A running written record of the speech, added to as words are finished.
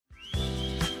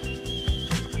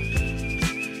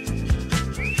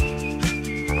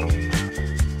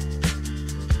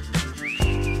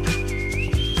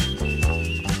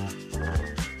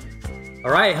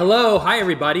All right. Hello. Hi,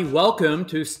 everybody. Welcome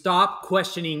to Stop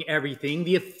Questioning Everything,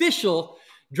 the official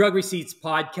Drug Receipts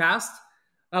podcast.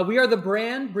 We are the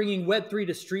brand bringing Web3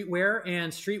 to streetwear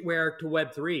and streetwear to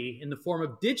Web3 in the form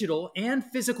of digital and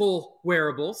physical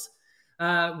wearables.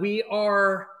 We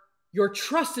are your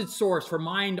trusted source for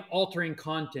mind-altering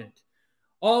content.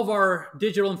 All of our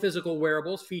digital and physical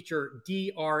wearables feature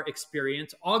DR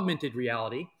experience, augmented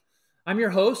reality. I'm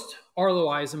your host, Arlo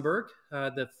Eisenberg,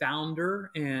 the founder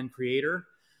and creator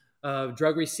of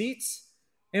Drug Receipts.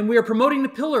 And we are promoting the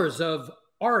pillars of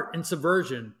art and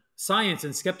subversion, science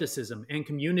and skepticism, and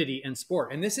community and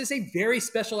sport. And this is a very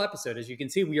special episode. As you can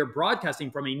see, we are broadcasting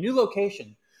from a new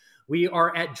location. We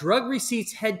are at Drug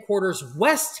Receipts headquarters,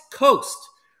 West Coast,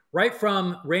 right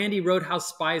from Randy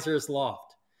Spizer's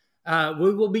loft.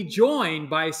 We will be joined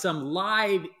by some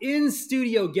live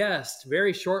in-studio guests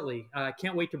very shortly.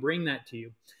 Can't wait to bring that to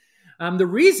you. The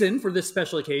reason for this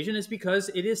special occasion is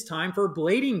because it is time for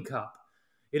Blading Cup.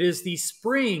 It is the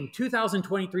spring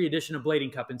 2023 edition of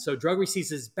Blading Cup. And so Drug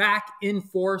Receipts is back in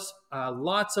force.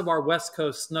 Lots of our West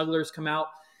Coast snugglers come out.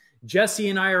 Jesse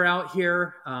and I are out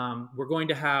here. We're going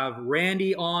to have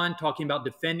Randy on talking about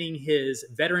defending his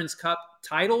Veterans Cup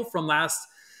title from last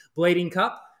Blading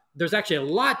Cup. There's actually a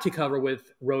lot to cover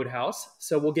with Roadhouse,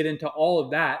 so we'll get into all of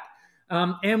that.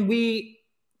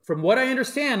 From what I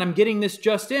understand, I'm getting this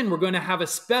just in, we're going to have a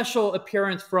special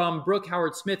appearance from Brooke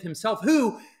Howard-Smith himself,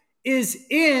 who is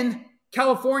in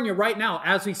California right now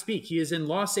as we speak. He is in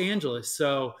Los Angeles,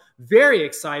 so very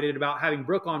excited about having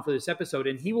Brooke on for this episode,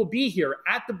 and he will be here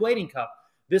at the Blading Cup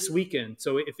this weekend.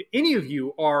 So if any of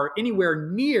you are anywhere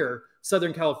near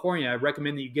Southern California, I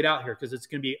recommend that you get out here because it's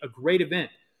going to be a great event.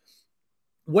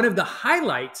 One of the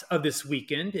highlights of this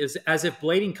weekend is, as if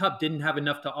Blading Cup didn't have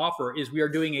enough to offer, is we are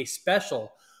doing a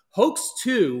special Hoax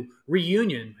 2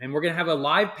 reunion. And we're going to have a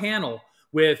live panel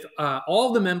with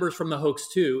all the members from the Hoax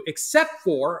 2, except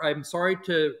for, I'm sorry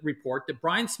to report, that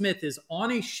Brian Smith is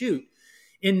on a shoot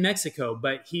in Mexico,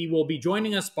 but he will be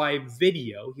joining us by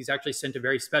video. He's actually sent a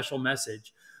very special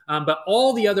message. But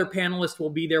all the other panelists will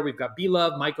be there. We've got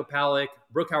B-Love, Michael Palak,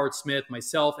 Brooke Howard-Smith,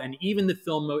 myself, and even the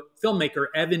filmmaker,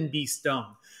 Evan B. Stone.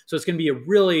 So it's going to be a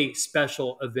really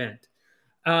special event.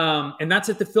 And that's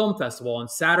at the Film Festival on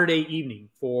Saturday evening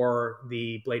for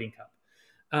the Blading Cup.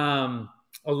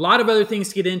 A lot of other things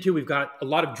to get into. We've got a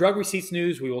lot of Drug Receipts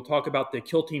news. We will talk about the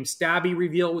Kill Team Stabby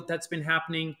reveal that's been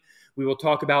happening. We will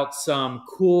talk about some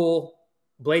cool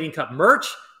Blading Cup merch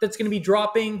that's going to be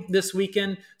dropping this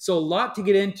weekend. So a lot to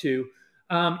get into.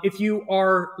 If you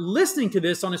are listening to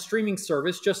this on a streaming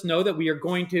service, just know that we are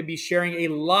going to be sharing a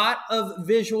lot of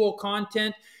visual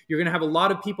content. You're going to have a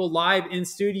lot of people live in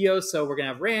studio. So we're going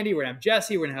to have Randy, we're going to have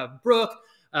Jesse, we're going to have Brooke.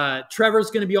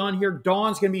 Trevor's going to be on here.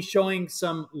 Dawn's going to be showing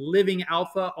some living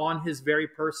alpha on his very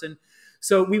person.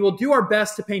 So we will do our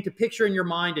best to paint a picture in your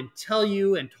mind and tell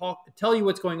you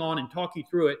what's going on and talk you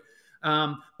through it.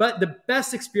 But the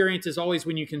best experience is always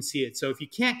when you can see it. So if you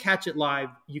can't catch it live,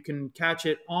 you can catch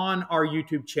it on our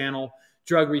YouTube channel,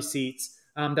 Drug Receipts.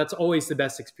 That's always the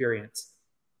best experience.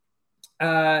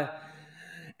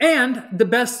 And the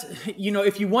best,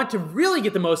 if you want to really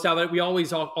get the most out of it, we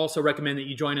always also recommend that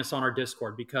you join us on our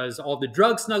Discord, because all the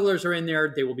drug snugglers are in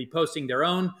there. They will be posting their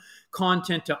own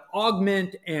content to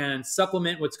augment and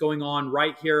supplement what's going on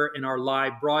right here in our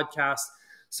live broadcast.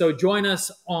 So join us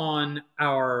on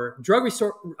our Drug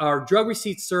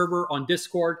Receipts server on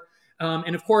Discord.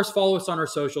 And of course, follow us on our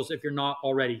socials if you're not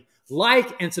already.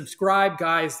 Like and subscribe,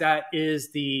 guys. That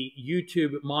is the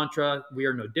YouTube mantra. We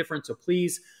are no different. So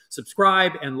please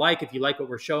subscribe and like if you like what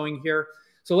we're showing here.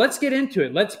 So let's get into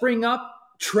it. Let's bring up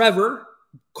Trevor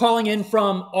calling in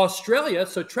from Australia.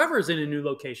 So Trevor is in a new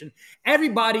location.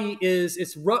 Everybody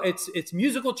it's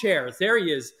musical chairs. There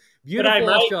he is. Beautiful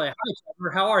G'day, Australia. Hi,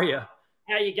 Trevor. How are you?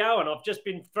 How you going? I've just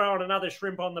been throwing another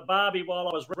shrimp on the barbie while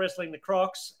I was wrestling the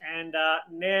Crocs, and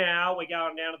now we're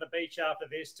going down to the beach after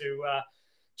this to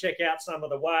check out some of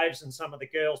the waves and some of the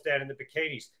girls down in the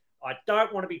bikinis. I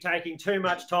don't want to be taking too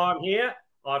much time here.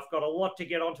 I've got a lot to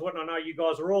get onto it, and I know you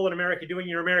guys are all in America doing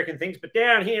your American things, but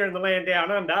down here in the land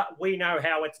down under, we know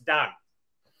how it's done.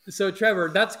 So, Trevor,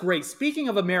 that's great. Speaking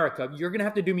of America, you're going to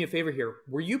have to do me a favor here.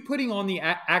 Were you putting on the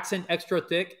accent extra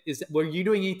thick? Were you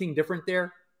doing anything different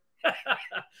there?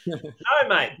 No,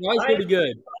 mate. That was pretty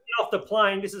good. Off the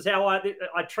plane, this is how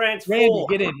I transform. Randy,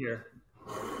 get in here.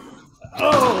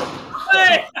 Oh!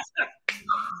 Hey!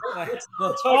 That's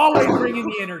always bringing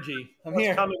the energy. I'm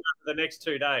here. Coming up for the next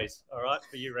 2 days, all right,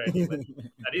 for you, Randy. But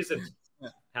that isn't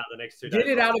how the next 2 days. Get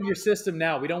it out of your system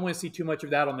now. We don't want to see too much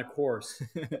of that on the course.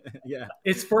 Yeah.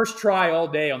 It's first try all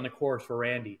day on the course for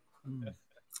Randy.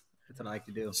 That's what I like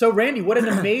to do. So, Randy, what an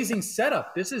amazing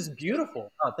setup. This is beautiful.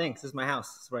 Oh, thanks. This is my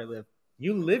house. This is where I live.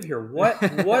 You live here. What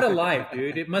a life,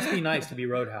 dude. It must be nice to be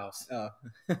Roadhouse. Oh.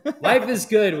 Life is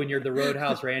good when you're the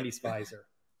Roadhouse Randy Spizer.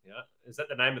 Yeah. Is that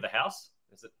the name of the house?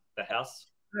 Is it the house?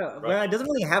 Well, it doesn't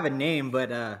really have a name, but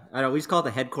I don't know. We just call it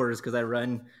the headquarters because I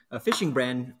run a fishing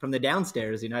brand from the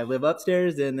downstairs. I live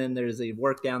upstairs, and then there's a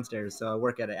work downstairs. So I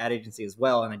work at an ad agency as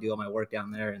well, and I do all my work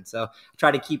down there. And so I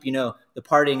try to keep, the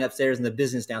partying upstairs and the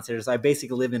business downstairs. So I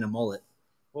basically live in a mullet.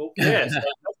 Well, yeah, so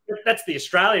that's the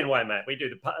Australian way, mate. We do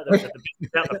the business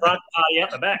out the front, party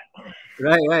out the back.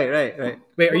 Right.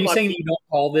 Wait, are you saying that you don't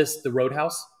call this the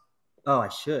Roadhouse? Oh, I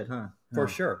should, huh? For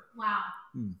sure. Wow.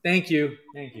 Thank you.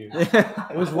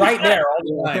 It was right there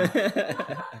all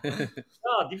the time.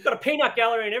 Oh, you've got a peanut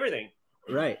gallery and everything.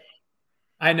 Right.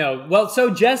 I know. Well, so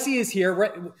Jesse is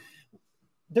here.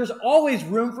 There's always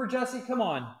room for Jesse. Come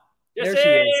on. Jesse!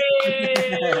 There she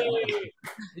is.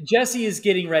 Jesse is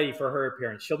getting ready for her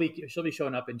appearance. She'll be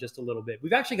showing up in just a little bit.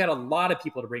 We've actually got a lot of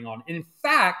people to bring on. And in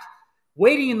fact,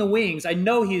 waiting in the wings, I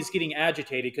know he's getting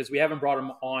agitated because we haven't brought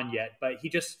him on yet, but he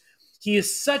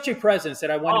is such a presence that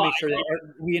I want to make sure that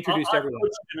we introduced everyone. I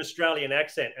put an Australian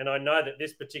accent, and I know that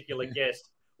this particular guest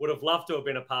would have loved to have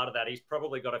been a part of that. He's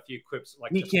probably got a few quips.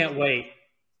 He can't wait.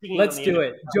 Let's do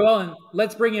it. Joel,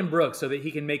 let's bring in Brooke so that he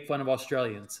can make fun of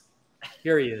Australians.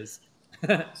 Here he is.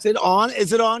 Is it on?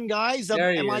 Is it on, guys?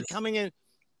 Am I coming in?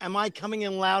 Am I coming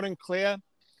in loud and clear?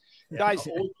 Yeah. Guys,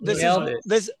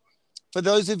 this for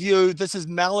those of you, this is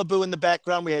Malibu in the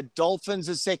background. We had dolphins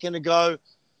a second ago.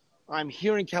 I'm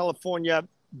here in California,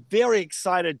 very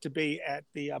excited to be at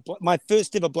the my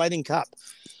first ever Blading Cup.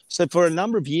 So for a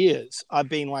number of years, I've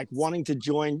been wanting to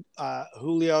join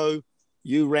Julio,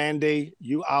 you Randy,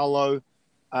 you Arlo,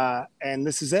 and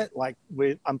this is it.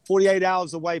 I'm 48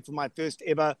 hours away from my first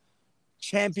ever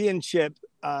championship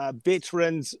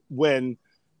veterans win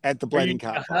at the Blading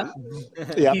Cup.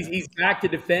 Yeah, he's back to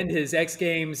defend his X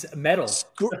Games medal.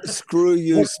 Screw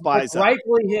you, Spizer.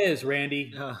 Rightfully his,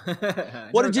 Randy.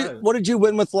 What did you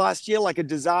win with last year? Like a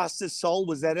disaster soul?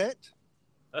 Was that it?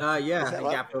 Yeah, I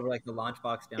gapped over the launch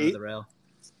box down to the rail.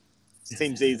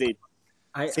 Seems easy.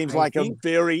 Seems I like a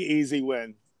very easy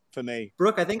win for me.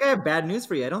 Brooke, I think I have bad news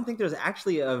for you. I don't think there's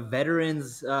actually a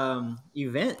veterans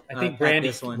event. I think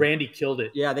Randy killed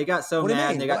it. Yeah, they got so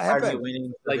mad. They got tired of me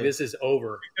winning. This is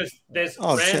over. Because there's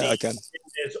Randy, okay.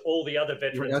 There's all the other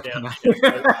veterans down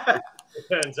there. He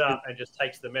turns up and just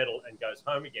takes the medal and goes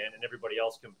home again, and everybody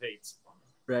else competes.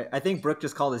 Right. I think Brooke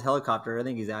just called his helicopter. I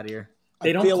think he's out of here.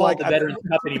 They don't call it the Veterans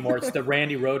Cup anymore. It's the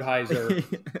Randy Roadheiser.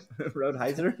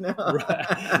 Roadheiser? No.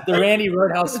 The Randy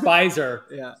Roadhouse Spizer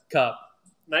Cup.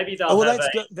 Maybe they'll have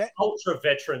an ultra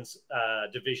veterans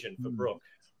division for Brooke.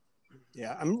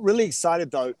 Yeah, I'm really excited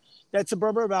though. That's a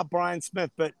brother about Brian Smith,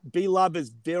 but B Love is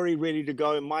very ready to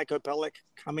go. Mike Opelic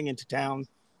coming into town.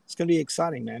 It's going to be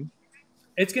exciting, man.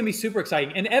 It's going to be super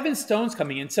exciting. And Evan Stone's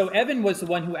coming in. So Evan was the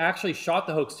one who actually shot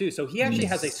the hoax too. So he actually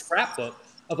has a scrapbook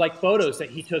of photos that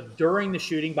he took during the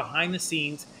shooting, behind the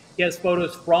scenes. He has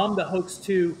photos from the Hoax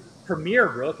 2 premiere,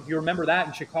 Brooke. If you remember that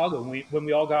in Chicago, when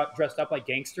we all got dressed up like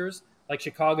gangsters, like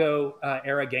Chicago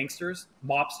era gangsters,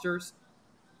 mobsters.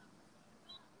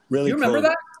 Really, you remember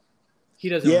that? He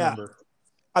doesn't remember.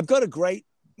 I've got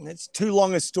it's too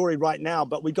long a story right now,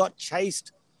 but we got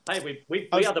chased. Hey, we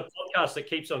are the podcast that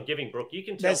keeps on giving, Brooke. You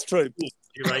can tell. That's true.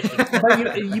 Duration.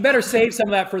 But you better save some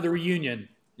of that for the reunion.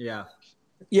 Yeah.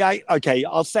 Yeah, okay,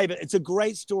 I'll save it. It's a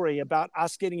great story about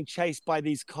us getting chased by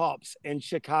these cops in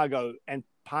Chicago, and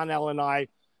Parnell and I.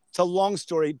 It's a long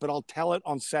story, but I'll tell it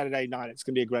on Saturday night. It's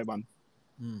going to be a great one.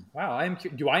 Wow,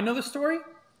 do I know the story?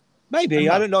 Maybe.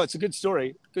 I don't know. It's a good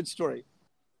story. Good story.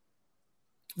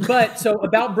 But so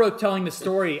about Brooke telling the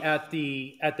story at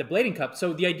the Blading Cup.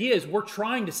 So the idea is we're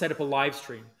trying to set up a live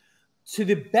stream. To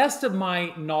the best of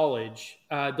my knowledge,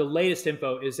 the latest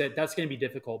info is that that's going to be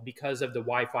difficult because of the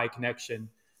Wi-Fi connection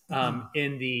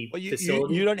in the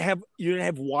facility. You don't have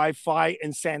Wi-Fi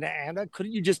in Santa Ana.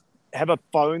 Couldn't you just have a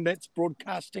phone that's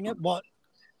broadcasting it?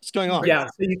 What's going on? Yeah,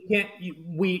 so you can't.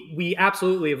 We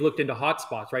absolutely have looked into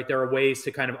hotspots. Right, there are ways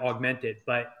to kind of augment it,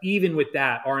 but even with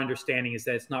that, our understanding is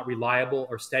that it's not reliable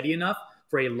or steady enough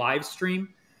for a live stream.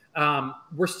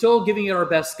 We're still giving it our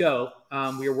best go.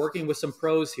 We are working with some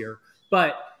pros here.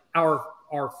 But our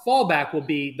fallback will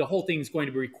be the whole thing is going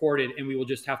to be recorded, and we will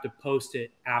just have to post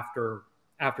it after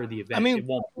the event. It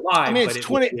won't be live. It's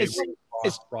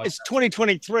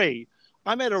 2023.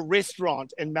 I'm at a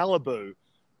restaurant in Malibu,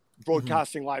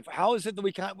 broadcasting live. How is it that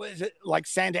we can't? Is it like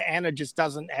Santa Ana just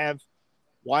doesn't have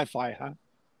Wi-Fi? Huh?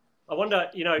 I wonder.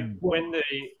 When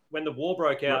the war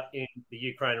broke out in the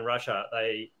Ukraine and Russia,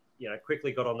 they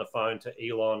quickly got on the phone to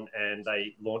Elon and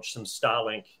they launched some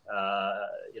Starlink,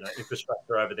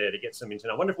 infrastructure over there to get some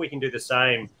internet. I wonder if we can do the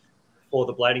same for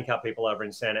the Blading Cup people over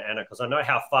in Santa Ana, because I know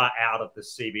how far out of the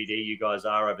CBD you guys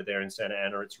are over there in Santa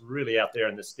Ana. It's really out there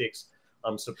in the sticks.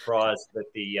 I'm surprised that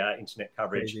the internet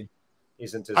coverage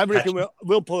isn't as. I reckon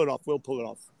we'll pull it off. We'll pull it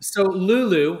off. So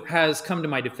Lulu has come to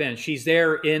my defense. She's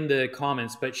there in the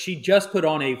comments, but she just put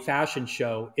on a fashion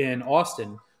show in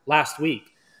Austin last week.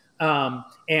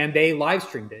 And they live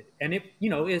streamed it. And it,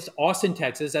 is Austin,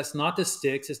 Texas. That's not the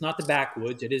sticks. It's not the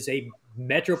backwoods. It is a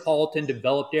metropolitan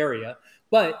developed area.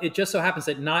 But it just so happens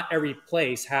that not every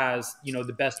place has,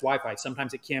 the best Wi-Fi.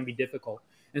 Sometimes it can be difficult.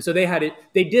 And so they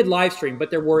did live stream, but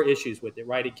there were issues with it,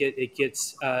 right? It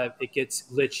gets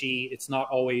glitchy. It's not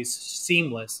always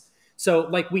seamless. So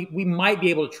we might be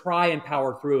able to try and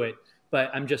power through it.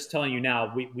 But I'm just telling you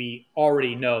now, we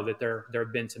already know that there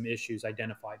have been some issues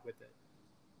identified with it.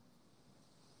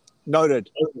 Noted.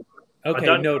 Okay,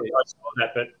 noted. I saw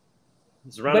that,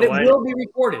 but it will be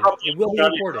recorded. It will be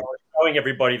recorded. I was showing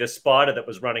everybody the spider that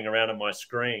was running around on my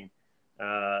screen.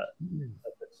 The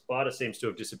spider seems to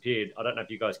have disappeared. I don't know if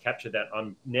you guys captured that.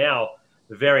 I'm now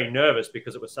very nervous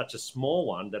because it was such a small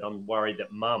one that I'm worried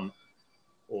that mum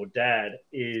or dad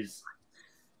is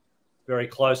very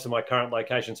close to my current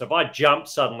location. So if I jump,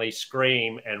 suddenly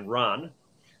scream and run,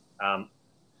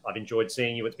 I've enjoyed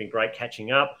seeing you. It's been great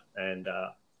catching up, and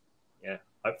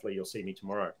hopefully you'll see me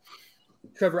tomorrow.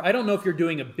 Trevor, I don't know if you're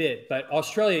doing a bit, but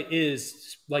Australia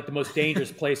is like the most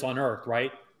dangerous place on earth,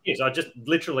 right? Yes, I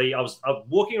was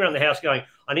walking around the house going,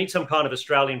 I need some kind of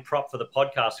Australian prop for the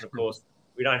podcast. And of course,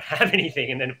 we don't have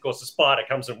anything. And then, of course, the spider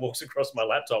comes and walks across my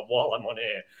laptop while I'm on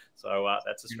air. So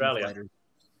that's Australia.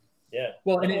 Yeah.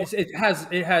 Well, and it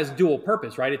has dual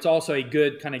purpose, right? It's also a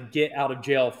good kind of get out of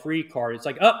jail free card. It's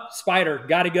like, spider,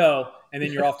 got to go. And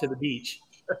then you're off to the beach.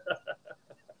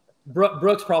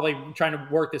 Brooke's probably trying to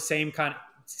work the same kind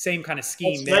of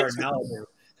scheme there in Malibu.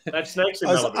 That's snakes in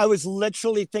Malibu. I was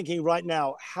literally thinking right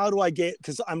now, how do I get,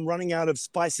 because I'm running out of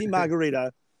spicy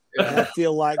margarita, and I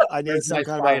feel like I need some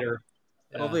kind spider.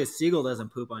 Of. Hopefully a seagull doesn't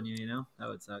poop on you. That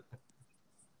would suck.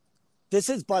 This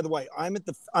is, by the way, I'm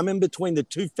in between the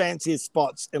two fanciest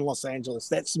spots in Los Angeles.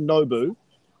 That's Nobu.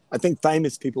 I think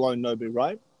famous people own Nobu,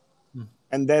 right?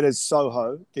 And that is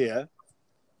Soho there.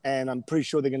 And I'm pretty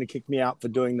sure they're going to kick me out for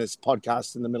doing this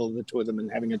podcast in the middle of the two of them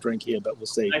and having a drink here, but we'll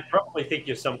see. They probably think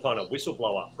you're some kind of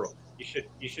whistleblower, Brooke. You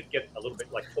should get a little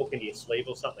bit like talking to your sleeve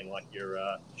or something, like you're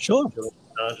sure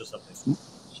or something.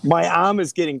 My arm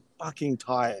is getting fucking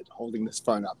tired holding this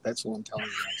phone up. That's what I'm telling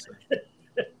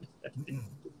you.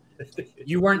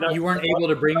 You weren't able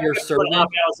to bring your servant.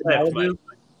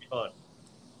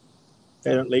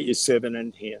 They don't let your servant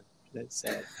in here. That's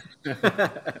sad.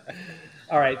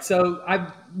 All right, so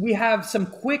we have some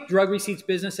quick drug receipts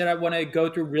business that I want to go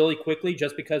through really quickly,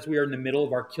 just because we are in the middle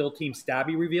of our Kill Team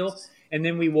Stabby reveal, and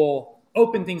then we will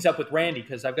open things up with Randy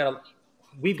because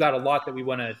we've got a lot that we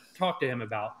want to talk to him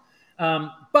about.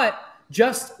 But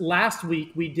just last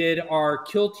week we did our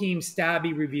Kill Team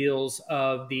Stabby reveals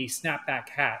of the snapback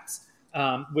hats,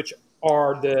 which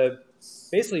are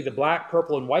basically the black,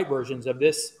 purple, and white versions of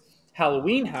this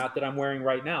Halloween hat that I'm wearing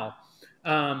right now.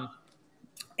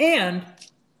 And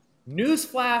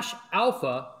newsflash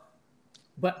alpha,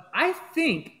 but I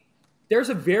think there's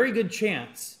a very good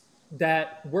chance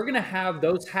that we're going to have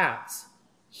those hats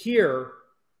here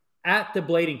at the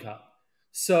Blading Cup.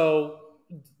 So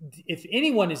if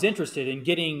anyone is interested in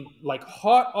getting like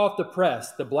hot off the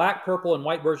press, the black, purple, and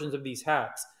white versions of these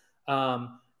hats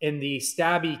in the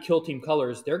Stabby Kill Team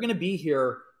colors, they're going to be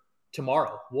here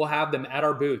tomorrow. We'll have them at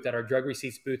our booth, at our Drug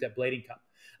Receipts booth at Blading Cup.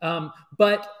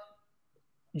 But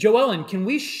Joellen, can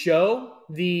we show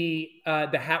the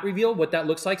hat reveal, what that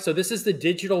looks like? So this is the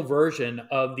digital version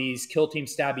of these Kill Team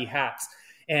Stabby hats.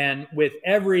 And with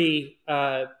every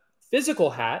physical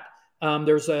hat,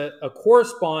 there's a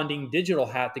corresponding digital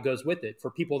hat that goes with it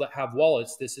for people that have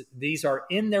wallets. These are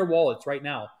in their wallets right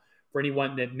now for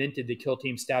anyone that minted the Kill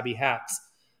Team Stabby hats.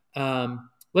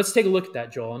 Let's take a look at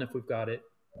that, Joellen, if we've got it.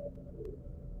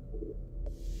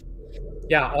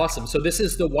 Yeah, awesome. So this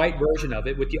is the white version of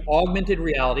it with the augmented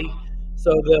reality.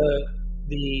 So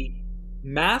the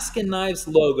Mask and Knives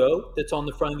logo that's on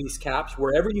the front of these caps,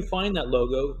 wherever you find that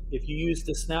logo, if you use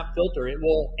the snap filter, it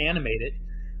will animate it.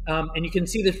 And you can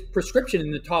see the prescription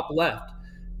in the top left.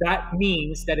 That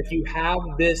means that if you have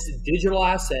this digital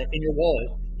asset in your wallet,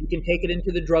 you can take it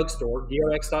into the drugstore,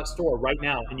 drx.store right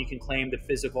now, and you can claim the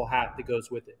physical hat that goes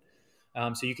with it.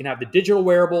 So you can have the digital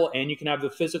wearable and you can have the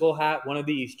physical hat, one of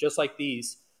these, just like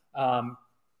these,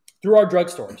 through our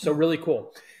drugstore. So really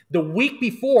cool. The week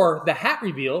before the hat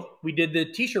reveal, we did the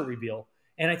t-shirt reveal.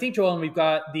 And I think, Joel, we've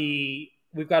got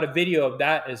a video of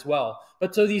that as well.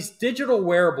 But so these digital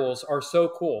wearables are so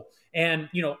cool. And,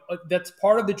 that's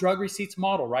part of the drug receipts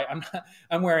model, right?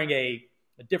 I'm wearing a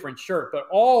different shirt, but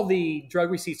all the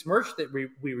drug receipts merch that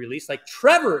we release, like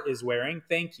Trevor is wearing,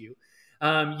 thank you.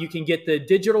 You can get the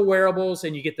digital wearables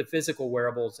and you get the physical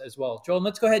wearables as well. Joel,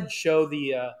 let's go ahead and show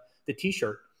the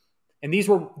t-shirt. And these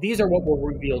are what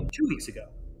were revealed 2 weeks ago.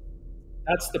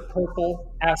 That's the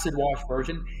purple acid wash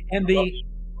version. And the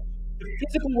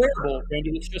physical wearable,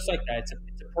 Randy, looks just like that. It's a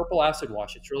purple acid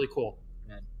wash. It's really cool.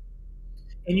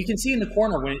 And you can see in the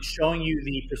corner when it's showing you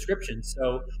the prescription.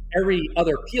 So every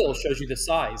other peel shows you the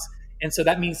size. And so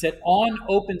that means that on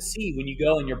OpenSea, when you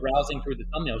go and you're browsing through the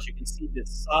thumbnails, you can see the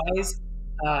size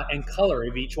and color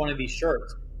of each one of these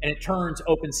shirts. And it turns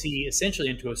OpenSea essentially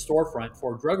into a storefront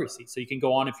for drug receipts. So you can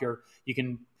go on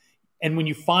and when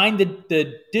you find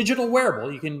the digital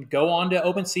wearable, you can go on to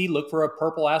OpenSea, look for a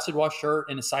purple acid wash shirt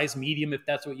in a size medium if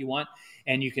that's what you want.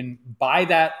 And you can buy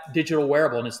that digital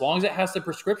wearable. And as long as it has the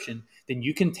prescription, then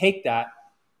you can take that,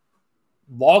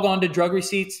 log on to drug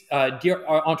receipts,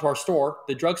 onto our store,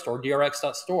 the drugstore,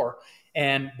 drx.store.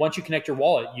 And once you connect your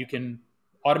wallet, you can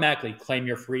automatically claim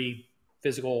your free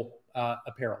physical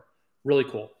apparel. Really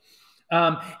cool.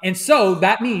 And so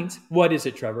that means, what is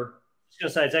it, Trevor? I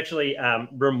was going to say, it's actually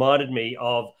reminded me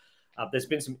of, there's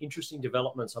been some interesting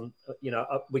developments on,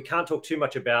 we can't talk too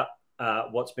much about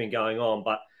what's been going on,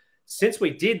 but since we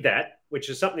did that, which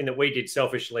is something that we did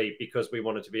selfishly because we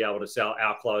wanted to be able to sell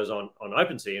our clothes on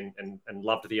OpenSea and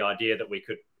loved the idea that we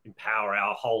could empower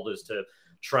our holders to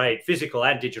trade physical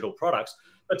and digital products.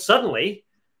 But suddenly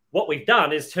what we've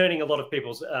done is turning a lot of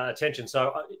people's attention.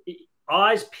 So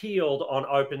eyes peeled on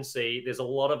OpenSea. There's a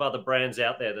lot of other brands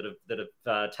out there that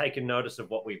have taken notice of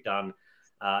what we've done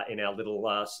in our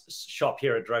little shop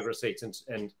here at Drug Receipts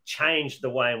and changed the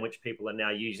way in which people are now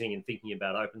using and thinking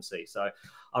about OpenSea. So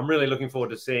I'm really looking forward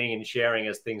to seeing and sharing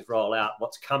as things roll out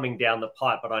what's coming down the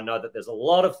pipe. But I know that there's a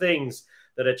lot of things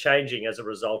that are changing as a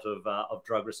result of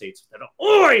Drug Receipts that are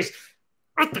always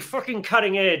at the fucking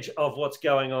cutting edge of what's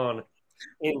going on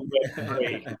in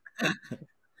Web3.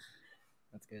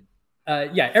 That's good.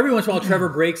 Every once in a while, Trevor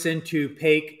breaks into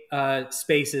Pake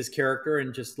Space's character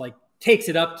and just like takes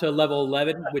it up to level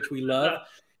 11, which we love.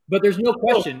 But there's no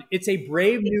question, it's a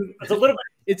brave new.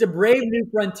 It's a brave new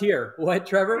frontier. What,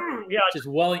 Trevor? Yeah, he's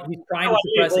trying to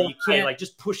suppress it. You can't like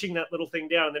just pushing that little thing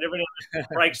down, and then everything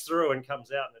breaks through and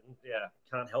comes out, and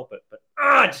can't help it. But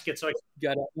I just get so excited.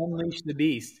 Got to unleash the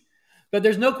beast. But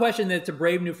there's no question that it's a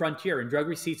brave new frontier, and Drug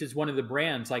Receipts is one of the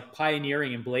brands like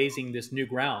pioneering and blazing this new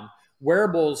ground.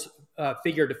 Wearables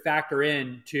figure to factor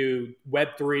in to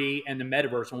Web3 and the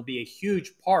metaverse and will be a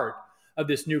huge part of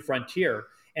this new frontier.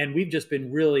 And we've just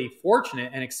been really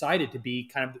fortunate and excited to be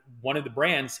kind of one of the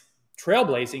brands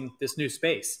trailblazing this new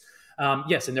space.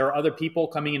 Yes, and there are other people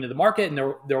coming into the market, and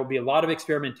there will be a lot of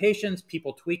experimentations,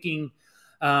 people tweaking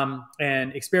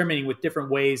and experimenting with different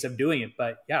ways of doing it.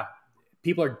 But yeah,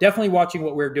 people are definitely watching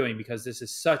what we're doing because this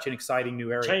is such an exciting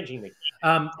new area.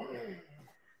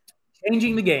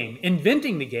 Changing the game,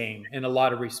 inventing the game in a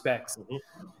lot of respects. Mm-hmm.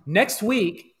 Next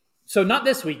week, so not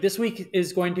this week. This week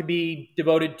is going to be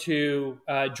devoted to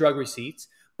Drug Receipts.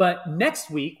 But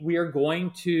next week, we are going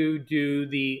to do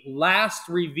the last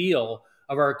reveal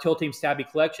of our Kill Team Stabby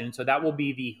collection. So that will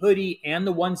be the hoodie and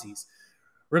the onesies.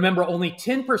 Remember, only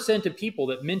 10% of people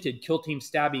that minted Kill Team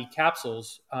Stabby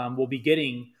capsules will be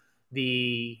getting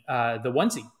the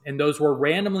onesie. And those were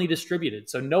randomly distributed.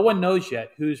 So no one knows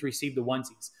yet who's received the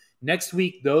onesies. Next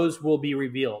week, those will be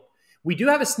revealed. We do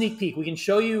have a sneak peek. We can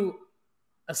show you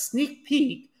a sneak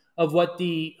peek of what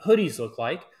the hoodies look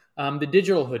like, the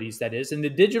digital hoodies, that is. And the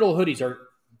digital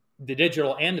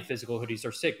and the physical hoodies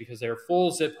are sick because they're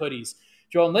full zip hoodies.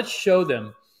 Joel, let's show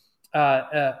them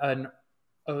an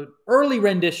early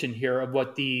rendition here of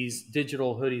what these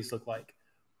digital hoodies look like.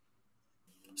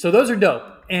 So those are dope.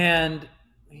 And,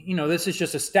 this is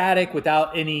just a static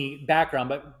without any background,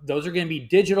 but those are going to be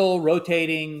digital,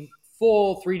 rotating,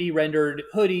 full 3D rendered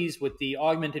hoodies with the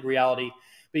augmented reality.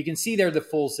 But you can see there the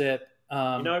full zip,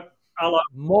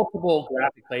 multiple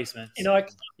graphic placements.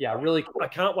 Really cool. I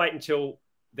can't wait until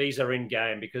these are in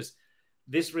game because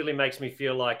this really makes me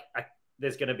feel like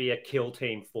there's going to be a kill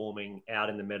team forming out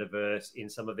in the metaverse in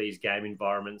some of these game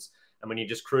environments. And when you're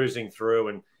just cruising through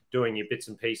and doing your bits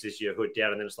and pieces, your hood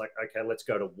down, and then it's like, okay, let's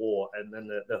go to war. And then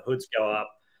the hoods go up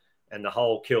and the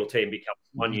whole kill team becomes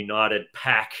one united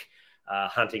pack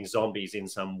hunting zombies in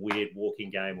some weird walking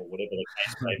game or whatever the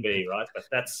case may be, right? But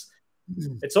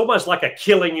it's almost like a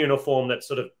killing uniform that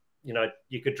sort of,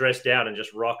 you could dress down and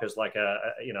just rock as like a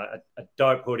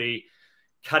dope hoodie,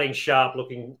 cutting sharp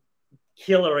looking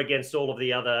killer against all of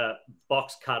the other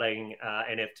box cutting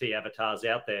NFT avatars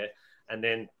out there. And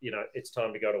then, it's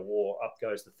time to go to war. Up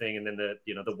goes the thing. And then the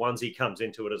onesie comes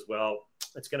into it as well.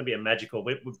 It's going to be a magical.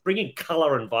 We're bringing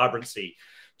color and vibrancy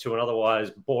to an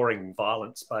otherwise boring,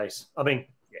 violent space. I mean,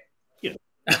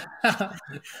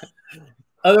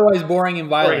 otherwise boring and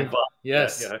violent.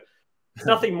 Yes. Yeah,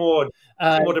 nothing more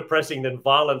depressing than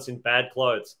violence in bad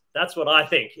clothes. That's what I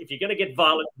think. If you're going to get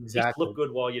violent, just look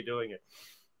good while you're doing it.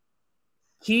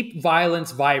 Keep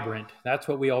violence vibrant. That's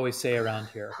what we always say around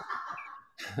here.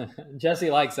 Jesse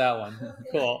likes that one.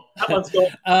 Cool. That one's got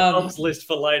Tom's list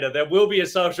for later. There will be a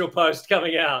social post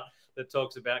coming out that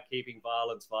talks about keeping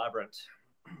violence vibrant.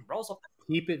 Rolls off.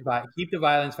 Keep the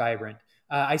violence vibrant.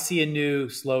 I see a new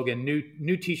slogan,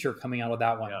 new T-shirt coming out with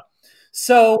that one. Yeah.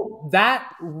 So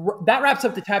that wraps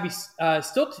up the Tabby. How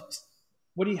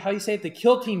do you say it? The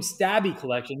Kill Team Stabby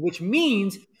collection, which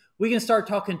means we can start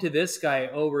talking to this guy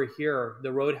over here,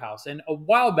 the Roadhouse. And a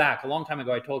while back, a long time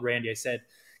ago, I told Randy, I said,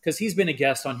 because he's been a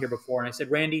guest on here before, and I said,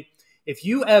 Randy, if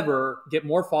you ever get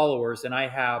more followers than I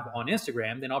have on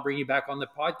Instagram, then I'll bring you back on the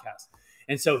podcast.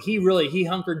 And so he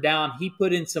hunkered down. He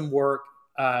put in some work,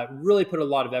 really put a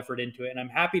lot of effort into it. And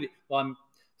I'm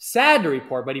sad to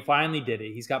report, but he finally did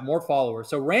it. He's got more followers.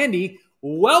 So Randy,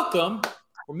 welcome.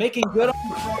 We're making good on.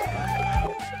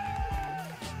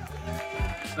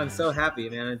 I'm so happy,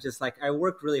 man. I'm just I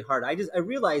worked really hard. I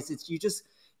realized you just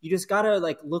gotta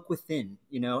look within,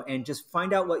 and just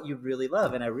find out what you really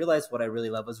love. And I realized what I really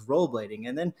love was rollerblading.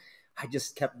 And then I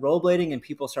just kept rollerblading and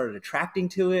people started attracting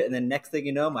to it. And then next thing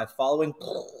you know, my following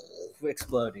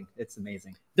exploding. It's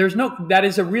amazing. That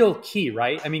is a real key,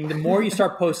 right? I mean, the more you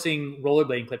start posting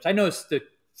rollerblading clips, I noticed the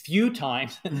few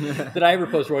times that I ever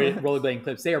post rollerblading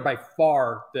clips, they are by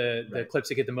far the clips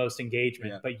that get the most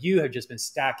engagement. Yeah. But you have just been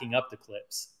stacking up the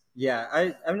clips. Yeah,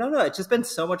 I don't know. It's just been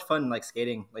so much fun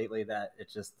skating lately that it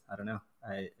just, I don't know.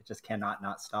 It just cannot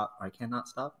not stop. Or I cannot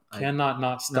stop. Cannot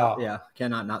not stop. No, yeah,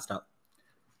 cannot not stop.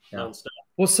 Yeah. Non-stop.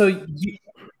 Well, so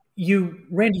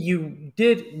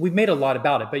Randy, we made a lot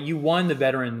about it, but you won the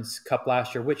Veterans Cup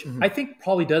last year, which I think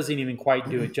probably doesn't even quite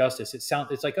do it justice. It's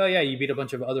like, oh yeah, you beat a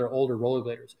bunch of other older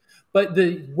rollerbladers. But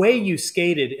the way you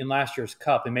skated in last year's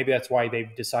Cup, and maybe that's why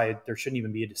they've decided there shouldn't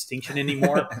even be a distinction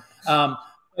anymore.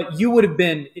 But you would have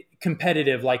been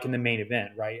competitive in the main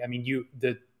event, right? I mean,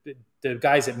 the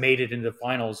guys that made it into the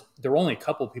finals, there were only a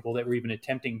couple of people that were even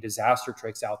attempting disaster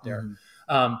tricks out there.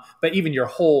 But even your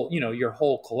whole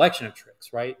collection of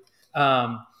tricks, right?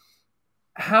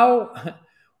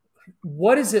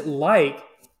 What is it like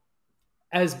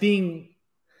as being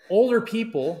older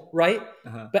people, right?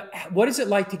 But what is it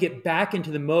like to get back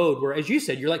into the mode where, as you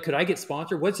said, you're like, could I get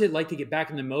sponsored? What's it like to get back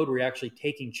in the mode where you're actually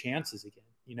taking chances again,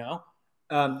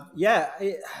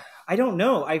 I don't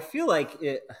know. I feel like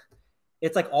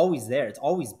it's always there. It's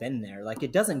always been there.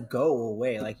 It doesn't go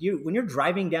away. When you're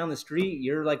driving down the street,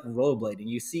 you're rollerblading.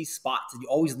 You see spots and you're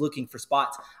always looking for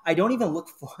spots. I don't even look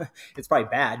for, it's probably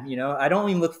bad, I don't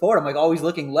even look forward. I'm always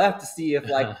looking left to see if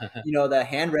the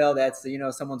handrail that's,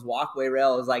 someone's walkway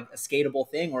rail is a skatable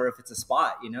thing or if it's a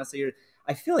spot, so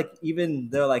I feel even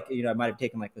though I might have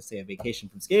taken let's say a vacation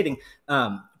from skating,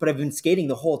 but I've been skating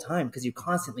the whole time because you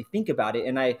constantly think about it.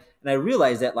 And I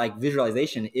realize that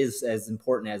visualization is as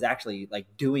important as actually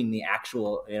doing the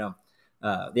actual,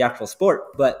 the actual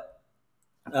sport. But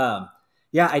I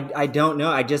don't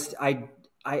know.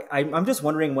 I'm just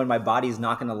wondering when my body's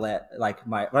not going to let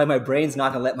my brain's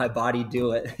not going to let my body do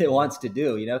what it wants to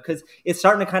do, because it's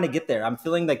starting to kind of get there. I'm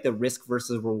feeling the risk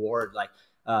versus reward.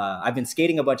 I've been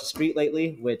skating a bunch of street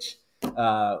lately, which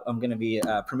I'm going to be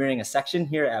premiering a section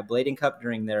here at Blading Cup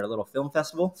during their little film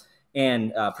festival,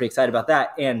 and pretty excited about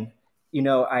that. And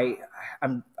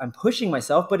I'm pushing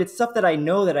myself, but it's stuff that I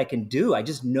know that I can do. I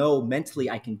just know mentally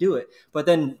I can do it, but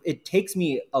then it takes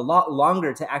me a lot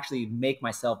longer to actually make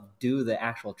myself do the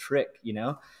actual trick.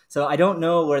 So I don't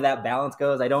know where that balance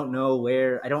goes. I don't know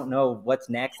what's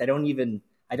next. I don't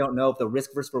know if the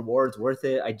risk versus reward's worth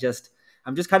it.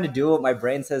 I'm just kind of doing what my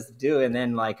brain says to do. And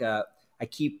then I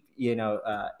keep,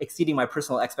 exceeding my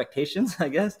personal expectations, I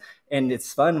guess. And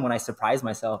it's fun when I surprise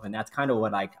myself. And that's kind of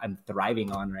what I'm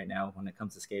thriving on right now when it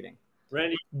comes to skating.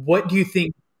 Randy, what do you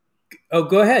think? Oh,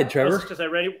 go ahead, Trevor. I was just going to say,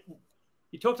 Randy,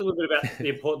 you talked a little bit about the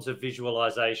importance of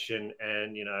visualization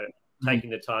and, taking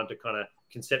the time to kind of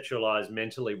conceptualize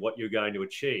mentally what you're going to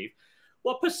achieve.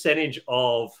 What percentage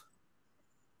of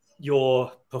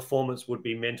your performance would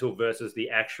be mental versus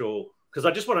the actual? Because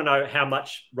I just want to know how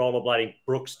much rollerblading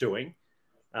Brooke's doing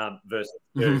versus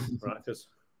you, right? Because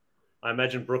I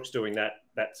imagine Brooke's doing that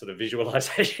that sort of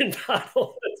visualization part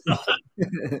all the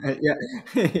time.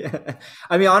 Yeah.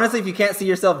 I mean, honestly, if you can't see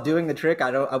yourself doing the trick,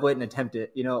 I wouldn't attempt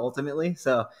it, ultimately.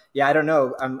 So yeah, I don't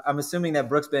know. I'm assuming that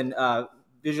Brooke's been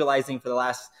visualizing for the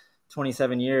last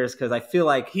 27 years, because I feel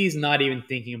like he's not even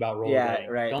thinking about rollerblading. Yeah,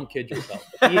 right. Don't kid yourself.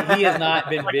 He has not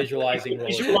been visualizing rollerblading.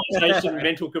 Visualization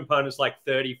mental components like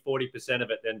 30-40%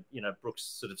 of it, then Brooks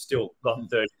sort of still got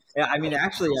 30. Yeah, I mean,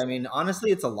 actually,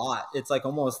 honestly, it's a lot. It's like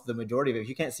almost the majority of it. If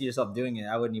you can't see yourself doing it,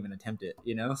 I wouldn't even attempt it,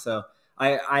 So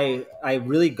I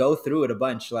really go through it a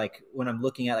bunch. Like when I'm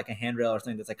looking at like a handrail or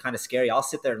something that's like kind of scary, I'll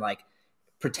sit there and like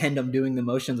pretend I'm doing the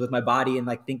motions with my body and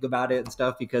like think about it and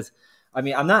stuff, because I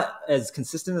mean, I'm not as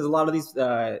consistent as a lot of these.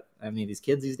 These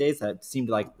kids these days that seem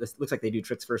to like, this looks like they do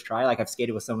tricks first try. Like I've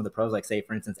skated with some of the pros, like say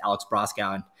for instance Alex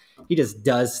Broskow, and he just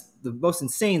does the most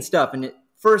insane stuff in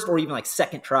first or even like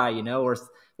second try,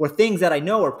 or things that I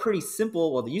know are pretty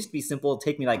simple. Well, they used to be simple. It'd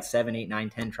take me like 7, 8, 9,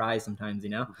 10 tries sometimes,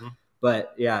 Mm-hmm.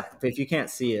 But yeah, if you can't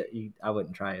see it, I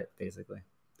wouldn't try it, basically.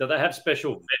 Do they have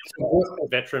special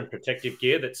veteran protective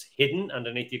gear that's hidden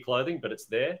underneath your clothing, but it's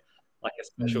there? Like a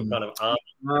special kind of arm?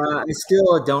 I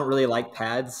still don't really like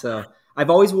pads, so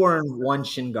I've always worn one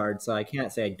shin guard, so I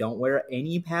can't say I don't wear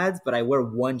any pads, but I wear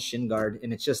one shin guard,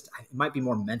 and it might be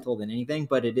more mental than anything,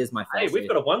 but it is my favorite. Hey, we've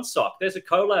got a one sock. There's a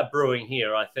collab brewing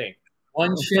here, I think.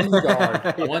 One shin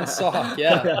guard, one sock,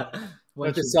 yeah. We'll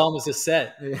have to sell them as a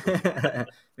set.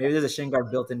 Maybe there's a shin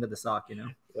guard built into the sock,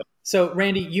 So,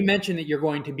 Randy, you mentioned that you're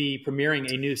going to be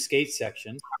premiering a new skate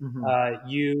section. Mm-hmm.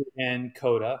 You and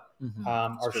Coda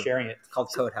are sharing it. It's called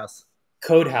Code House.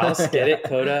 Code House, get it?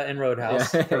 Coda and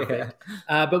Roadhouse. Yeah. Perfect.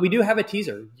 Yeah. But we do have a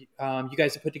teaser. You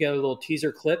guys have put together a little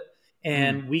teaser clip,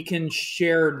 and we can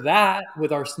share that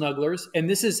with our snugglers. And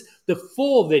this is the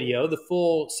full video, the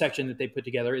full section that they put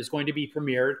together is going to be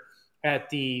premiered at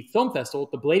the film festival,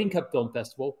 the Blading Cup Film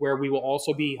Festival, where we will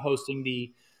also be hosting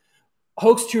the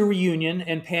Hoax 2 reunion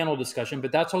and panel discussion,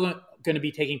 but that's all going to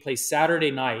be taking place Saturday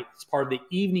night. It's part of the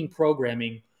evening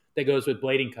programming that goes with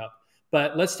Blading Cup.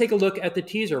 But let's take a look at the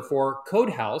teaser for Code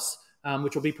House,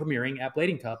 which will be premiering at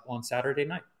Blading Cup on Saturday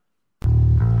night.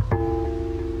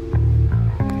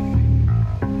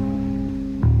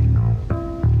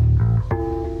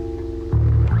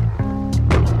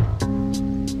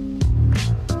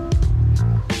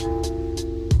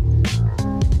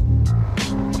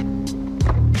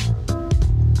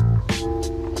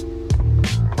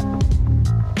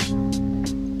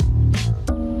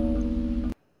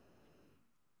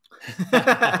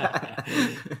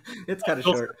 It's kind of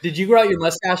short. Did you grow out your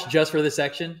mustache just for this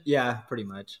section? Yeah, pretty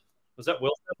much. Was that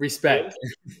Wilson? Respect.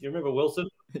 You remember Wilson?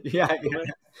 Yeah.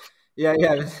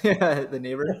 The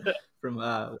neighbor from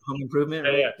Home Improvement.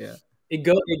 Right? Yeah. It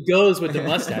goes with the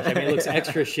mustache. I mean, it looks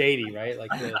extra shady, right?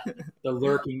 Like the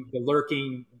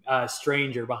lurking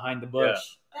stranger behind the bush.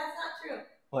 Yeah. That's not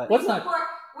true. What's not?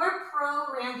 We're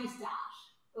pro Randy stash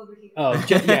over here. Oh,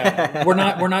 yeah. We're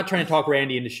not trying to talk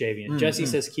Randy into shaving. Jesse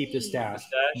says keep the stash.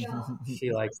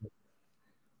 She likes it.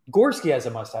 Gorski has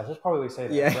a mustache. That's probably what we say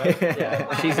that. Yeah, right?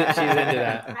 Yeah. She's into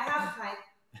that.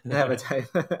 I have a type.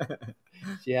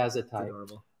 She has a type.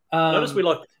 Adorable. Notice we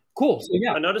lost. Cool. So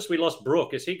yeah, I noticed we lost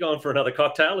Brooke. Is he going for another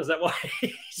cocktail? Is that why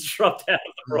he's dropped out of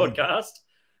the broadcast?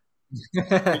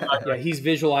 Yeah, he's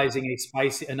visualizing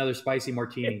another spicy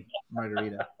martini.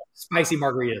 Margarita. Spicy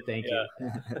margarita. Thank you.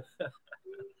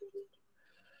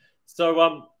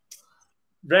 So,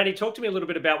 Randy, talk to me a little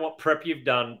bit about what prep you've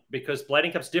done, because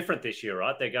Blading Cup's different this year,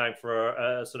 right? They're going for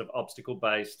a sort of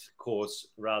obstacle-based course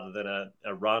rather than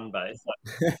a run-based.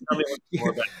 Tell me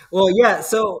more about it. Well, yeah.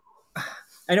 So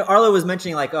I know Arlo was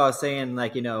mentioning you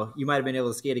might have been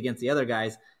able to skate against the other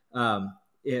guys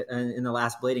in the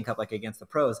last Blading Cup, like against the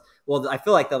pros. Well, I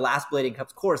feel like the last Blading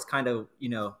Cup's course kind of,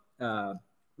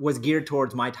 was geared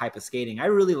towards my type of skating. I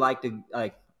really like to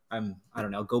I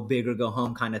don't know, go big or go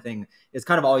home kind of thing. It's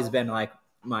kind of always been like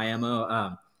my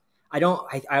MO.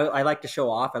 I like to show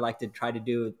off. I like to try to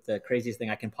do the craziest thing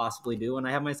I can possibly do when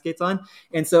I have my skates on.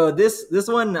 And so this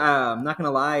one, I'm not going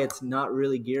to lie, it's not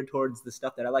really geared towards the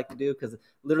stuff that I like to do, because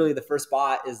literally the first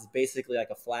spot is basically like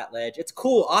a flat ledge. It's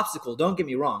cool obstacle. Don't get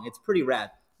me wrong. It's pretty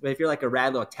rad. But if you're like a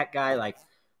rad little tech guy, like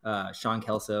Sean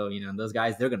Kelso, those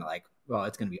guys, they're going to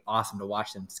it's going to be awesome to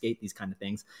watch them skate these kind of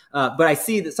things. But I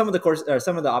see that some of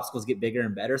the obstacles get bigger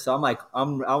and better. So I'm like,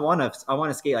 I want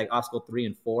to skate like obstacle 3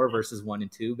 and 4 versus 1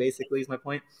 and 2, basically is my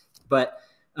point. But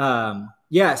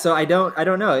so I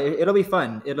don't know. It'll be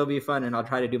fun. And I'll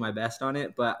try to do my best on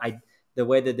it. But the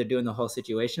way that they're doing the whole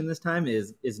situation this time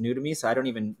is new to me. So I don't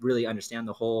even really understand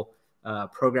the whole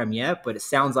program yet, but it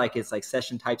sounds like it's like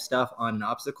session type stuff on an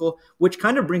obstacle, which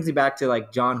kind of brings me back to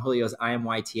like John Julio's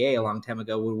IMYTA a long time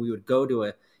ago, where we would go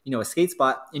to a skate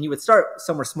spot, and you would start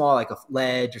somewhere small, like a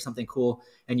ledge or something cool.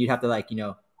 And you'd have to like,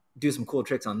 do some cool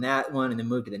tricks on that one and then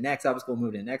move to the next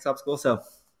obstacle. So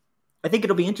I think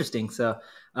it'll be interesting. So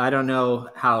I don't know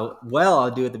how well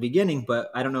I'll do at the beginning,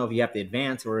 but I don't know if you have to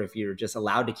advance or if you're just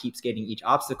allowed to keep skating each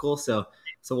obstacle. So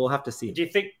we'll have to see. Do you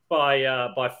think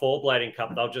by four blading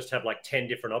cup they'll just have like 10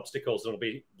 different obstacles and it'll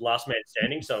be last man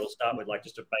standing? So it'll start with like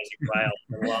just a basic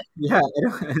rail. Yeah,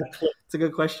 it's a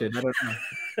good question. I don't know.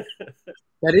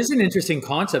 That is an interesting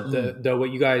concept, though,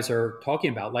 what you guys are talking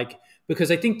about. Like,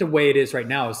 because I think the way it is right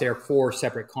now is there are 4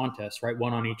 separate contests, right?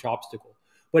 One on each obstacle.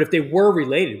 But if they were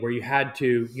related, where you had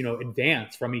to,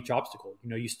 advance from each obstacle,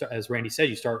 you start, as Randy said,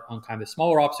 you start on kind of the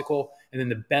smaller obstacle, and then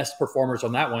the best performers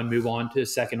on that one move on to the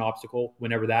second obstacle,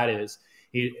 whenever that is.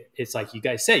 It's like you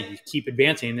guys say, you keep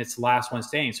advancing, and it's the last one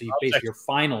staying. So you basically your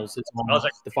finals is on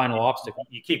the final obstacle.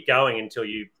 You keep going until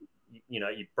you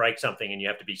break something and you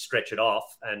have to stretch it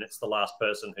off, and it's the last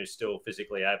person who's still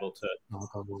physically able to.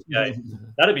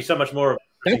 That'd be so much more of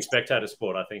a spectator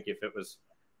sport, I think, if it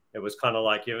was kind of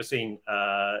like, you ever seen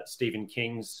Stephen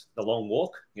King's The Long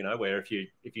Walk, where if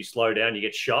you slow down, you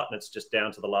get shot, and it's just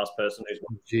down to the last person who's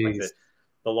like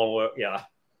the Long Walk. Yeah.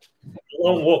 The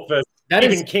Long Walk versus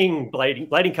Stephen King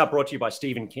Blading Cup, brought to you by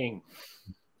Stephen King.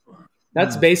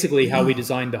 That's basically how we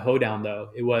designed the hoedown, though.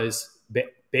 It was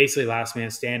basically last man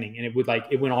standing, and it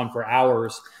went on for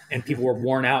hours, and people were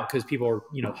worn out because people were,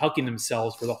 hucking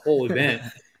themselves for the whole event.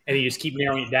 And you just keep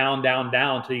narrowing it down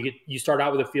until you start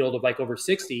out with a field of like over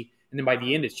 60. And then by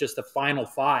the end, it's just the final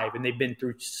 5. And they've been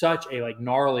through such a like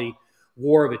gnarly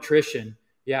war of attrition.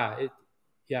 Yeah.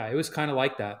 It was kind of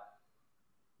like that.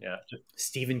 Yeah.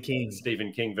 Stephen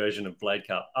King version of Blade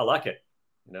Cup. I like it.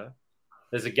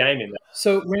 There's a game in there.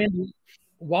 So Randy,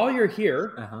 while you're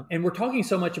here, and we're talking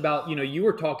so much about, you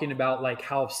were talking about like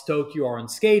how stoked you are on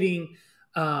skating.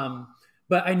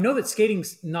 But I know that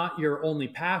skating's not your only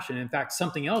passion. In fact,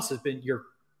 something else has been your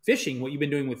fishing. What you've been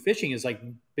doing with fishing has like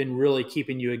been really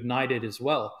keeping you ignited as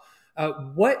well.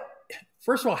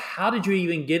 First of all, how did you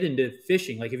even get into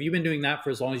fishing? Like, have you been doing that for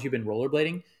as long as you've been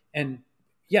rollerblading? And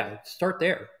start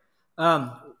there.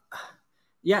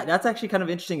 Yeah, that's actually kind of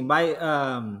interesting.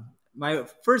 My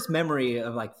first memory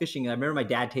of like fishing, I remember my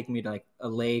dad taking me to like a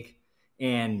lake.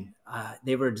 And I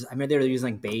remember they were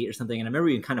using like bait or something. And I remember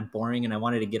being kind of boring, and I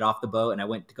wanted to get off the boat, and I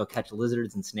went to go catch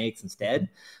lizards and snakes instead.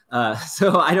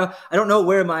 So I don't know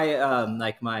where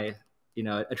my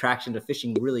attraction to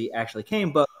fishing really actually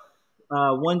came. But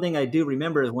one thing I do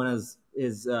remember is when I was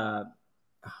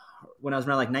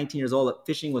around like 19 years old,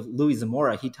 fishing with Louis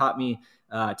Zamora. He taught me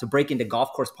to break into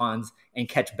golf course ponds and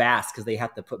catch bass, because they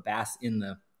have to put bass in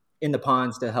the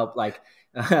ponds to help like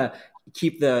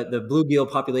keep the bluegill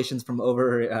populations from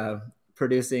over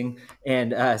producing.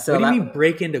 And so what do you mean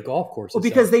break into golf courses? Well,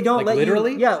 because they don't like let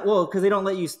literally? you. Yeah, well, because they don't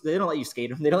let you skate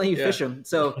them. They don't let you fish them.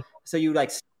 So you like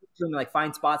swim, like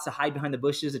find spots to hide behind the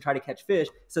bushes to try to catch fish.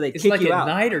 So they kick you out. It's like at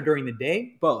night or during the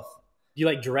day? Both. You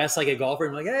like dress like a golfer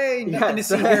and like, hey, nothing to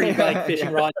see here. You got like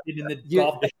fishing rods in the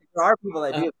golf. There are people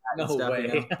that do that no and stuff,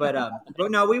 way.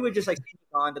 But no, we would just like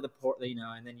on to the port,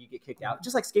 and then you get kicked out,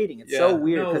 just like skating. It's so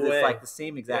weird because it's like the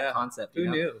same exact concept. Who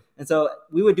knew? And so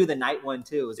we would do the night one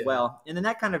too as well, and then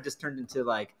that kind of just turned into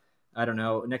like, I don't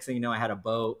know. Next thing you know, I had a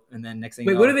boat, and then next thing.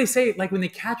 Wait, what do they say? Like when they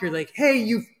catch you, like, hey,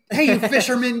 you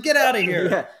fisherman, get out of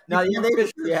here.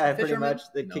 Pretty much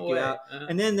they kick you out,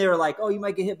 and then they were like, oh, you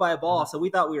might get hit by a ball. So we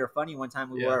thought we were funny one time.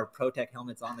 We wore our Protect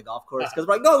helmets on the golf course because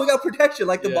we're like, no, we got protection.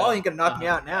 Like the ball ain't gonna knock me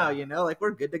out now, like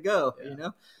we're good to go,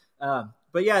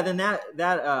 But yeah, then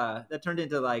that turned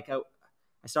into like I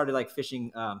started like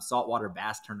fishing saltwater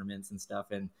bass tournaments and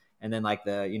stuff, and then like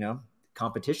the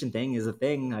competition thing is a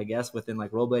thing, I guess, within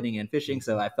like rollerblading and fishing.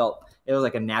 So I felt it was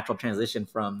like a natural transition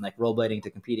from like rollerblading to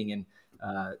competing in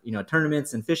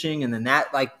tournaments and fishing, and then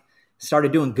that like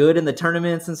started doing good in the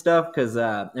tournaments and stuff because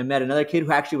I met another kid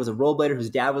who actually was a rollerblader whose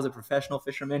dad was a professional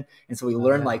fisherman, and so we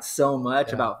learned like so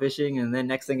much about fishing. And then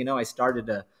next thing you know, I started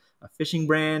a fishing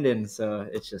brand, and so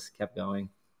it just kept going.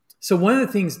 So one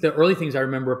of the early things I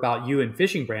remember about you and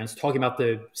fishing brands, talking about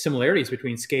the similarities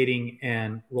between skating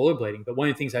and rollerblading, but one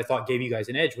of the things I thought gave you guys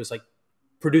an edge was like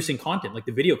producing content, like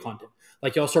the video content.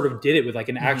 Like y'all sort of did it with like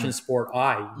an action sport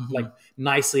eye, like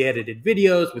nicely edited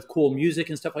videos with cool music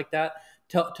and stuff like that.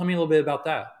 Tell me a little bit about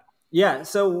that. Yeah,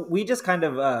 so we just kind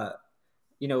of,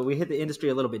 we hit the industry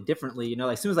a little bit differently.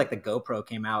 Like as soon as like the GoPro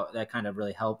came out, that kind of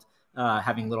really helped.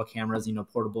 Having little cameras,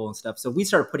 portable and stuff. So we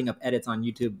started putting up edits on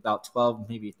YouTube about 12,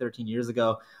 maybe 13 years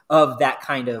ago of that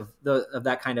kind of,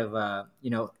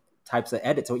 types of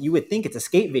edits. So you would think it's a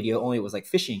skate video, only it was like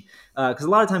fishing. Because a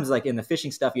lot of times, like in the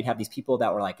fishing stuff, you'd have these people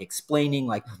that were like explaining,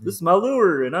 like, this is my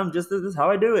lure, and this is how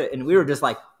I do it. And we were just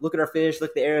like, look at our fish,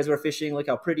 look at the areas we're fishing, look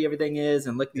how pretty everything is,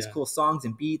 and look at these cool songs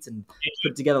and beats, and put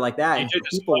it together like that. You and do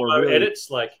the people were slow-mo really edits,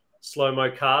 like slow-mo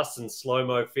casts and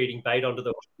slow-mo feeding bait onto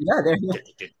the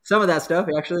some of that stuff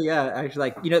actually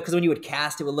like, because when you would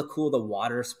cast, it would look cool, the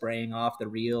water spraying off the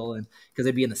reel, and because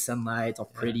it'd be in the sunlight, it's all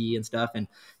pretty and stuff. And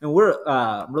we're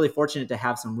really fortunate to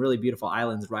have some really beautiful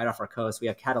islands right off our coast. We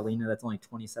have Catalina, that's only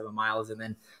 27 miles, and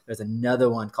then there's another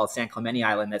one called San Clemente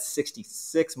Island that's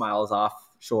 66 miles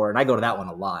offshore, and I go to that one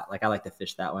a lot. Like, I like to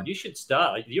fish that one. You should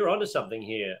start. You're onto something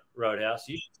here, Roadhouse.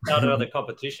 You should start another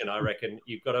competition. I reckon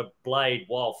you've got a blade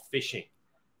while fishing,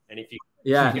 and if you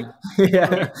we've actually talked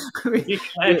about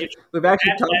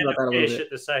that a little bit. At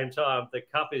the same time, the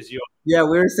cup is yours. Yeah,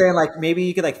 we were saying like maybe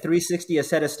you could like 360 a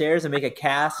set of stairs and make a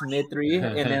cast mid three,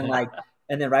 and then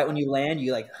right when you land,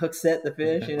 you like hook set the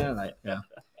fish.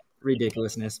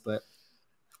 Ridiculousness, but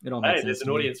it all makes sense. There's an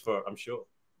audience for it, I'm sure.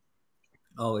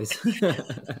 Always.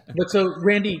 But so,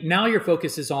 Randy, now your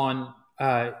focus is on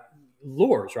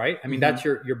lures, right? I mean, that's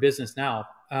your business now.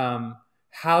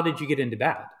 How did you get into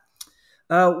that?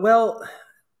 Well,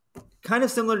 kind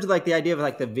of similar to like the idea of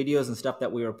like the videos and stuff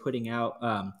that we were putting out.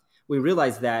 We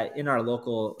realized that in our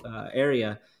local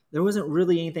area, there wasn't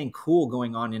really anything cool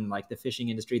going on in like the fishing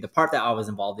industry, the part that I was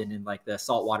involved in like the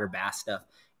saltwater bass stuff.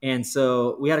 And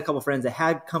so we had a couple friends that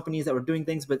had companies that were doing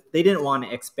things, but they didn't want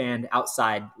to expand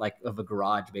outside like of a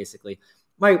garage, basically.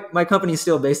 My company's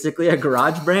still basically a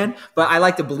garage brand, but I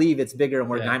like to believe it's bigger and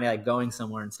we're kind of like going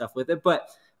somewhere and stuff with it. But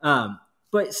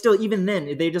still, even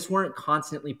then, they just weren't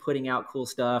constantly putting out cool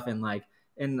stuff. And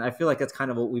I feel like that's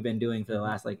kind of what we've been doing for the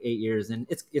last like 8 years. And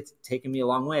it's taken me a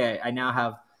long way. I now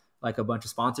have like a bunch of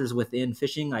sponsors within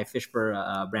fishing. I fish for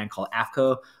a brand called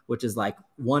AFCO, which is like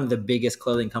one of the biggest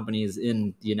clothing companies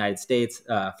in the United States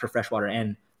for saltwater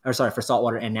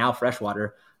and now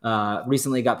freshwater.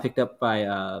 Recently got picked up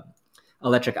by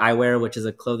Electric Eyewear, which is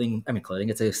clothing.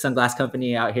 It's a sunglass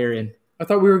company out here in. I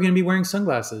thought we were going to be wearing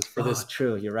sunglasses for this.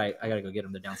 True. You're right. I got to go get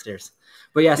them. They're downstairs.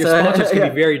 But yeah, your sponsors can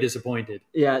be very disappointed.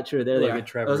 Yeah, true. There they are.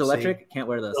 Trevor, those Electric? Can't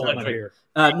wear those. Electric.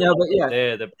 No, but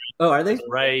yeah. Are they?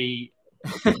 Ray.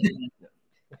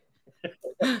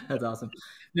 That's awesome.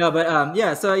 No, but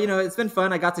so it's been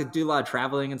fun. I got to do a lot of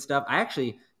traveling and stuff. I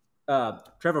actually,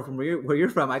 Trevor, from where you're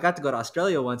from, I got to go to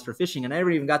Australia once for fishing, and I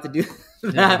never even got to do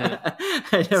that.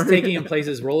 Taking in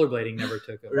places rollerblading never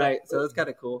took it. Right, so it's kind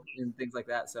of cool and things like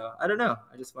that. So I don't know.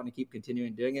 I just want to keep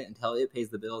continuing doing it until it pays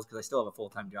the bills, because I still have a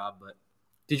full-time job. But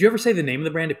did you ever say the name of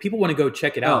the brand? If people want to go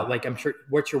check it out, like I'm sure,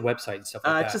 what's your website and stuff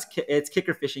like that? It's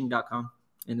kickerfishing.com.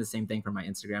 And the same thing for my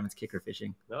Instagram. It's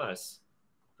kickerfishing. Nice.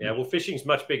 Yeah, well, fishing's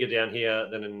much bigger down here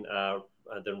than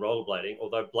rollerblading.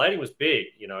 Although blading was big,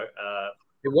 it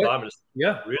was.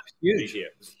 Really huge. Here.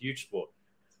 It was a huge sport.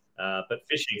 But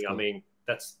fishing, I mean,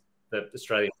 that's the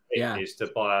Australian thing, is to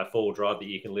buy a four-wheel drive that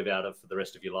you can live out of for the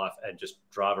rest of your life and just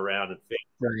drive around and fish.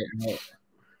 Right.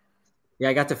 Yeah,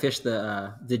 I got to fish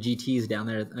the GTs down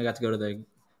there. I got to go to the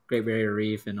Great Barrier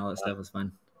Reef, and all that stuff was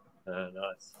fun.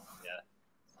 Nice.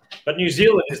 But New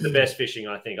Zealand is the best fishing,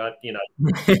 I think.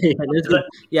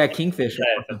 Kingfish.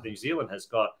 But New Zealand is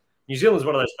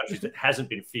one of those countries that hasn't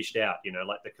been fished out.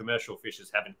 Like the commercial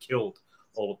fishers haven't killed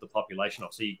all of the population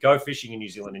off. So you go fishing in New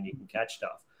Zealand and you can catch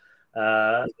stuff.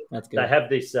 That's good. They have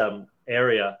this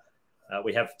area.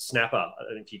 We have snapper. I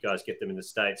don't know if you guys get them in the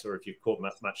States or if you've caught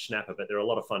much snapper, but they're a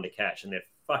lot of fun to catch and they're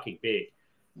fucking big.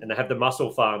 And they have the mussel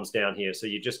farms down here. So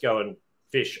you just go and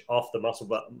fish off the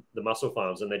mussel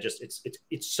farms, and they're just it's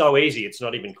so easy. It's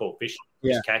not even called fishing.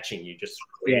 It's catching. You just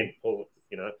pull.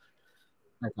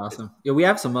 That's awesome. Yeah, we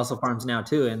have some mussel farms now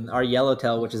too, and our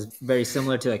yellowtail, which is very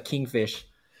similar to a kingfish.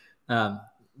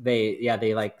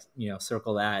 They like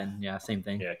circle that, and same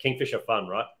thing. Yeah, kingfish are fun,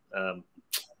 right?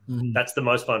 That's the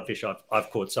most fun fish I've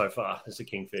caught so far is a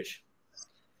kingfish.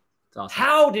 It's awesome.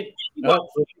 How did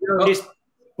this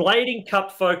Blading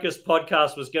Cup focused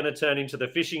podcast was going to turn into the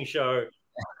fishing show?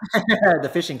 The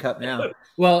fishing cup now.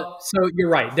 Well, so you're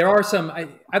right. There are some.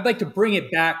 I'd like to bring it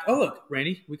back. Oh, look,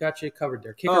 Randy, we got you covered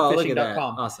there.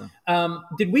 Kickerfishing.com. Awesome.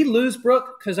 Did we lose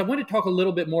Brooke? Because I want to talk a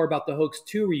little bit more about the Hoax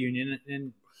 2 reunion,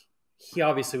 and he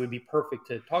obviously would be perfect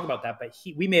to talk about that. But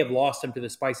we may have lost him to the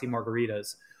spicy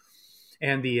margaritas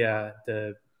and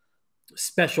the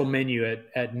special menu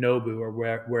at Nobu or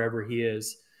wherever he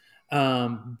is.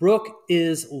 Brooke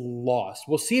is lost.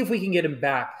 We'll see if we can get him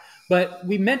back. But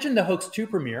we mentioned the Hoax 2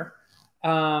 premiere,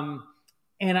 and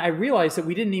I realized that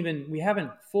we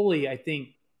haven't fully, I think,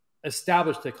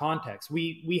 established the context.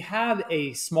 We have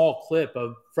a small clip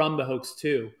from the Hoax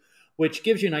 2, which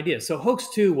gives you an idea. So Hoax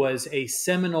 2 was a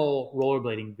seminal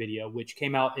rollerblading video, which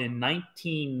came out in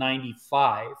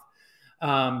 1995.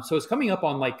 So it's coming up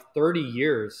on like 30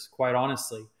 years, quite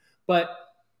honestly. But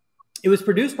it was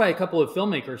produced by a couple of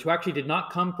filmmakers who actually did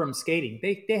not come from skating.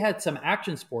 They had some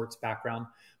action sports background,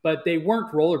 but they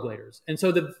weren't rollerbladers. And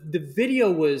so the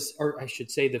video was, or I should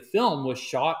say the film was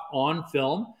shot on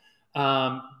film.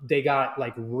 They got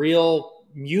like real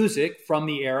music from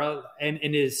the era, and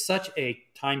it is such a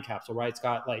time capsule, right?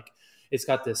 It's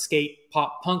got the skate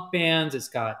pop punk bands. It's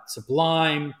got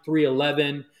Sublime,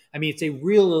 311. I mean, it's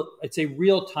a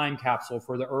real time capsule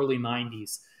for the early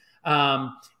 90s.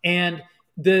 And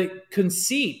the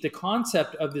conceit, the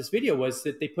concept of this video was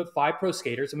that they put 5 pro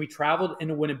skaters, and we traveled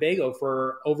into Winnebago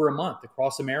for over a month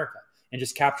across America and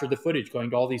just captured the footage going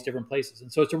to all these different places.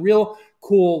 And so it's a real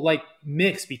cool like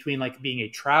mix between like being a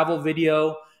travel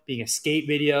video, being a skate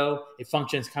video. It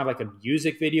functions kind of like a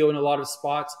music video in a lot of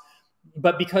spots.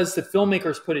 But because the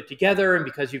filmmakers put it together, and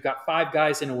because you've got 5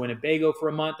 guys in a Winnebago for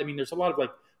a month, I mean, there's a lot of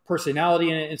like personality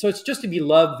in it. And so it's just a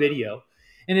beloved video.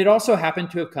 And it also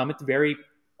happened to have come at the very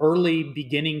early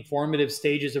beginning formative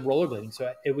stages of rollerblading.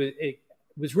 So it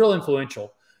was real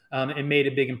influential and made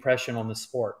a big impression on the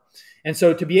sport. And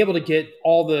so to be able to get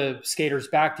all the skaters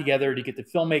back together, to get the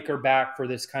filmmaker back for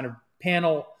this kind of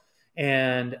panel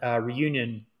and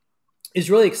reunion is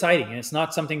really exciting. And it's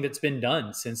not something that's been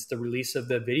done since the release of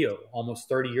the video almost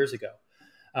 30 years ago.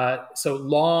 So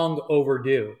long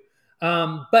overdue.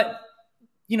 But,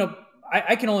 you know,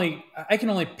 I can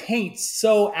only paint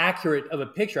so accurate of a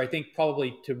picture, I think,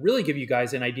 probably to really give you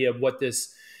guys an idea of what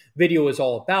this video is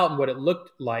all about and what it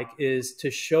looked like, is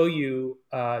to show you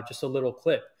just a little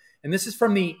clip. And this is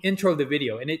from the intro of the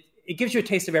video, and it gives you a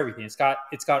taste of everything. It's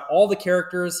got all the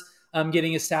characters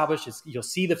getting established. You'll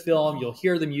see the film, you'll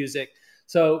hear the music.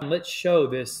 So let's show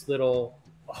this little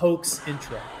Hoax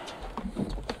intro.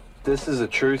 This is a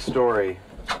true story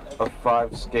of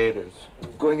 5 skaters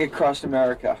going across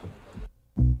America.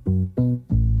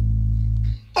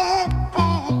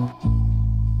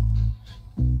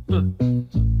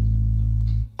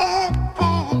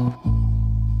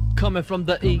 Coming from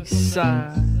the east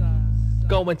side,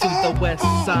 going to the west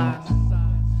side,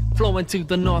 flowing to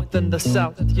the north and the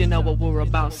south. You know what we're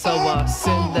about, so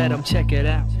send let them check it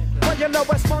out. Well, you know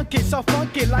it's funky, so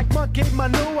funky like monkey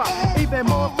manure. Even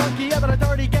more funkier than a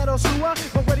dirty ghetto sewer.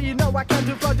 But what do you know, I can't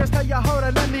do flow, just tell you hold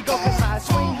it, let me go, cause I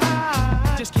swing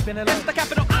high. Just keeping it It's the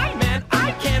capital I, man,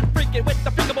 I can't freak it with the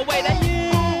freakable way that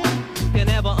you can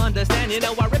never understand. You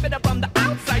know I rip it up from the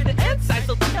outside to inside,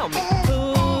 so tell me,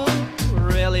 who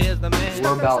really is the man?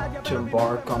 We're about to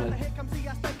embark on a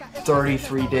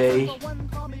 33-day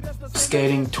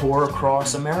skating tour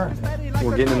across America.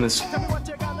 We're getting in this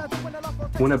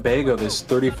Winnebago, this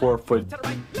 34-foot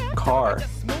car,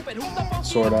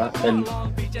 sorta, and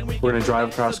we're gonna drive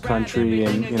across country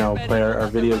and, you know, play our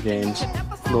video games.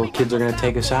 Little kids are gonna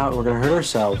take us out and we're gonna hurt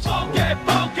ourselves.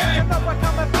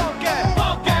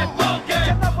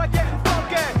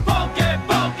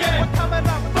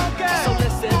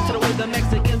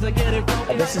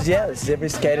 This is every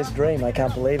skater's dream. I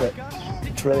can't believe it.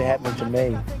 It's really happening to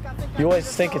me. You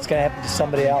always think it's going to happen to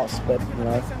somebody else, but, you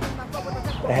know,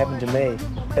 it happened to me.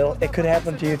 It could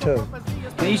happen to you, too.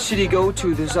 In each city you go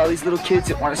to, there's all these little kids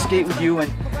that want to skate with you,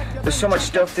 and there's so much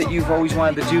stuff that you've always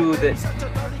wanted to do that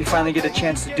you finally get a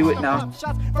chance to do it now.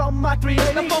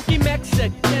 The funky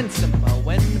Mexican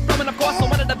Samoan, and of course I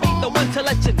wanted to be the one to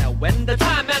let you know when the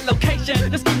time and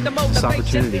location. Just keep the motivation. This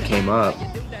opportunity came up.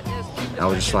 I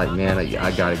was just like, man,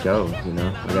 I gotta go, you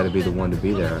know? I gotta be the one to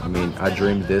be there. I mean, I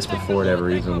dreamed this before it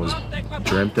ever even was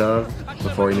dreamt of,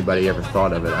 before anybody ever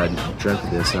thought of it. I dreamt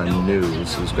of this, and I knew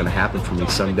this was gonna happen for me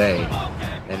someday,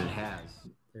 and it has.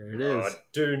 There it is.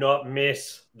 Do not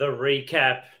miss the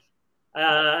recap.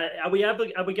 Are we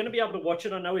going to be able to watch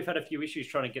it? I know we've had a few issues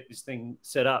trying to get this thing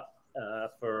set up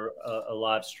for a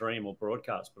live stream or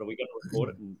broadcast, but are we going to record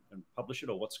it and publish it,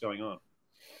 or what's going on?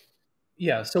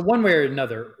 Yeah, so one way or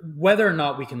another, whether or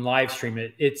not we can live stream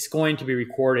it, it's going to be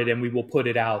recorded and we will put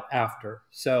it out after.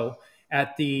 So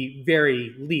at the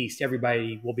very least,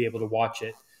 everybody will be able to watch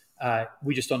it.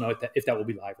 We just don't know if that will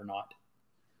be live or not.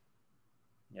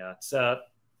 Yeah,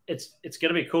 it's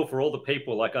going to be cool for all the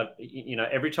people. Like,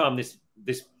 every time this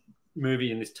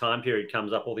movie in this time period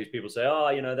comes up, all these people say, "Oh,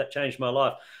 you know, that changed my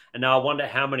life." And now I wonder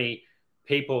how many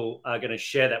people are going to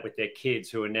share that with their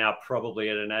kids who are now probably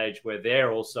at an age where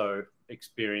they're also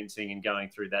experiencing and going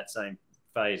through that same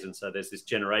phase. And so there's this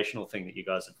generational thing that you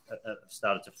guys have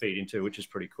started to feed into, which is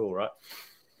pretty cool, right?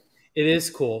 It is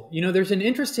cool. You know, there's an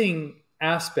interesting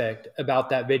aspect about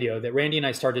that video that Randy and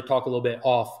I started to talk a little bit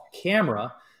off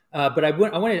camera. But I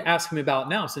wanted to ask him about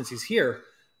now since he's here,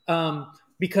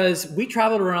 because we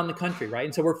traveled around the country, right?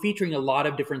 And so we're featuring a lot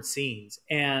of different scenes.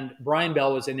 And Brian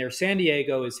Bell was in there. San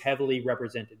Diego is heavily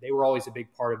represented. They were always a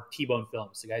big part of T-Bone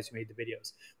Films, the guys who made the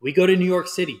videos. We go to New York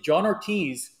City. John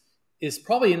Ortiz is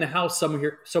probably in the house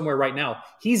somewhere right now.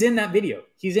 He's in that video.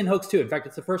 He's in Hoax 2. In fact,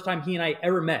 it's the first time he and I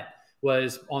ever met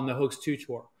was on the Hoax 2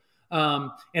 tour.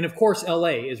 And of course,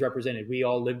 LA is represented. We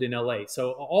all lived in LA.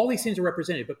 So all these things are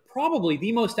represented, but probably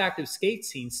the most active skate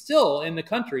scene still in the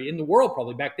country, in the world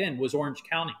probably back then, was Orange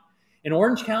County. And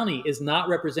Orange County is not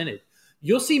represented.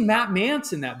 You'll see Matt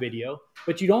Mance in that video,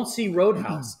 but you don't see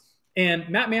Roadhouse. And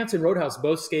Matt Mance and Roadhouse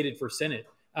both skated for Senate.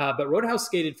 But Roadhouse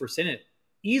skated for Senate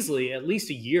easily at least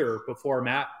a year before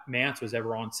Matt Mance was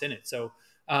ever on Senate. So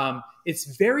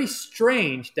it's very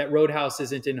strange that Roadhouse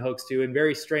isn't in Hoax 2 and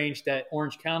very strange that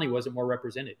Orange County wasn't more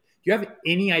represented. Do you have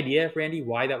any idea, Randy,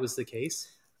 why that was the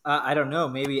case? I don't know.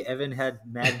 Maybe Evan had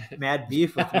mad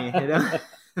beef with me. You know?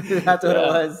 That's what it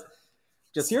was.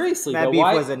 Just seriously, Mad Beef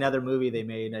was another movie they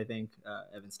made, I think,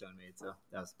 Evan Stone made. So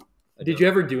that was. Did you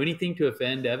ever do anything to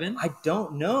offend Evan? I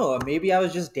don't know. Maybe I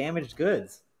was just damaged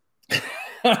goods.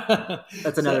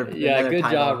 That's another. Another good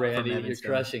job, Randy. You're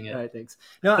crushing it. All right, thanks.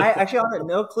 No, I actually have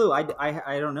no clue.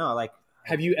 I don't know. Like,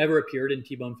 have you ever appeared in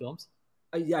T-Bone Films?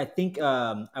 Yeah, I think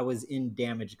I was in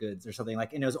Damaged Goods or something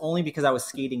like, and it was only because I was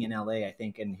skating in LA, I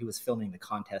think, and he was filming the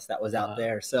contest that was out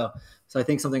there. So I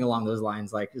think something along those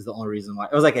lines, like, is the only reason why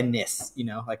it was like a NIS, you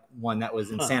know, like one that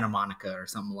was in Santa Monica or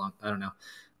something along. I don't know.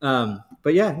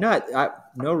 But yeah,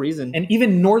 no reason. And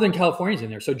even Northern California's in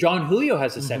there. So John Julio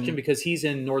has a section because he's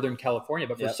in Northern California,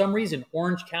 but for some reason,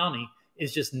 Orange County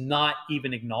is just not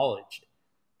even acknowledged.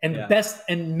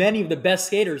 And many of the best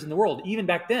skaters in the world, even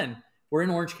back then, were in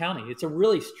Orange County. It's a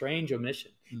really strange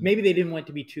omission. Maybe they didn't want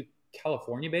to be too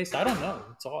California based. I don't know.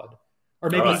 It's odd. Or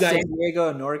maybe you guys, San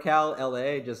Diego, NorCal,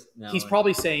 LA, just no. He's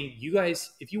probably saying, you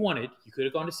guys, if you wanted, you could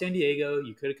have gone to San Diego,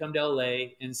 you could have come to LA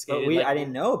and skated. But I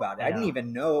didn't know about it. I didn't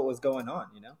even know what was going on,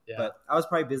 you know? Yeah. But I was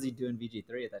probably busy doing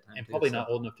VG3 at that time. And probably not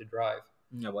old enough to drive.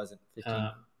 I wasn't,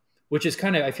 15. Which is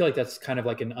kind of, I feel like that's kind of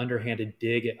like an underhanded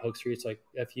dig at Hoax 3. It's like,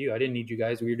 F you, I didn't need you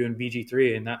guys. We were doing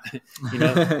VG3 and that, you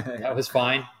know, that was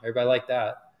fine. Everybody liked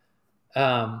that.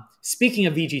 Speaking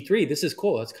of VG3, this is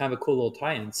cool. It's kind of a cool little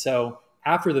tie-in. So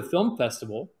after the film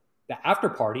festival, the after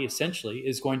party essentially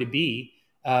is going to be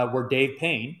where Dave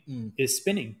Payne is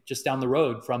spinning just down the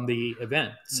road from the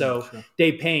event. So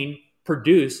Dave Payne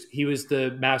produced, he was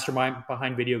the mastermind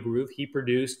behind Video Groove. He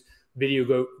produced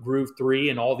Video Groove 3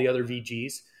 and all the other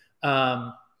VGs.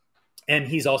 And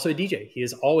he's also a DJ. He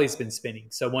has always been spinning.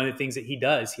 So one of the things that he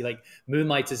does, he like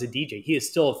moonlights as a DJ. He is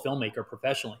still a filmmaker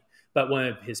professionally, but one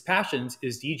of his passions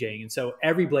is DJing. And so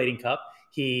every Blading Cup,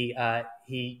 he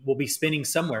will be spinning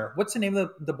somewhere. What's the name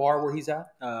of the bar where he's at?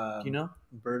 Do you know?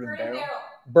 Bird and Barrel.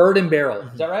 Bird and Barrel.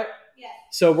 Is that right? Yeah.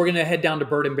 So we're gonna head down to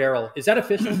Bird and Barrel. Is that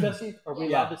official, Jesse? Are we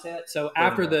allowed to say that? So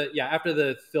after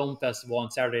the film festival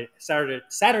on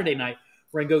Saturday night,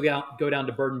 we're gonna go down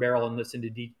to Bird and Barrel and listen to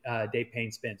Dave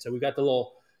Payne spin. So we've got the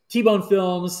little T-Bone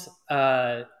Films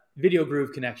Video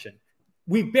Groove connection.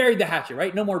 We buried the hatchet,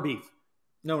 right? No more beef.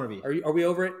 No more beef. Are we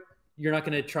over it? You're not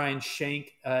going to try and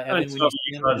shank Evan when you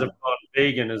guys have gone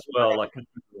vegan as well, like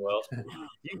well.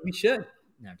 We should.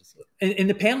 No, just in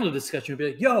the panel discussion, we'll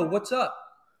be like, "Yo, what's up?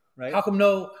 Right? How come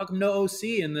no OC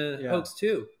in the Hoax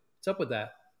 2? What's up with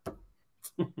that?"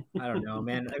 I don't know,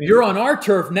 man. I mean, you're on our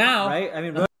turf now, right? I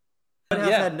mean, Roadhouse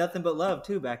had nothing but love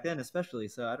too back then, especially.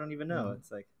 So I don't even know.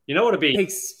 It's like, you know what would be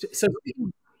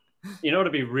you know what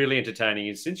would be really entertaining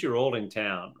is, since you're all in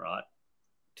town, right,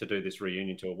 to do this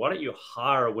reunion tour, why don't you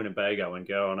hire a Winnebago and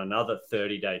go on another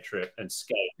 30-day trip and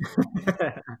skate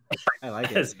I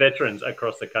like as veterans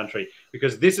across the country?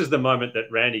 Because this is the moment that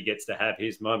Randy gets to have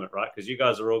his moment, right? Because you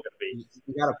guys are all going to be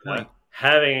you got a point.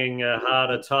 Having a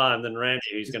harder time than Randy,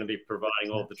 who's going to be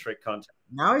providing all the trick content.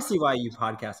 Now I see why you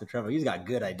podcast with Trevor. He's got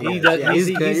good ideas. He's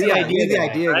the idea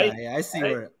guy. Yeah, I see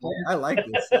where I like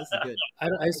this. This is good. I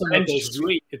just don't know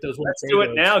if those Let's do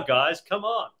it now, guys. Come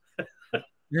on.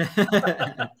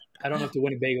 I don't know if the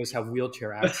Winnebagos have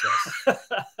wheelchair access.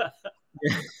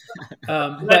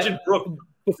 Imagine Brooke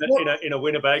in a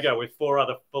Winnebago with 4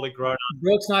 other fully grown up.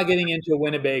 Brooke's not getting into a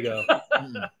Winnebago.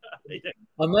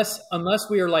 Unless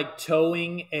we are like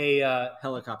towing a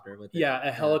helicopter with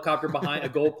a helicopter behind a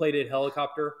gold-plated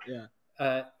helicopter,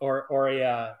 or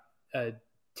a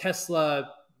Tesla,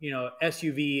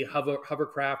 SUV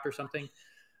hovercraft or something.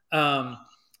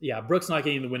 Brooke's not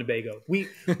getting the Winnebago.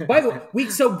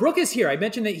 So Brooke is here. I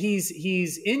mentioned that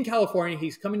he's in California.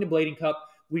 He's coming to Blading Cup.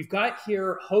 we've got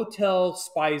here Hotel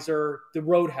Spizer, the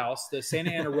Roadhouse, the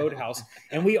Santa Ana Roadhouse,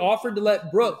 and we offered to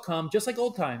let Brooke come, just like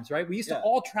old times, right? We used to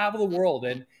all travel the world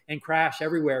and crash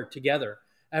everywhere together.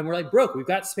 And we're like, Brooke, we've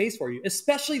got space for you,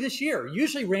 especially this year.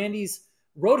 Usually Randy's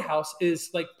Roadhouse is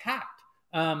like packed,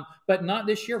 but not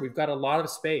this year. We've got a lot of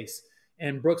space.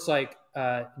 And Brooke's like,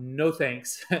 no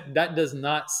thanks. That does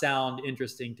not sound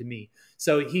interesting to me.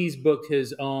 So he's booked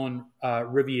his own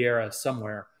Riviera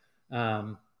somewhere.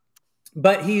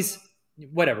 But he's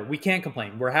whatever. We can't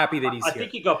complain. We're happy that he's I here.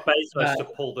 think he got Bezos to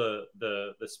pull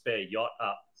the spare yacht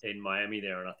up in Miami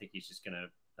there, and I think he's just going to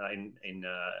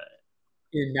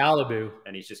in Malibu,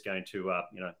 and he's just going to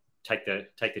take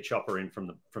the chopper in from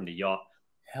the yacht,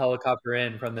 helicopter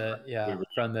in from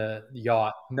the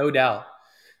yacht, no doubt.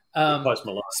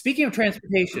 Speaking of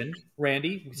transportation,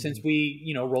 Randy, since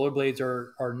we rollerblades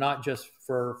are not just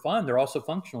for fun, they're also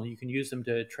functional. You can use them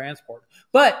to transport.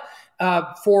 But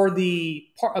for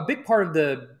a big part of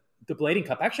the Blading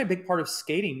Cup, actually a big part of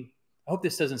skating. I hope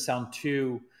this doesn't sound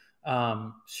too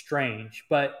strange,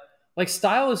 but like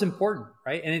style is important,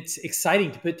 right? And it's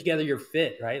exciting to put together your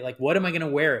fit, right? Like, what am I going to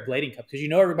wear at Blading Cup? Because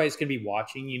everybody's going to be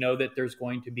watching. You know that it's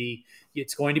going to be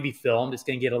filmed. It's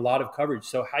going to get a lot of coverage.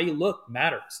 So how you look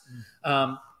matters.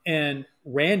 And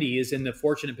Randy is in the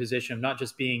fortunate position of not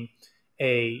just being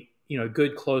a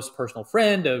good close personal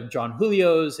friend of John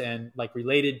Julio's and like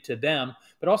related to them,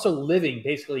 but also living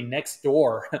basically next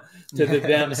door to the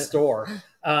them store.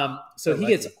 So he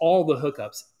gets all the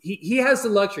hookups. He has the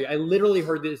luxury. I literally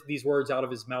heard these words out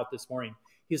of his mouth this morning.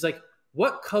 He's like,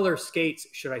 what color skates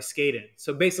should I skate in?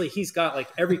 So basically he's got like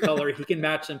every color. He can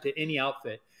match them to any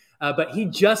outfit. But he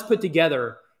just put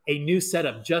together a new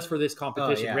setup just for this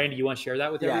competition. Oh, yeah. Randy, you want to share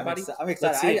that with everybody? I'm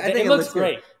excited. I think it looks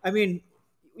great. Good. I mean,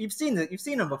 you've seen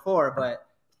them before, but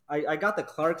I got the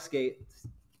Clark skates,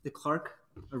 the Clark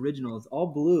originals, all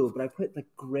blue, but I put the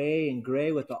gray and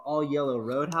gray with the all yellow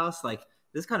Roadhouse. Like,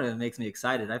 this kind of makes me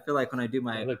excited. I feel like when I do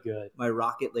my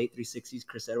Rocket late 360s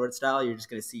Chris Edwards style, you're just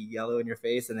going to see yellow in your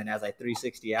face, and then as I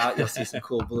 360 out, you'll see some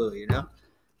cool blue,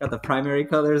 Got the primary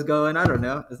colors going. I don't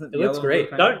know. It looks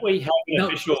great. Don't we have an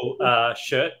official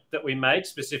shirt that we made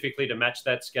specifically to match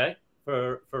that skate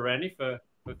for Randy for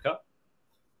Cup?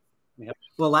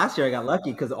 Well, last year I got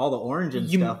lucky because all the orange and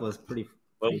stuff was pretty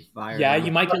fire. Yeah,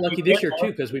 you might get lucky this year too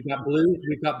because we've got blue.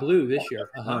 We've got blue this year.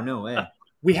 Oh, no way.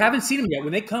 We haven't seen them yet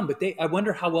when they come, but I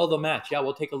wonder how well they'll match. Yeah,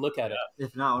 we'll take a look at it.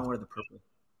 If not, I'll wear the purple.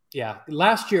 Yeah,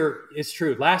 last year, it's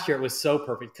true. Last year it was so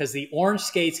perfect because the orange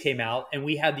skates came out and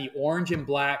we had the orange and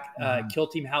black Kill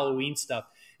Team Halloween stuff.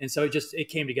 And so it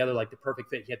came together like the perfect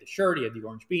fit. He had the shirt, he had the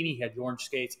orange beanie, he had the orange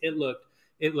skates. It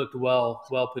looked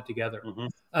well put together.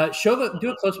 Mm-hmm. Do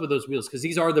a close up of those wheels because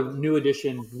these are the new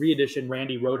re-edition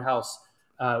Randy Roadhouse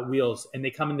wheels, and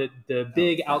they come in the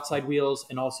big outside wheels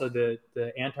and also the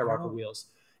anti-rocker wheels.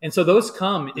 And so those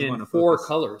come in 4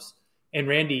 colors. And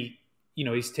Randy,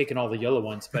 he's taken all the yellow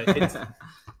ones, but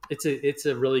it's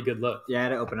a really good look. Yeah, I had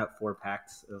to open up 4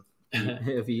 packs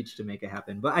of each to make it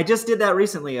happen. But I just did that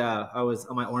recently. I was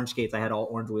on my orange skates. I had all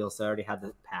orange wheels, so I already had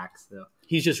the packs. So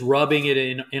he's just rubbing it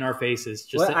in our faces.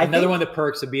 Just another one of the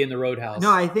perks of being the Roadhouse.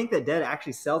 No, I think that Dead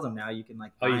actually sells them now. You can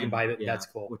buy you can buy it. Yeah, that's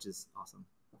cool. Which is awesome.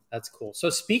 That's cool. So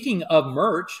speaking of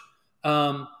merch,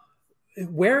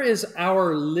 where is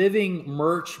our living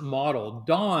merch model?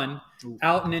 Don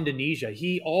out in Indonesia,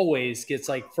 he always gets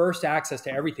like first access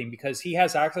to everything because he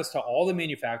has access to all the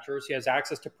manufacturers. He has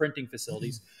access to printing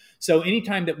facilities. So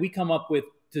anytime that we come up with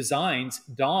designs,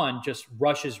 Don just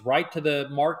rushes right to the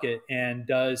market and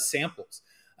does samples.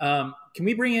 Can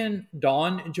we bring in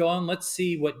Don, Joan? Let's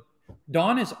see what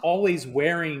Don is always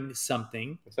wearing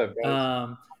something. What's up,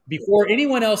 guys? Before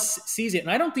anyone else sees it.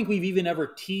 And I don't think we've even ever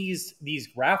teased these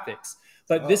graphics,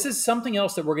 but this is something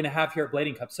else that we're going to have here at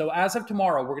Blading Cup. So as of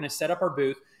tomorrow, we're going to set up our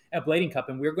booth at Blading Cup,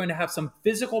 and we're going to have some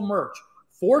physical merch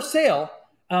for sale.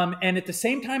 And at the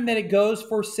same time that it goes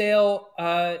for sale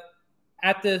at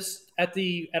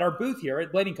our booth here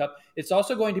at Blading Cup, it's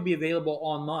also going to be available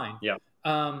online. Yeah.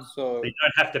 So you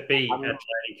don't have to be at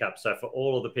Blading Cup. So for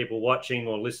all of the people watching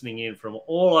or listening in from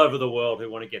all over the world who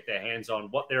want to get their hands on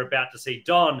what they're about to see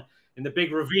Don in the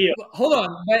big reveal. Hold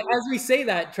on. But as we say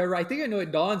that, Trevor, I think I know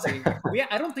what Don's saying.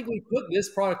 I don't think we put this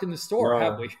product in the store,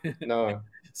 have we? No.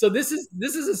 So this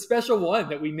is a special one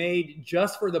that we made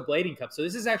just for the Blading Cup. So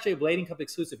this is actually a Blading Cup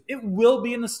exclusive. It will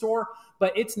be in the store,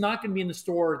 but it's not going to be in the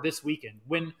store this weekend.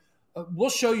 When we'll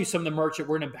show you some of the merch that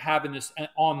we're going to have in this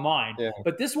online. Yeah.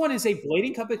 But this one is a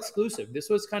Blading Cup exclusive. This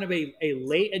was kind of a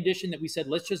late edition that we said,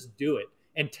 let's just do it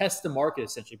and test the market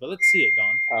essentially. But let's see it,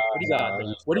 Don. What do you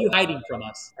got? What are you hiding from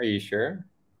us? Are you sure?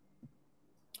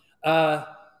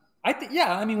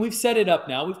 Yeah, I mean, we've set it up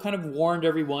now. We've kind of warned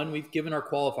everyone. We've given our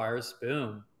qualifiers.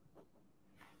 Boom.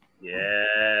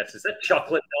 Yes. Is that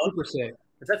chocolate, Don? Super sick.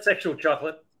 Is that sexual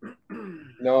chocolate?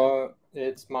 No,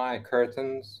 it's my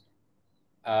curtains,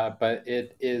 but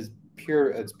it is pure.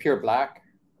 It's pure black.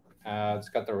 It's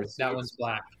got the receipts. That one's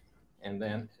black. And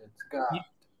then it's got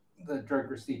the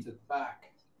drug receipts at the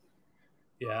back.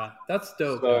 Yeah, that's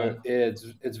dope. So man.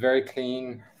 it's very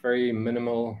clean, very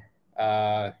minimal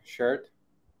shirt.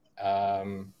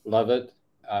 Love it.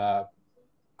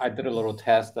 I did a little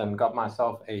test and got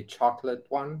myself a chocolate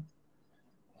one.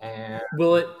 And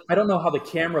will it? I don't know how the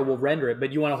camera will render it,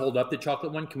 but you want to hold up the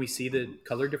chocolate one? Can we see the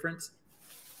color difference?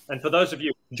 And for those of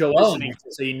you Joel, listening,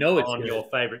 so you know it's on good. your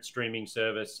favorite streaming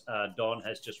service, Don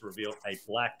has just revealed a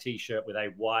black T-shirt with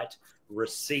a white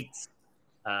receipts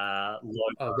logo.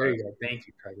 Oh, there you go. Thank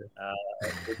you, Trevor.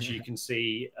 Which you can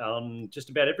see on just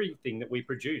about everything that we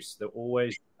produce. They're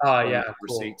always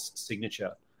receipts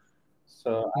signature.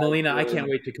 So Melina, I can't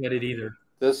wait to cut it either.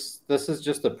 This is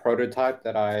just a prototype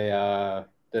that I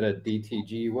did a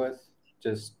DTG with,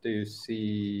 just to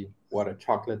see what a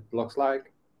chocolate looks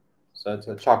like. So it's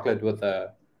a chocolate with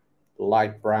a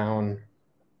light brown.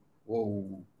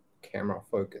 Whoa, camera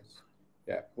focus.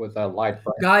 Yeah, with a light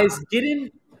brown. Guys, get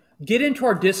into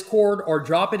our Discord or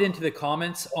drop it into the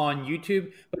comments on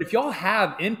YouTube. But if y'all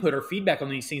have input or feedback on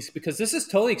these things, because this is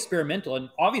totally experimental, and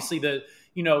obviously the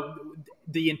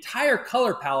entire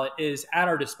color palette is at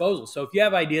our disposal. So if you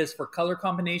have ideas for color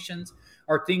combinations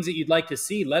or things that you'd like to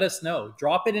see, let us know.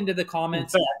 Drop it into the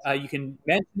comments. You can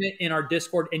mention it in our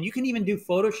Discord, and you can even do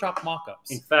Photoshop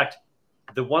mockups. In fact,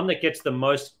 the one that gets the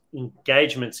most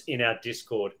engagements in our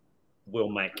Discord,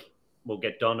 we'll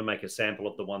get Don to make a sample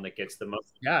of the one that gets the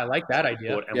most. Yeah, I like that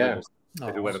idea.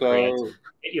 And whoever creates.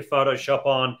 Get your Photoshop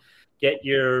on. Get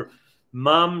your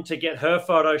mum to get her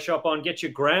Photoshop on. Get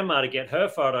your grandma to get her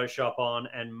Photoshop on,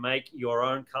 and make your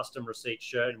own custom receipt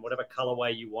shirt in whatever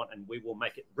colorway you want, and we will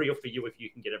make it real for you if you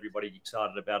can get everybody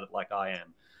excited about it like I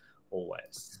am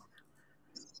always.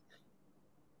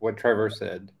 What Trevor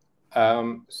said.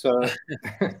 So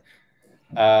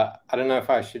I don't know if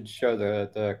I should show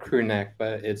the crew neck,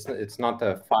 but it's not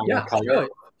the final color.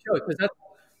 Show it, 'cause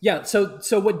that's,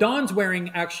 so what Don's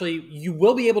wearing, actually, you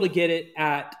will be able to get it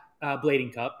at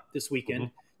Blading Cup this weekend.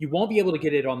 Mm-hmm. You won't be able to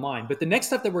get it online, but the next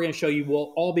stuff that we're going to show you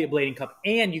will all be at Blading Cup,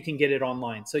 and you can get it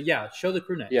online. So yeah, show the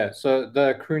crew neck. Yeah, so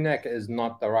the crew neck is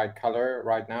not the right color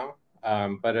right now,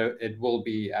 but it will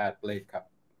be at Blade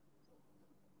Cup.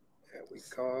 There we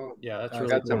go. Yeah, that's really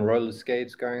got cool. Some roller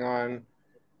skates going on,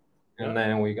 and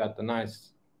then we got the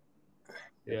nice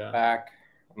back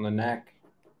on the neck.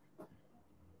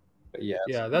 But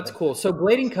yeah, that's cool. So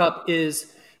Blading Cup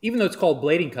is, even though it's called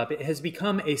Blading Cup, it has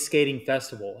become a skating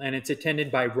festival, and it's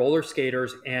attended by roller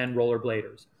skaters and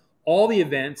rollerbladers. All the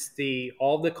events,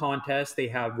 all the contests, they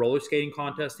have roller skating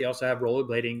contests. They also have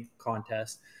rollerblading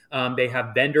contests. They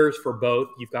have vendors for both.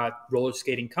 You've got roller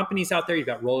skating companies out there. You've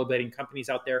got rollerblading companies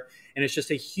out there. And it's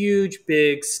just a huge,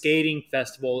 big skating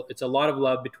festival. It's a lot of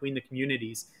love between the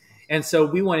communities. And so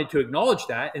we wanted to acknowledge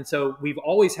that. And so we've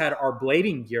always had our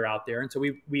blading gear out there. And so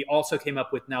we also came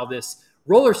up with now this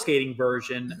roller skating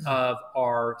version of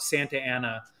our Santa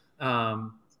Ana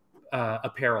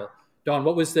apparel. Don,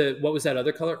 what was that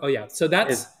other color? Oh yeah, so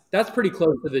that's pretty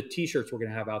close to the T-shirts we're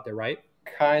gonna have out there, right?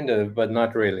 Kind of, but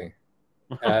not really.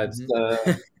 It's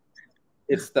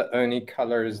the only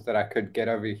colors that I could get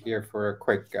over here for a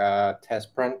quick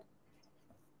test print.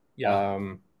 Yeah.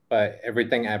 But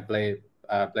everything at Blade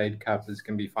Cup is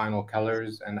gonna be final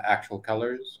colors and actual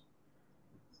colors.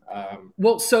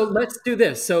 Well, so let's do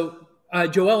this. So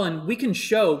Joellen, we can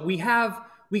show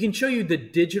you the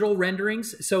digital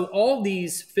renderings. So all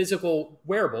these physical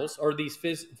wearables or these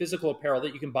physical apparel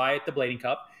that you can buy at the Blading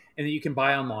Cup and that you can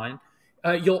buy online.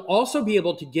 You'll also be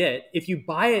able to get, if you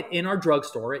buy it in our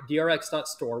drugstore at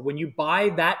drx.store, when you buy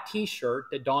that T-shirt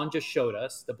that Don just showed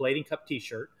us, the Blading Cup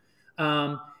T-shirt,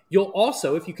 you'll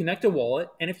also, if you connect a wallet,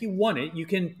 and if you want it, you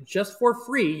can, just for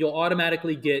free, you'll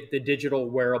automatically get the digital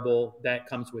wearable that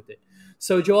comes with it.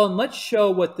 So, Joel, let's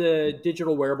show what the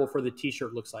digital wearable for the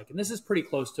T-shirt looks like. And this is pretty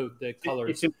close to the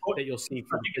colors that you'll see.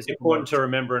 It's important to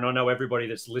remember, and I know everybody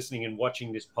that's listening and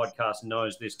watching this podcast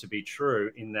knows this to be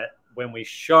true, in that when we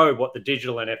show what the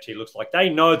digital NFT looks like, they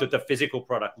know that the physical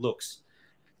product looks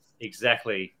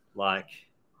exactly like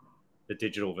the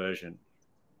digital version.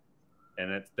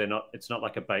 And it's not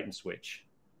like a bait and switch,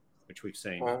 which we've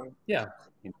seen. Yeah.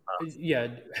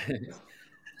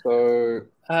 So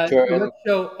let's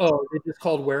show. Oh, it's just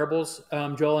called wearables.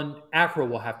 Joel, and Acro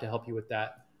will have to help you with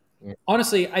that. Yeah.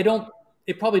 Honestly,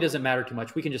 it probably doesn't matter too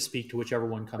much. We can just speak to whichever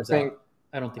one comes out.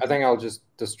 I don't think. I think I'll just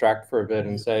distract for a bit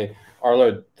and say,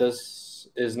 Arlo, this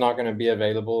is not going to be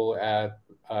available at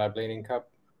Bleeding Cup.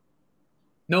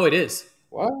 No, it is.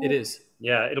 What? It is.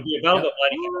 Yeah, it'll be available at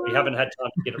Bleeding Cup. We haven't had time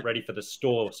to get it ready for the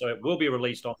store, so it will be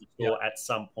released on the store at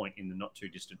some point in the not too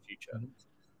distant future.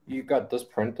 You got this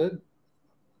printed?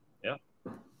 Yeah.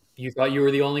 You thought you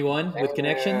were the only one with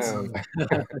connections?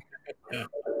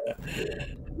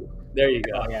 There you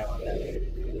go. Yeah.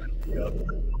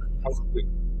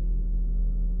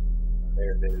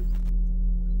 There it is.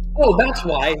 Oh, that's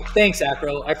why. Thanks,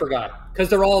 Acro. I forgot because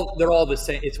they're all the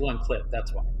same. It's one clip.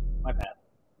 That's why. My bad.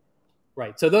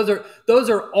 Right. So those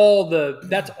are all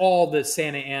that's all the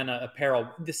Santa Ana apparel.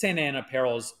 The Santa Ana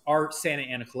apparels, our Santa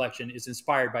Ana collection is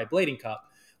inspired by Blading Cup.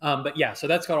 But yeah, so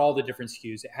that's got all the different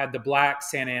SKUs. It had the black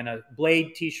Santa Ana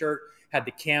Blade T-shirt, had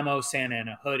the camo Santa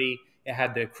Ana hoodie, it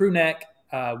had the crew neck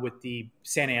with the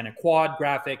Santa Ana quad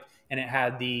graphic, and it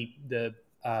had the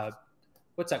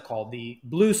what's that called? The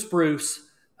blue spruce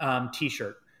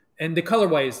T-shirt. And the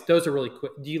colorways, those are really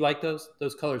quick. Do you like those?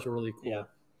 Those colors are really cool. Yeah.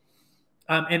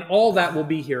 And all that will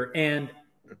be here. And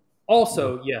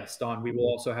also, yes, Don, we will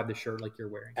also have the shirt like you're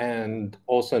wearing. And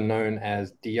also known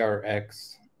as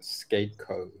DRX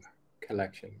Skateco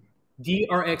collection.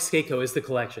 DRX Skateco is the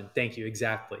collection. Thank you.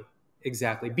 Exactly.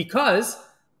 Because,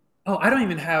 I don't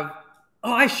even have,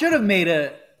 I should have made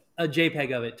a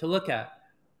JPEG of it to look at.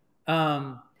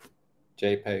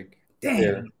 JPEG. Damn.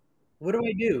 Here. What do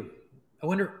I do? I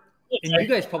wonder, and you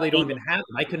guys probably don't even have it.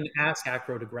 I couldn't ask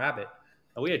Acro to grab it.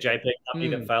 Are we a JPEG company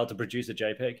that failed to produce a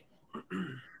JPEG?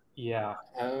 Yeah.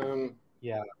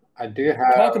 Yeah. I do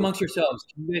have. Talk amongst yourselves.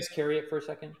 Can you guys carry it for a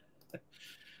second?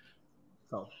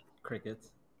 Oh,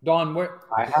 crickets. Don, what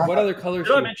other colors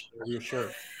are your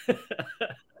shirt?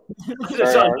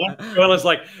 Well, it's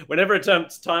like whenever it's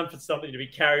time for something to be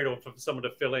carried or for someone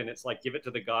to fill in, it's like give it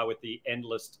to the guy with the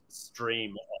endless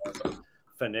stream of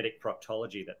phonetic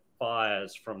proctology that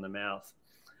fires from the mouth.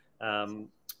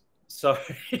 So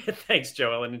thanks,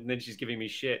 Joel. And then she's giving me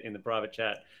shit in the private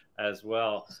chat as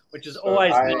well, which is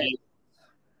always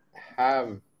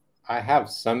I have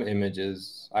some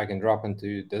images I can drop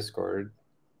into Discord.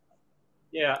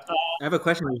 Yeah. I have a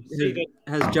question.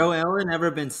 Has Joe Ellen ever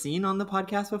been seen on the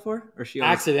podcast before? Or she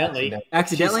accidentally?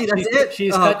 Accidentally? That's it?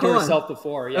 She's cut to herself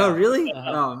before. Yeah. Oh, really?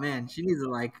 Oh, man. She needs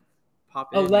to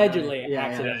pop in. Allegedly,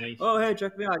 accidentally. Yeah. Oh, hey,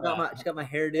 check me out. She got my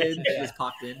hair did. She just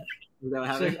popped in. Is that what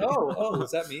happened? Like,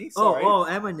 is that me?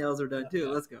 Sorry. And my nails are done too.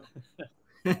 Let's go.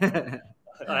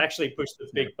 I actually pushed the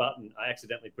big button. I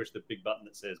accidentally pushed the big button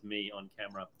that says me on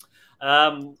camera.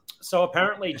 So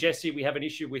apparently, Jesse, we have an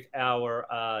issue with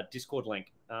our Discord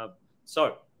link.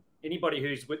 So anybody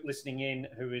who's listening in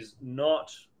who is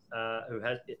not,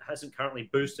 hasn't currently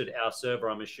boosted our server,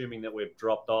 I'm assuming that we've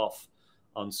dropped off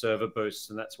on server boosts,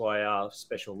 and that's why our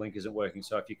special link isn't working.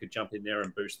 So if you could jump in there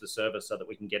and boost the server so that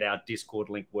we can get our Discord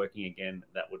link working again,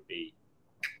 that would be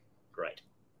great.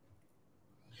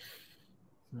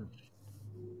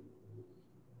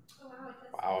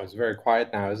 Wow, it's very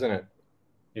quiet now, isn't it?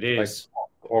 It is.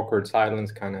 Awkward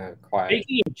silence, kind of quiet.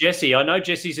 Speaking of Jesse, I know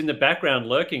Jesse's in the background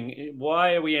lurking.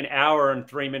 Why are we an hour and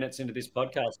 3 minutes into this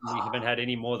podcast and we haven't had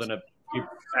any more than a few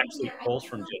actually calls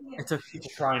from Jesse? She's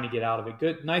trying to get out of it.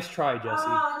 Good, nice try, Jesse. Oh no,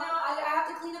 I have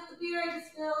to clean up the beer I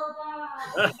just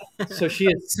spilled. So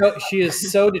she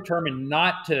is so determined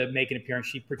not to make an appearance.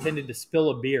 She pretended to spill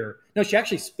a beer. No, she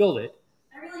actually spilled it.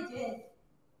 I really did.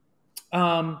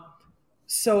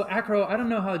 So Acro, I don't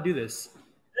know how to do this.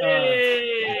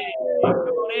 Hey, come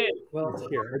on in. Well, it's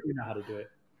here. I do know how to do it.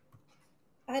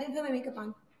 I didn't put my makeup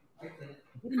on.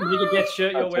 You get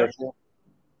shirt you're wearing.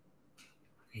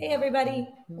 Hey everybody,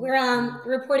 we're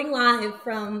reporting live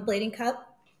from Blading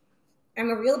Cup. I'm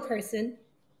a real person.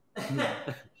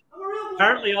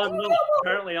 Apparently, I'm not.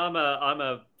 Apparently, I'm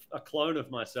a clone of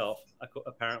myself.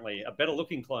 Apparently, a better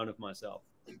looking clone of myself,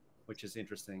 which is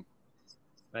interesting.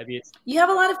 Maybe it's. You have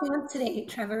a lot of fans today,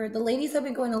 Trevor. The ladies have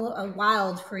been going a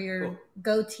wild for your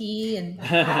goatee and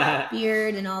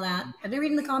beard and all that. I've been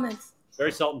reading the comments.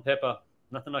 Very salt and pepper.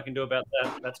 Nothing I can do about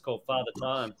that. That's called father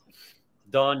time.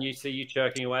 Don, you see you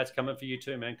choking away. It's coming for you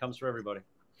too, man. Comes for everybody.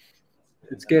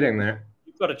 It's getting there.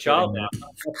 You've got a child now.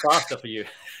 It's faster for you.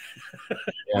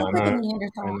 Yeah, I know.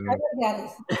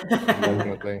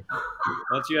 Definitely.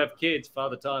 Once you have kids,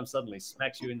 father time suddenly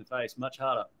smacks you in the face much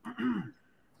harder.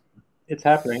 It's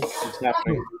happening. It's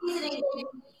happening.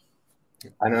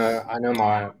 I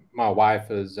know. My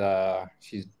wife is.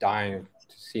 She's dying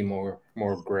to see more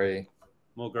gray.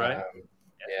 More gray.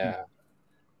 Yeah.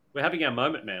 We're having our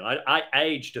moment, man. I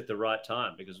aged at the right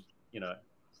time because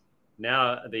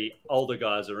now the older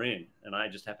guys are in, and I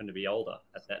just happened to be older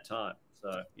at that time.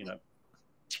 So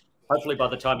Hopefully, by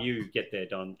the time you get there,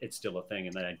 Don, it's still a thing,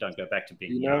 and they don't go back to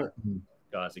being young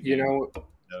guys again.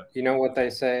 You know what they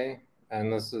say,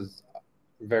 and this is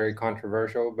very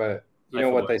controversial, but you know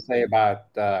what they say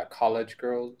about college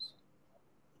girls?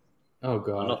 Oh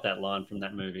God! Not that line from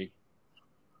that movie.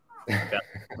 About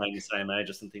playing the same age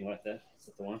or something like that. Is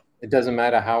that the one? It doesn't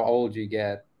matter how old you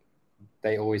get;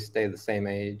 they always stay the same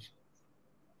age.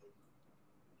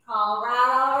 All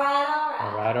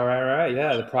right.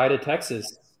 Yeah, the pride of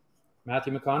Texas,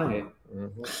 Matthew McConaughey.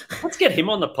 Mm-hmm. Let's get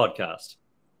him on the podcast.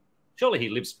 Surely he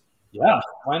lives. Yeah,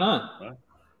 why not? Right.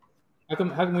 How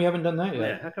come we haven't done that yet?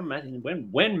 Yeah, how come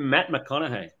when Matt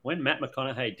McConaughey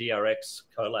DRX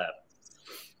collab?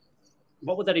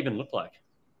 What would that even look like?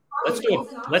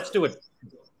 Let's do it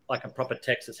like a proper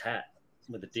Texas hat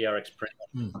with a DRX print.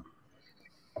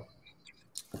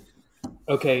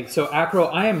 Okay, so Acro,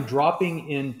 I am dropping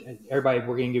in. Everybody,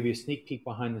 we're going to give you a sneak peek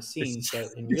behind the scenes. But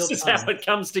in real This is time, how it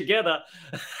comes together.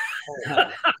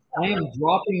 I am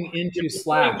dropping into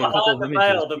Slack a couple of images.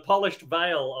 Veil, the polished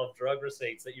veil of drug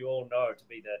receipts that you all know to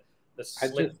be the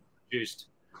slick produced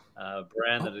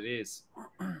brand that it is.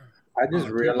 I just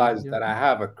realized that I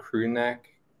have a crew neck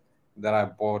that I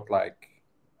bought like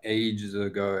ages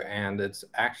ago, and it's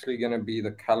actually going to be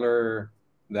the color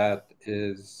that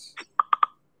is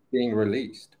being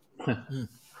released.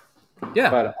 Yeah,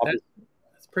 but that's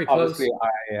pretty close. Obviously,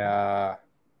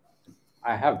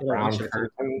 I have brown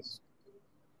curtains,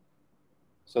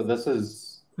 so this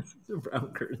is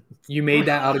brown curtains. You made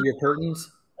that out of your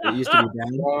curtains? It used to be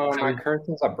brown. No, my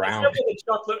curtains are brown. That's where the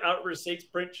chocolate out receipts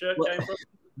print shirt came from.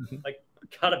 Like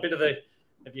cut a bit of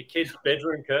your kids'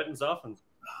 bedroom curtains off and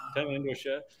turn it into a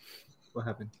shirt. What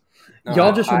happened?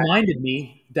 Y'all just reminded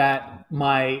me that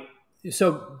long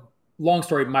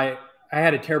story, I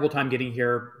had a terrible time getting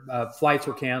here. Flights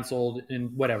were canceled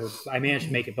and whatever. I managed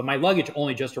to make it, but my luggage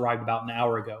only just arrived about an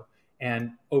hour ago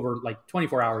and over like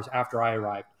 24 hours after I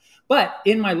arrived. But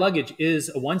in my luggage is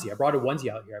a onesie. I brought a onesie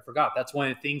out here. I forgot. That's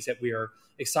one of the things that we are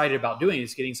excited about doing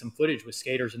is getting some footage with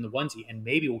skaters in the onesie, and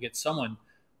maybe we'll get someone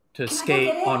to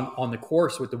skate on the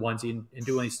course with the onesie and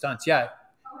do any stunts. Yeah.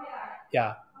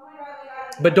 Yeah.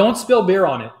 But don't spill beer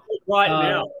on it. Right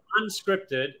now,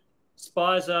 unscripted,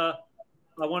 Spizer,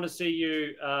 I want to see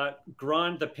you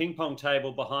grind the ping pong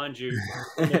table behind you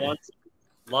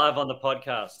live on the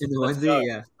podcast. In the onesie,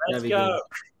 yeah. Let's go. Good.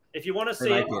 If you want to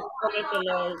see it, comment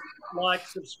below, like,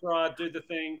 subscribe, do the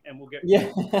thing, and we'll get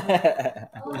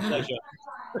pleasure.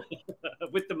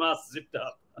 With the mask zipped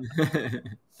up.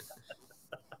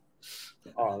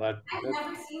 Oh, that's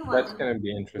going to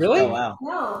be interesting. Really? Oh, wow.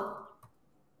 No.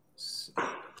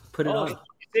 Put it on.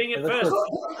 Seeing it first.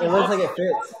 It looks like it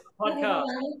fits. Podcast.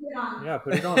 Yeah,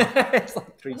 put it on. It's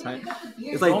like 3 times.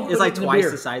 It's like twice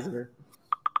the size of her.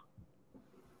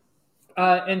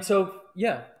 And so,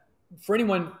 yeah, for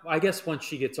anyone, I guess once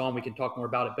she gets on, we can talk more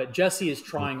about it. But Jesse is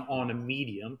trying on a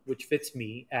medium, which fits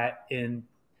me in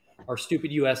our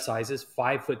stupid US sizes,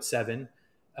 5'7".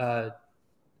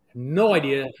 No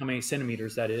idea how many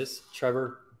centimeters that is.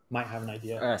 Trevor might have an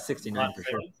idea. 69 for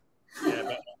sure. Yeah,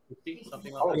 about 50,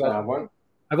 something like that.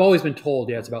 I've always been told,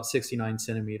 it's about 69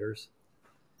 centimeters.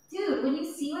 Dude, when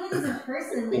you see one of these in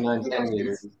person,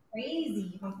 it's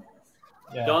crazy.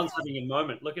 Yeah. Don's having a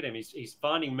moment. Look at him. He's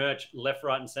finding merch left,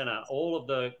 right, and center. All of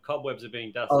the cobwebs are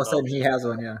being dusted. All of a sudden, he has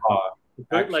one. Yeah.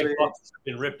 Bootleg boxes have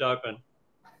been ripped open.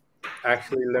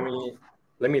 Actually, let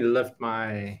me lift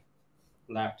my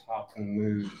laptop and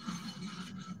move.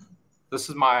 This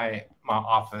is my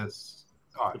office.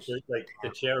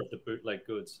 The chair of the bootleg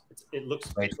goods. It looks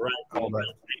great.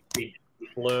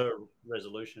 Blur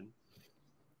resolution.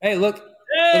 Hey, look.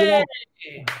 Hey!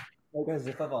 Look at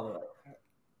zip up all the way.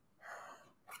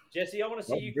 Jesse, I want to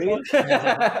see you. It's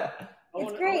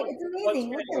great. It's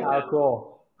amazing. How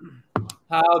cool.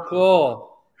 How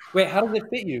cool. Wait, how does it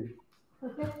fit you?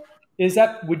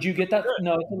 Would you get that?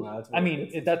 No, I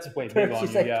mean, that's way big on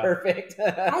you. Yeah. Perfect. I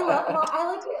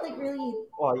like it like really.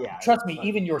 Well, yeah. Trust me,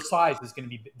 even your size is going to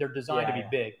be, they're designed to be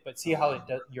big, but see how it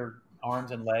does your arms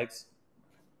and legs.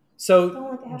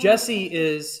 So Jesse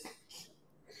is,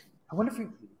 I wonder if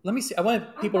let me see. I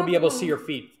want people to be able to see your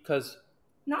feet because.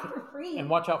 Not for free. And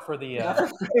watch out for the table.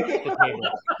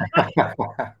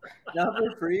 Not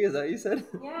for free, is that what you said?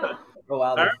 Yeah. Oh,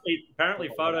 wow. Apparently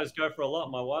photos go for a lot.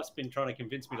 My wife's been trying to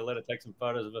convince me to let her take some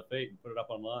photos of her feet and put it up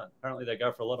online. Apparently they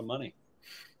go for a lot of money.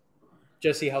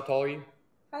 Jesse, how tall are you?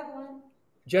 5'1".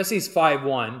 Jesse's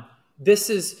 5'1".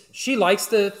 She likes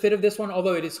the fit of this one,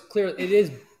 although it is clear it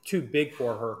is too big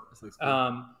for her.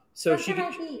 So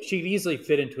she'd easily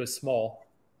fit into a small,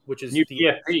 which is new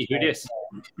PFP. Who dis?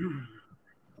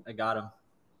 I got him.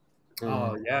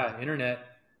 Oh yeah, internet.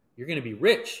 You're gonna be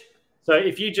rich. So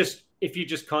if you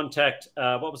just contact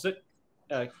what was it,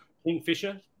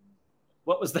 Kingfisher?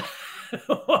 What was the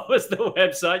what was the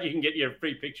website? You can get your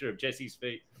free picture of Jesse's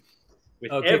feet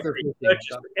with every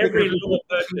lure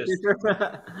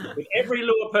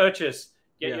purchase.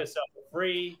 Get yourself a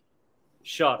free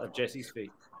shot of Jesse's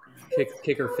feet.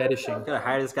 Kicker fetishing. Gotta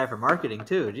hire this guy for marketing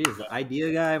too. Jeez,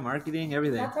 idea guy, marketing,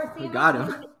 everything. We got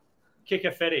him.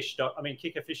 Kickerfishing.com.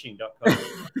 Kicker fetish?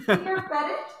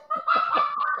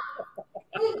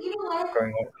 Hey, you know what?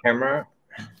 Going off camera.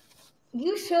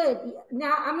 You should.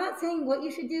 Now, I'm not saying what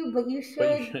you should do, but you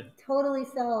should totally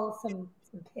sell some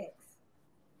pics.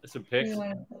 Some pics? You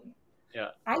know,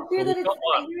 yeah. I hear that it's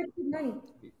good money.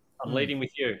 I'm leading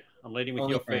with you. I'm leading with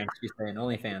Only your fans. feet. She's saying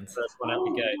OnlyFans. First one out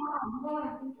the gate.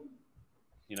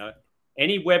 You know,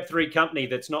 any Web3 company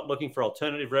that's not looking for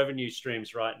alternative revenue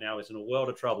streams right now is in a world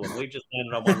of trouble. And we've just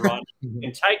landed on one right. You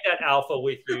can take that alpha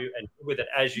with you and do with it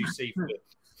as you see fit.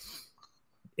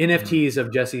 NFTs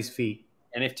of Jesse's feet.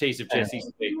 NFTs of Jesse's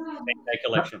feet. Their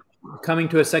collection. Coming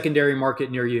to a secondary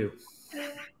market near you.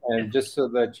 And just so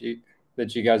that you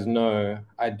guys know,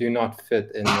 I do not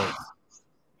fit in this.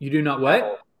 You do not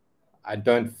what? I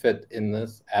don't fit in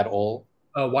this at all.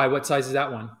 Oh, why? What size is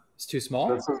that one? It's too small?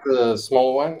 This is the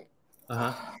small one.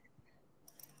 Uh-huh.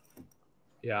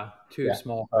 Yeah, too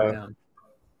small.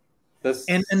 This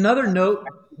and another note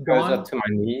goes up to my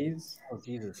knees. Oh,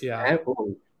 Jesus. Yeah.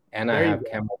 And I have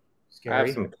camel. I have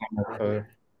some camel fur.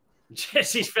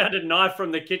 Jesse's found a knife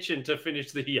from the kitchen to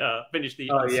finish the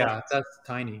Oh yeah, that's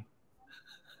tiny.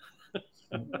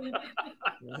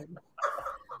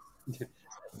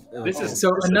 This is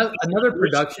so another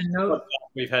production note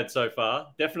we've had so far.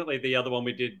 Definitely the other one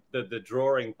we did, the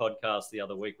drawing podcast the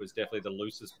other week, was definitely the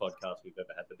loosest podcast we've ever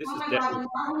had. But this is definitely.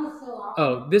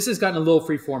 Oh, this has gotten a little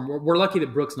free form. We're lucky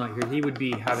that Brooke's not here. He would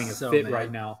be having a fit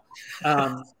right now.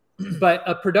 But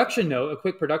a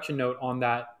quick production note on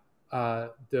that,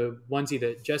 the onesie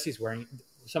that Jesse's wearing,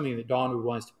 something that Dawn would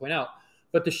want us to point out.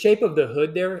 But the shape of the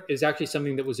hood there is actually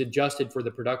something that was adjusted for the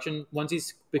production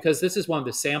onesies, because this is one of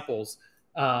the samples.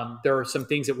 There are some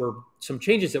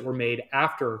changes that were made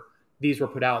after these were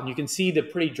put out. And you can see the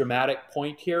pretty dramatic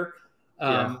point here.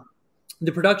 The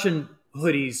production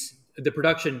hoods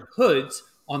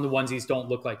on the onesies don't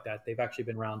look like that. They've actually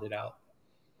been rounded out.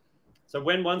 So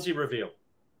when onesie reveal?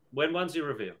 Are you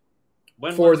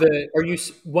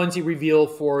onesie reveal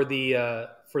for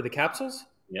the capsules?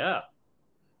 Yeah.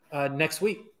 Next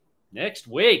week. Next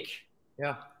week.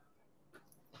 Yeah.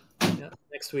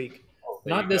 Next week.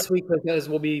 Not this week because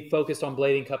we'll be focused on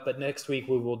Blading Cup, but next week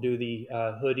we will do the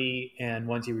hoodie and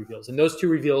onesie reveals. And those two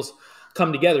reveals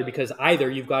come together because either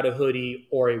you've got a hoodie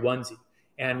or a onesie.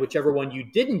 And whichever one you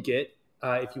didn't get,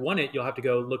 if you want it, you'll have to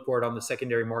go look for it on the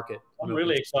secondary market. I'm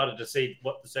really excited to see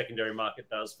what the secondary market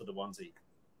does for the onesie.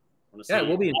 I want to see it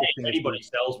will be interesting. If anybody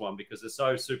sells one, because they're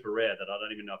so super rare that I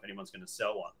don't even know if anyone's going to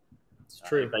sell one. It's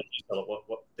true. They can tell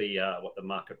what the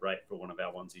market rate for one of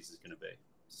our onesies is going to be.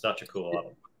 Such a cool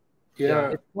item. Yeah,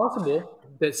 it's possible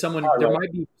that there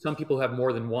might be some people who have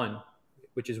more than one,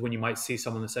 which is when you might see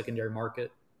some on the secondary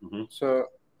market. Mm-hmm. So,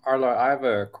 Arlo, I have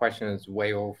a question that's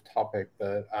way off topic,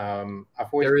 but I've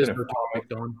always there is been no topic,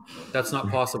 Don. That's not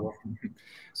possible.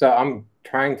 So I'm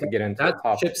trying to get into that the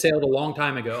topic. Ship sailed a long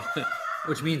time ago,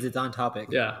 which means it's on topic.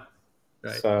 Yeah,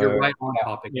 right. So, you're right on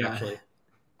topic. Actually,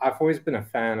 I've always been a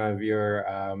fan of your.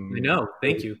 I know.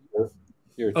 Thank you.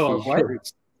 Your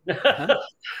t-shirts.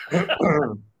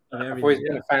 I've always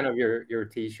been a fan of your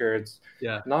t-shirts.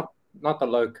 Yeah. Not the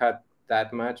low cut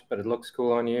that much, but it looks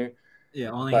cool on you.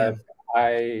 Yeah, only but him.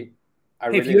 I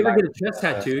really if you ever like get a chest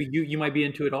tattoo, you might be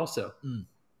into it also.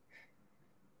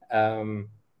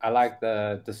 I like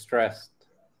the distressed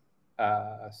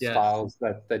styles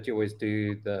that you always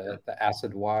do, the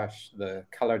acid wash, the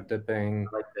color dipping,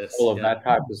 like this. All of that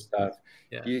type of stuff.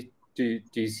 Yeah. Do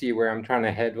you see where I'm trying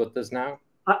to head with this now?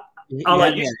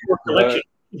 Collection.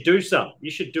 Do some.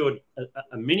 You should do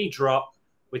a mini drop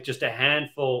with just a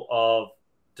handful of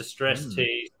distressed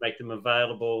tees, make them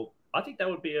available. I think that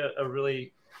would be a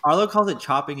really... Arlo calls it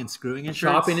chopping and screwing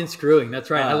insurance. Chopping and screwing. That's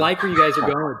right. I like where you guys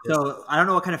are going with this. So I don't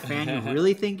know what kind of fan you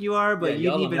really think you are, but you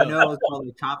didn't even know it's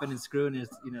called chopping and screwing his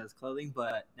clothing.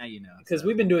 But now you know, because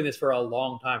we've been doing this for a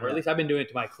long time, or at least I've been doing it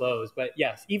to my clothes. But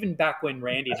yes, even back when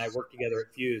Randy and I worked together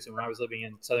at Fuse, and when I was living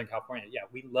in Southern California,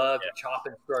 we loved to chop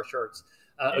and screw our shirts.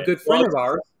 A good friend of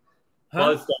ours.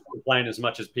 Clothes don't complain as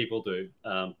much as people do.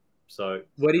 So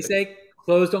what do you say?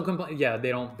 Clothes don't complain. Yeah, they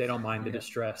don't mind the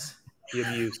distress, the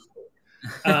abuse.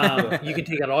 You can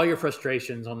take out all your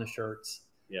frustrations on the shirts.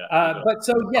 But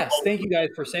so yes, thank you guys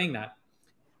for saying that.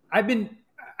 I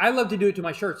love to do it to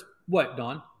my shirts. What,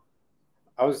 Don?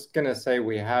 I was gonna say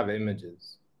we have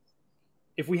images.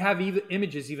 If we have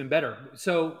images, even better.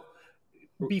 So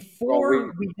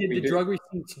before we did the Drug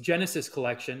Receipts Genesis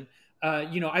collection,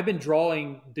 I've been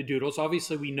drawing the doodles.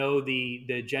 Obviously, we know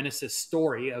the Genesis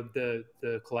story of the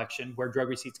collection, where Drug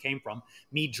Receipts came from,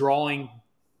 me drawing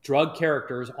drug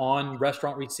characters on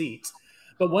restaurant receipts.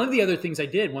 But one of the other things I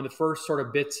did, one of the first sort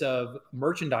of bits of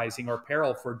merchandising or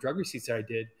apparel for Drug Receipts that I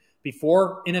did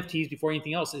before NFTs, before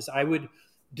anything else, is I would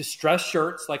distress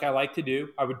shirts like I like to do.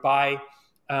 I would buy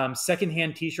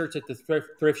secondhand T-shirts at the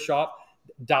thrift shop,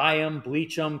 dye them,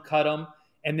 bleach them, cut them,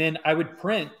 and then I would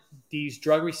print these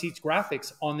Drug Receipts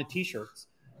graphics on the T-shirts.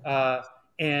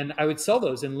 And I would sell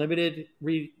those in limited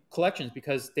collections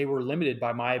because they were limited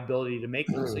by my ability to make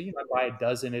them. So I buy a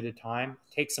dozen at a time,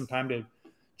 take some time to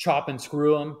chop and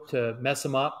screw them to mess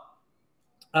them up.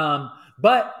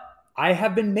 But I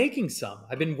have been making some.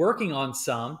 I've been working on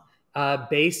some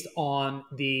based on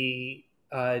the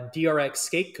DRX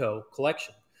Skate Co.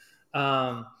 collection.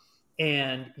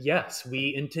 And yes,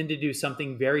 we intend to do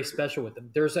something very special with them.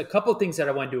 There's a couple of things that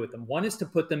I want to do with them. One is to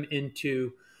put them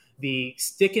into the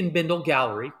Stick and Bindle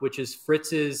Gallery, which is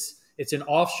Fritz's. It's an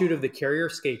offshoot of the Carrier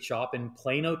Skate Shop in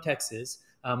Plano, Texas,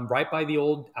 right by the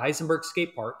old Eisenberg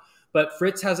skate park. But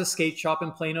Fritz has a skate shop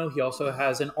in Plano. He also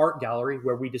has an art gallery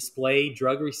where we display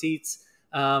Drug Receipts,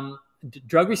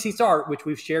 Drug Receipts art, which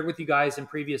we've shared with you guys in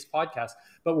previous podcasts.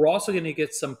 But we're also going to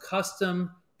get some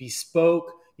custom,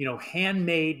 bespoke,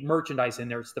 handmade merchandise in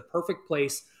there. It's the perfect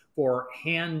place for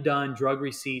hand-done Drug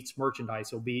Receipts merchandise.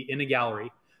 It'll be in a gallery.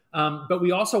 But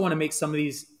we also want to make some of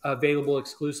these available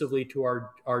exclusively to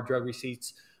our Drug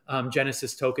Receipts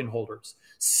Genesis token holders.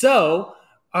 So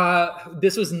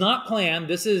this was not planned.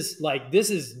 This is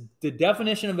the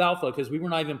definition of alpha, because we were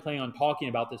not even planning on talking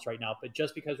about this right now. But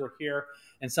just because we're here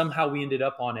and somehow we ended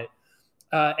up on it.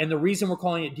 And the reason we're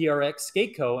calling it DRX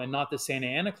Skate Co. and not the Santa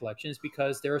Ana collection is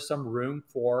because there is some room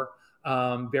for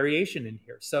variation in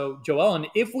here. So Joel, and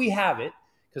if we have it,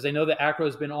 because I know that Acro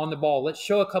has been on the ball, let's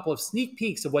show a couple of sneak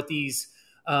peeks of what these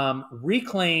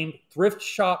reclaimed thrift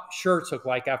shop shirts look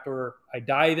like after I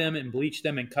dye them and bleach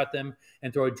them and cut them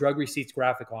and throw a Drug Receipts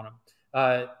graphic on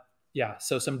them.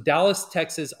 So some Dallas,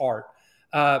 Texas art.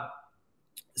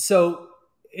 So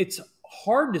it's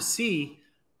hard to see.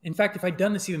 In fact, if I'd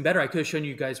done this even better, I could have shown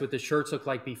you guys what the shirts look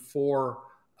like before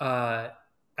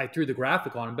I threw the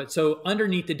graphic on them. But so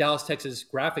underneath the Dallas, Texas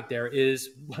graphic there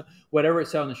is whatever it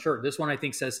said on the shirt. This one, I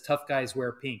think, says "Tough Guys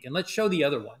Wear Pink." And let's show the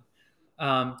other one.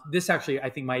 This actually,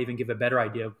 I think, might even give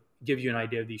you an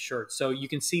idea of these shirts. So you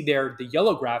can see there, the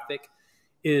yellow graphic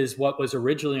is what was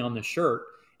originally on the shirt.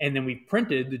 And then we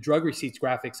printed the Drug Receipts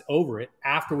graphics over it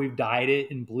after we've dyed it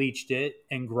and bleached it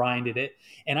and grinded it.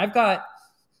 And I've got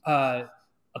a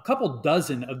couple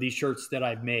dozen of these shirts that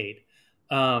I've made.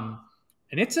 And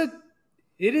it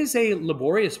is a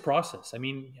laborious process. I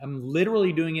mean, I'm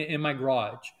literally doing it in my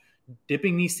garage,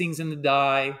 dipping these things in the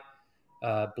dye,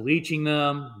 bleaching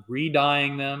them,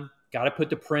 re-dyeing them, got to put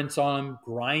the prints on them,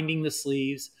 grinding the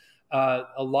sleeves. A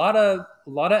lot of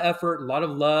effort, a lot of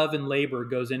love and labor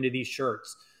goes into these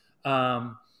shirts.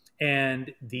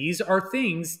 And these are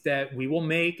things that we will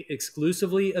make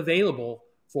exclusively available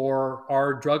for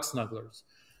our drug snugglers.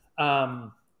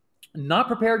 Not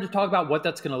prepared to talk about what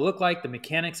that's going to look like, the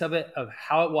mechanics of it, of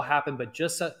how it will happen, but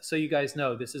just so you guys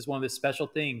know, this is one of the special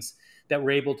things that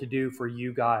we're able to do for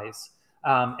you guys.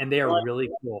 And they are really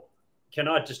cool. Can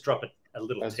I just drop a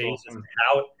little tease of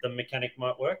how the mechanic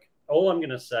might work? All I'm going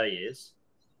to say is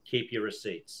keep your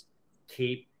receipts.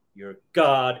 Keep your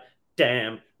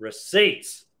goddamn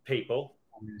receipts, people.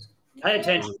 Pay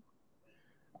attention.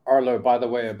 Arlo, by the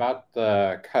way, about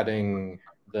the cutting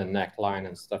the neckline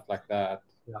and stuff like that,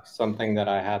 something that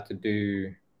I had to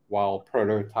do while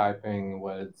prototyping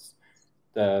was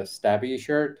the Stabby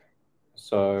shirt.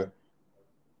 So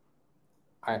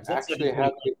I actually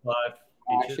had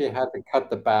to cut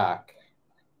the back.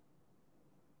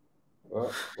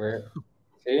 Oh, where?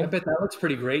 See? I bet that looks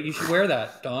pretty great. You should wear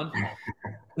that, Don.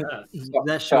 Does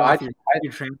that show off your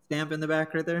tramp stamp in the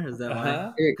back right there? Is that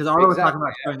why? Because Arlo was talking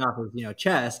about showing off his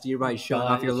chest. You're probably showing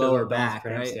off your lower back,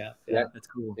 right? Yeah, that's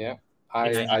cool. Yeah,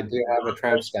 I do have a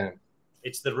tramp stamp.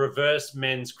 It's the reverse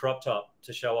men's crop top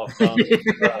to show off Don's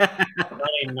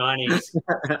 1990s.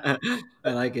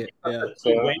 I like it. Yeah.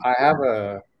 So I have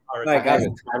a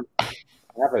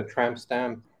tramp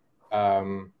stamp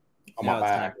on my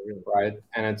back, right?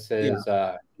 And it says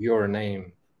your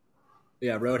name.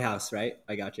 Yeah, Roadhouse, right?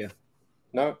 I got you.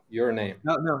 No, your name.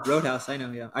 No, Roadhouse. I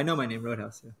know. Yeah, I know my name,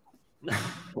 Roadhouse. Yeah.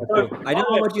 I know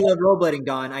how much you love rollerblading,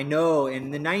 Don. I know.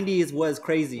 And the '90s was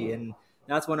crazy, and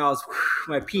that's when I was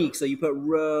my peak. So you put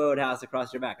Roadhouse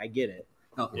across your back. I get it.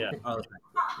 Oh, Yeah. Arlo's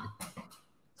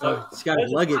So she's got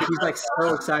his luggage. She's like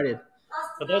so excited.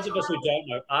 for those of us who don't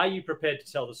know, are you prepared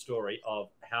to tell the story of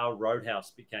how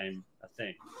Roadhouse became a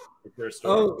thing? Is there a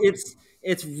story? Oh,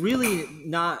 it's really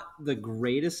not the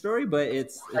greatest story, but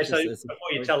it's Okay, so just,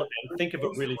 before you tell it, think of a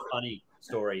really funny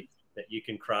story that you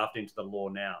can craft into the lore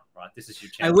now, right? This is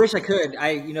your chance. I wish I could.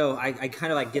 I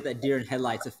kind of like get that deer in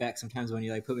headlights effect sometimes when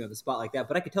you like put me on the spot like that.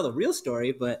 But I could tell the real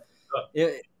story. But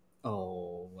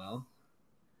well.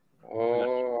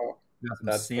 Oh,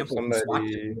 that's for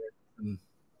somebody.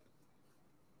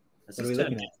 This is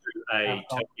turned into a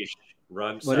Turkish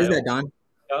rug What is that, Don?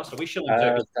 So we shall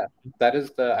Turkish. That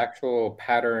is the actual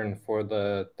pattern for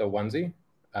the onesie,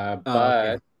 but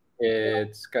okay.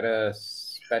 It's got a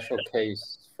special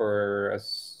case for a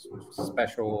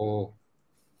special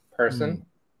person.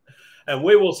 And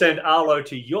we will send Arlo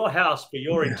to your house for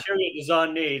your interior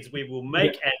design needs. We will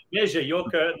make and measure your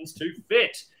curtains to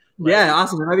fit. Yeah,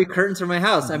 awesome. There might be curtains for my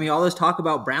house. I mean, all this talk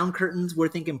about brown curtains, we're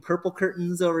thinking purple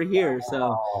curtains over here.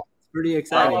 So it's pretty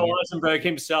exciting. Arlo Eisenberg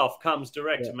himself comes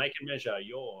direct to make and measure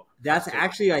your. That's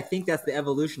actually, I think that's the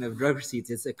evolution of Drug Receipts.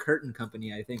 It's a curtain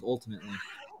company, I think, ultimately.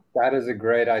 That is a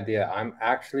great idea. I'm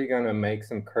actually going to make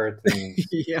some curtains.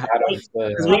 Yeah. Because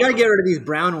we got to get rid of these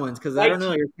brown ones because I don't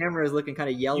know, your camera is looking kind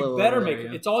of yellow. You better make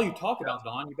it. It's all you talk about,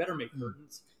 Don. You better make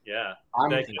curtains. Yeah. I'm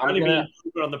be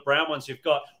on the brown ones you've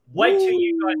got. Wait till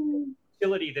you guys see the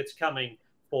utility that's coming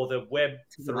for the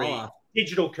Web3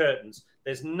 digital curtains.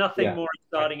 There's nothing more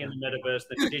exciting in the metaverse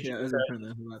than digital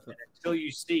curtains until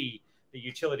you see the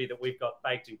utility that we've got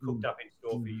baked and cooked up in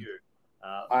store for you.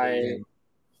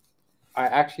 I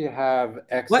actually have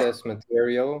excess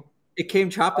material. It came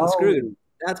chopped and screwed.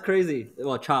 That's crazy.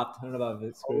 Well, chopped. I don't know about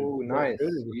it. Oh, nice.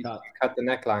 You cut the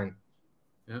neckline.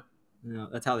 Yeah. No,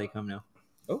 that's how they come now.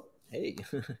 Oh, hey.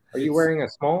 Are you wearing a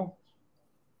small?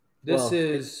 Does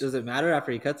it matter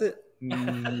after he cuts it?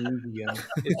 Medium.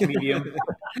 It's medium.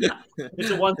 It's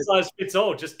a one size fits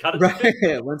all. Just cut it.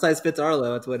 Right. One size fits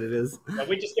Arlo. That's what it is. And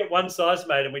we just get one size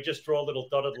made, and we just draw little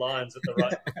dotted lines at the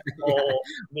right. Small,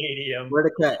 medium. Where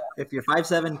to cut? If you're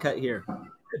 5'7", cut here.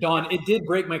 Don, it did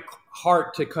break my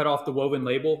heart to cut off the woven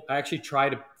label. I actually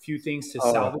tried a few things to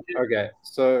salvage it. Okay,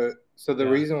 so the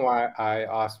reason why I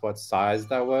asked what size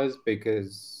that was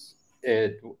because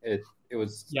it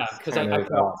was because I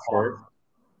cut off short.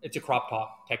 It's a crop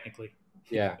top, technically.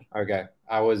 Yeah. Okay.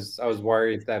 I was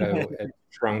worried that it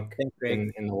shrunk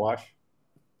in the wash.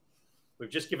 We've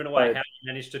just given away how you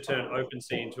managed to turn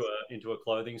OpenSea into a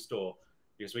clothing store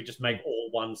because we just make all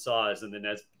one size, and then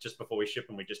just before we ship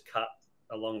them, we just cut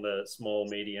along the small,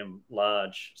 medium,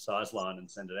 large size line and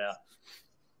send it out.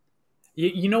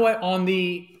 You know what? On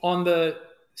the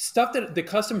stuff that the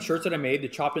custom shirts that I made, the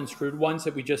chopped and screwed ones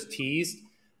that we just teased.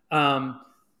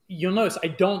 You'll notice I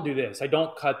don't do this. I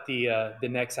don't cut the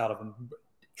necks out of them.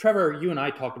 Trevor, you and I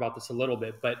talked about this a little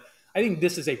bit, but I think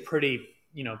this is a pretty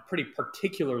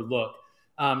particular look.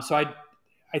 So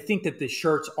I think that the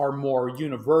shirts are more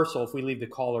universal if we leave the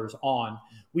collars on.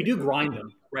 We do grind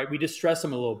them, right? We just stress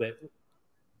them a little bit.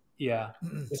 Yeah.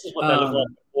 This is what they look like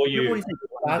before you.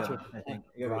 That's what I think.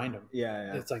 Grind them.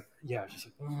 Yeah. It's like, just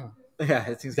like, yeah.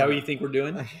 Is that what you think we're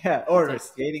doing? Yeah. Or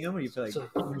skating them, or you feel like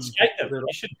skate them.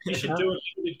 You should do a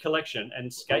limited collection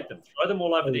and skate them. Throw them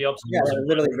all over the obstacles. Yeah,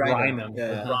 literally grind them.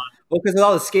 Yeah. Well, because with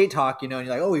all the skate talk, and you're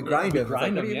like, oh, we grind them.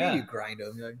 Grind them. What do you mean you grind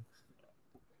them? Like,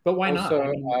 but why not?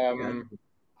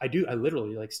 I do. I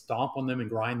literally like stomp on them and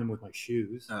grind them with my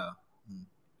shoes. Oh.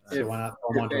 So why not?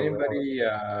 If anybody,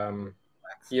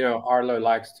 Arlo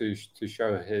likes to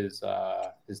show his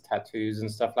tattoos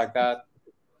and stuff like that.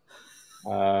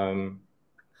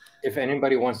 If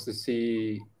anybody wants to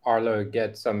see Arlo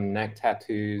get some neck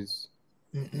tattoos,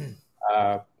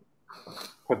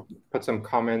 put some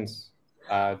comments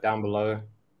down below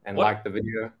and like the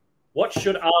video. What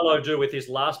should Arlo do with his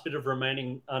last bit of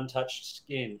remaining untouched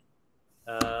skin?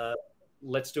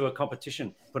 Let's do a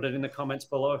competition. Put it in the comments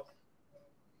below.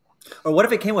 Or what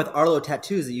if it came with Arlo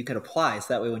tattoos that you could apply,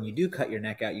 so that way when you do cut your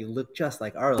neck out, you look just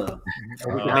like Arlo?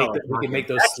 We can make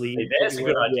those sleeves. That's a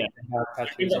good idea.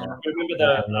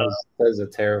 Remember those are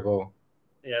terrible.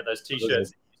 Yeah, those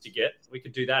T-shirts to get. We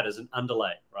could do that as an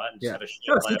underlay, right? And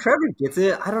see, Trevor gets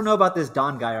it. I don't know about this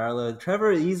Don guy, Arlo.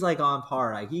 Trevor, he's like on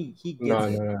par. Like he gets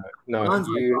it. No.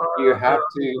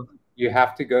 You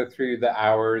have to go through the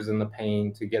hours and the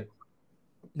pain to get.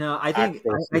 No, I think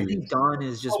Don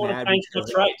is just mad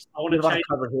because I want to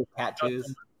cover his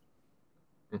tattoos.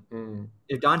 Mm-hmm.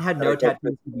 If Don had no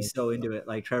tattoos, he'd be so into it.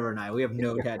 Like Trevor and I, we have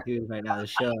no tattoos right now. The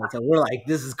show, so we're like,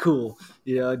 this is cool.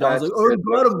 Don's like, oh,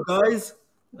 got him, guys.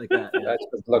 Like that. That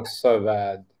just looks so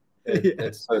bad.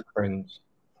 It's so cringe.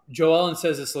 Joellen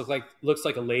says this looks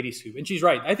like a lady scoop, and she's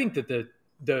right. I think that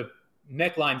the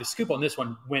neckline, the scoop on this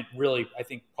one went really, I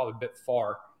think, probably a bit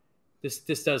far. This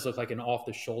does look like an off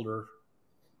the shoulder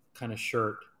kind of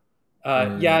shirt.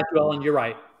 Yeah, Joellen, you're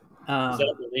right. Is that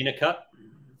a Melina cut?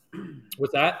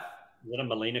 What's that? Is that a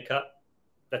Melina cut?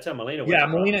 That's how Melina. Yeah,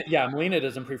 Melina. Yeah, Melina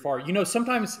doesn't pretty far. You know,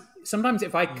 sometimes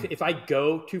if I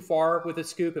go too far with a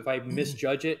scoop, if I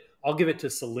misjudge it, I'll give it to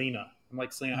Selena. I'm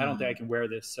like, Selena, I don't think I can wear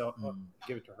this, so I'll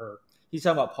give it to her. He's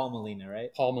talking about Paul Molina,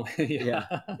 right? Paul Molina. Yeah.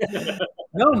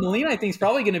 No, Melina, I think, is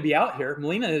probably going to be out here.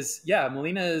 Melina is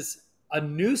a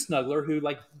new snuggler who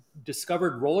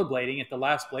discovered rollerblading at the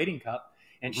last Blading Cup,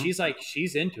 and she's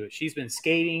into it. She's been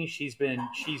skating. She's been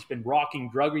rocking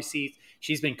drug receipts.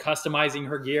 She's been customizing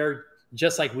her gear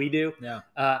just like we do. Yeah.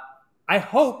 I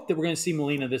hope that we're going to see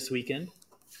Melina this weekend.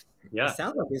 Yeah. It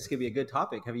sounds like this could be a good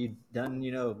topic. Have you done,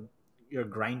 your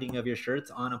grinding of your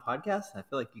shirts on a podcast? I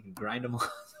feel like you can grind them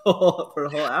for a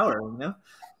whole hour,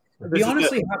 We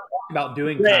honestly have talked about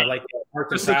doing kind of like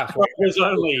arts and crafts. Subscribers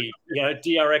only,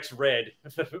 DRX Red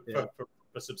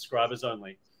for subscribers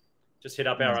only. Just hit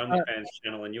up our OnlyFans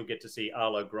channel and you'll get to see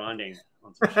Arlo grinding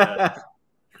on some shirts.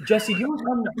 Jesse, do you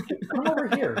want to come over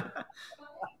here?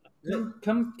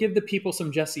 Come give the people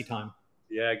some Jesse time.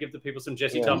 Yeah, give the people some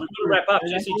Jesse time. We're going to wrap up.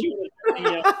 Jesse, do you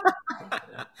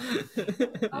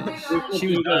want to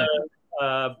She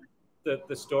was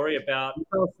the story about... You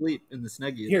fell asleep in the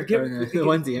Snuggie. Here, give the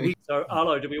onesie. I mean. So,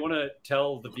 Arlo, do we want to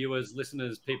tell the viewers,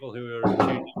 listeners, people who are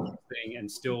tuning in to this thing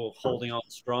and still holding on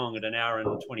strong at an hour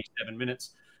and 27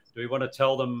 minutes, do we want to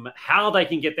tell them how they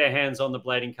can get their hands on the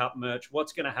Blading Cup merch?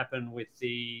 What's going to happen with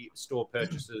the store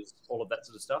purchases, all of that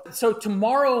sort of stuff? So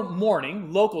tomorrow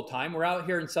morning, local time, we're out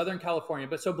here in Southern California,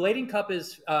 but so Blading Cup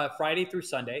is Friday through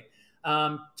Sunday.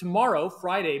 Tomorrow,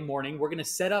 Friday morning, we're going to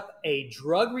set up a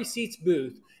drug receipts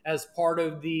booth as part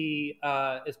of the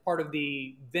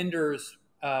vendors.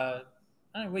 I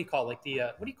don't know what do you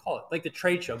call it? Like the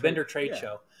trade show, vendor trade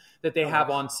show that they have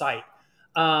on site.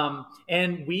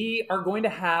 And we are going to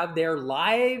have there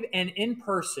live and in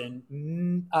person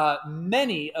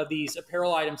many of these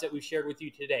apparel items that we've shared with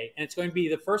you today. And it's going to be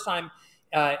the first time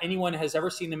anyone has ever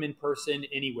seen them in person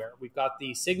anywhere. We've got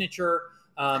the signature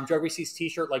Drug Receipts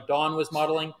t-shirt like Dawn was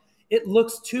modeling. It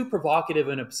looks too provocative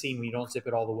and obscene when you don't zip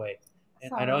it all the way.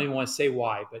 And I don't even want to say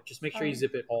why, but just make sure you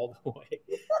zip it all the way.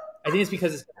 I think it's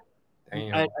because it's...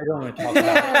 I don't want to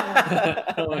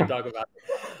talk about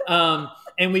it.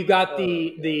 And we've got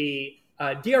the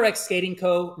DRX Skating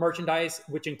Co. merchandise,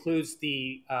 which includes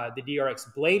the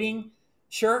DRX Blading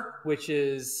shirt, which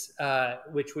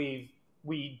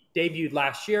we debuted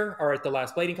last year or at the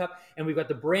last Blading Cup, and we've got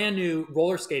the brand new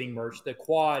roller skating merch, the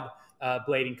Quad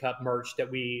Blading Cup merch that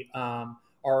we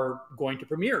are going to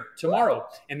premiere tomorrow,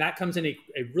 and that comes in a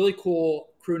really cool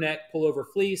crew neck pullover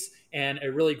fleece and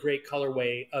a really great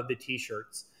colorway of the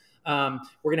t-shirts. We're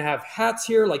going to have hats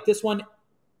here like this one.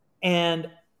 And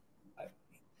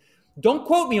don't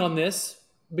quote me on this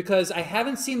because I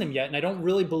haven't seen them yet and I don't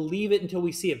really believe it until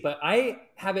we see it. But I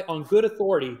have it on good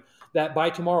authority that by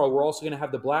tomorrow we're also going to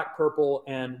have the black, purple,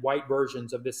 and white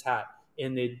versions of this hat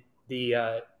in the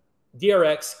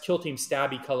DRX Kill Team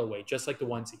Stabby colorway, just like the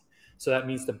onesie. So that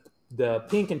means the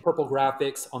pink and purple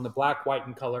graphics on the black, white,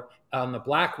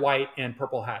 and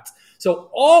purple hats. So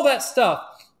all that stuff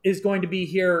is going to be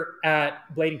here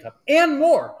at Blading Cup and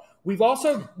more. We've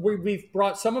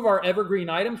brought some of our evergreen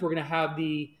items. We're going to have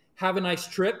the Have a Nice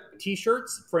Trip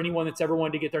t-shirts for anyone that's ever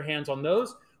wanted to get their hands on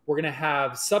those. We're going to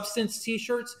have Substance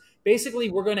t-shirts. Basically,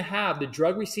 we're going to have the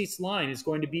Drug Receipts line is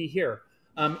going to be here.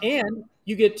 And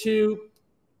you get to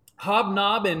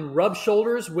hobnob and rub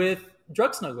shoulders with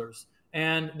drug snugglers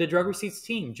and the Drug Receipts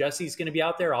team. Jesse's going to be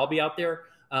out there. I'll be out there.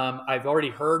 I've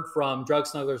already heard from drug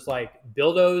snugglers like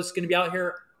Bildo's going to be out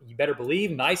here. You better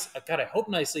believe. I hope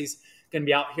Nicely's going to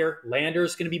be out here.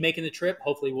 Lander's going to be making the trip.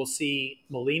 Hopefully we'll see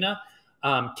Melina.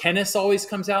 Kenneth always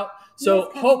comes out.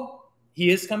 So he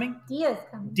is coming? Dia's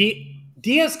coming.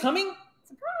 Dia's coming?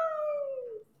 Surprise!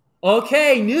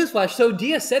 Okay, newsflash. So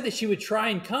Dia said that she would try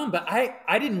and come, but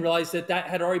I didn't realize that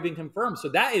had already been confirmed. So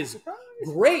that is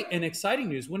great and exciting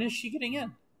news. When is she getting in?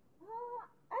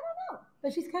 I don't know,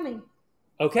 but she's coming.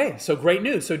 Okay, so great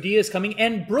news. So Dia is coming,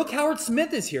 and Brooke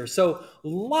Howard-Smith is here. So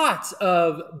lots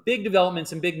of big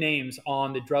developments and big names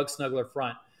on the drug snuggler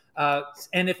front.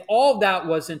 And if all of that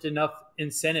wasn't enough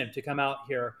incentive to come out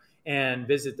here and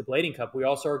visit the Blading Cup, we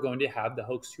also are going to have the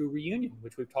Hoax 2 reunion,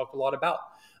 which we've talked a lot about.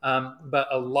 But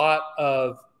a lot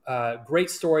of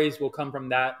great stories will come from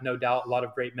that, no doubt, a lot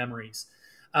of great memories.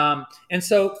 And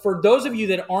so for those of you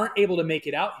that aren't able to make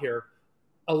it out here,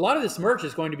 a lot of this merch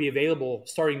is going to be available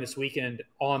starting this weekend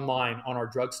online on our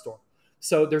drugstore.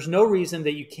 So there's no reason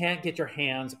that you can't get your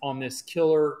hands on this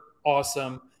killer,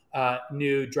 awesome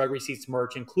new Drug Receipts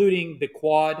merch, including the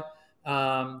quad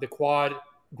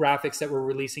graphics that we're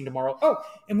releasing tomorrow. Oh,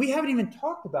 and we haven't even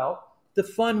talked about the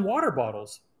fun water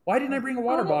bottles. Why didn't I bring a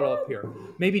water bottle up here?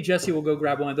 Maybe Jesse will go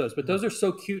grab one of those, but those are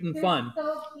so cute and fun.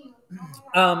 So cute.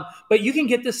 But you can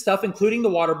get this stuff, including the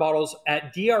water bottles,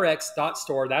 at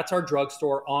drx.store. That's our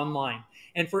drugstore online.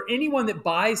 And for anyone that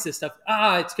buys this stuff,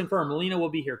 it's confirmed. Melina will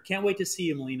be here. Can't wait to see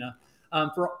you, Melina.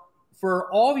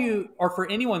 For all of you, or for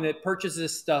anyone that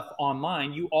purchases stuff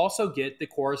online, you also get the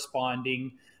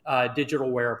corresponding digital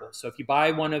wearables. So if you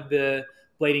buy one of the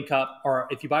Blading Cup, or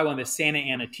if you buy one of the Santa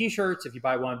Ana t-shirts, if you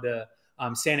buy one of the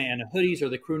Santa Ana hoodies or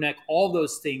the crew neck, all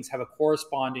those things have a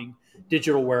corresponding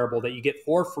digital wearable that you get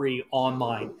for free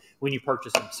online when you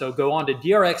purchase them. So go on to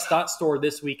drx.store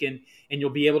this weekend and you'll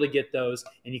be able to get those.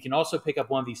 And you can also pick up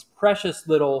one of these precious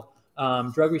little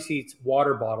Drug Receipts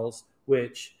water bottles,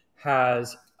 which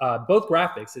has both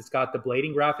graphics. It's got the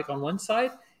blading graphic on one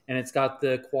side and it's got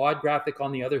the quad graphic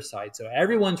on the other side. So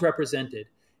everyone's represented.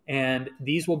 And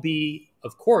these will be,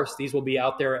 of course, these will be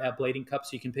out there at Blading Cup.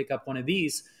 So you can pick up one of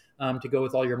these to go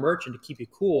with all your merch and to keep you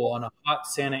cool on a hot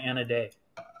Santa Ana day.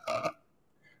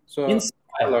 So,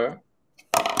 Carlo,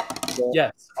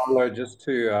 yes, Carlo, just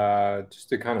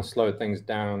to kind of slow things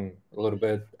down a little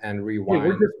bit and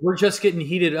rewind. Hey, we're just getting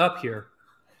heated up here.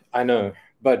 I know,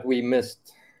 but we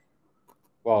missed.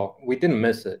 Well, we didn't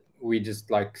miss it. We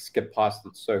just skipped past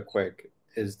it so quick.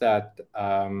 Is that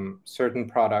certain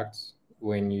products,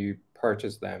 when you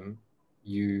purchase them,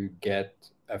 you get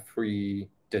a free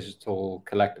digital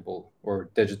collectible or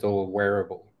digital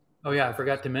wearable. Oh yeah, I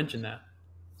forgot to mention that.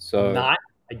 So I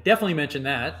definitely mentioned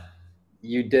that.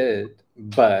 You did,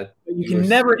 but you can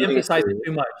never emphasize it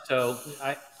too much. So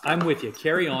I'm with you.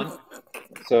 Carry on.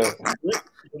 So the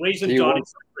reason Don is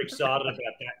so excited about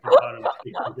that component is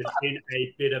because it's been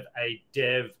a bit of a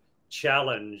dev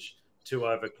challenge to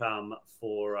overcome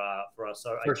for us.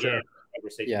 So for again,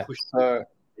 sure. push the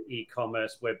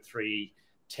e-commerce Web3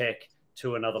 tech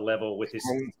to another level with this.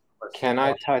 Can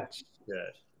I touch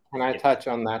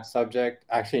on that subject?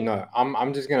 Actually, no.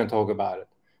 I'm just going to talk about it.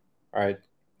 All right.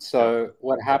 So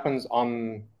what happens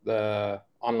on the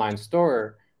online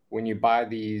store when you buy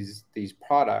these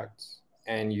products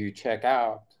and you check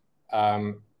out,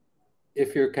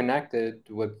 if you're connected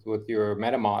with your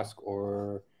MetaMask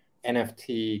or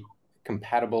NFT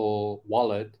compatible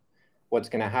wallet, what's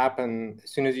going to happen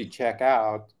as soon as you check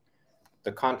out,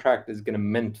 the contract is going to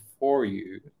mint for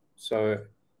you. So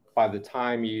by the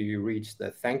time you reach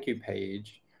the thank you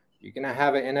page, you're going to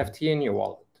have an NFT in your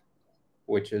wallet,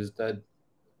 which is the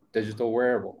digital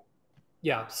wearable.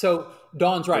 Yeah. So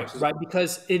Don's right?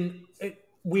 Because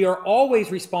we are always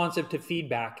responsive to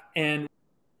feedback. And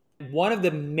one of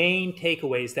the main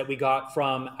takeaways that we got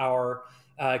from our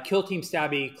Kill Team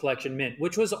Stabby collection mint,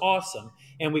 which was awesome,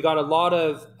 and we got a lot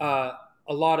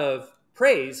of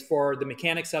praise for the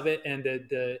mechanics of it and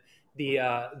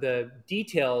the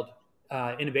detailed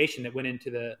innovation that went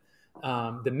into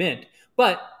the mint.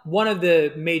 But one of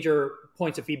the major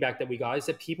points of feedback that we got is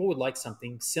that people would like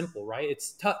something simple, right?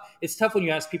 It's tough when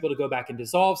you ask people to go back and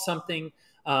dissolve something.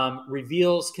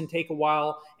 Reveals can take a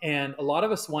while, and a lot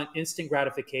of us want instant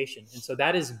gratification. And so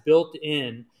that is built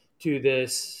in to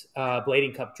this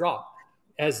Blading Cup drop.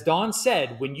 As Don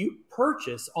said, when you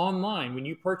purchase online, when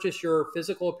you purchase your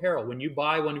physical apparel, when you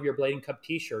buy one of your Blading Cup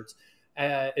t-shirts,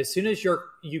 as soon as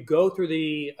you go through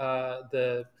the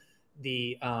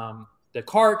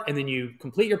cart and then you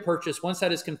complete your purchase, once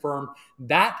that is confirmed,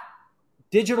 that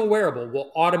digital wearable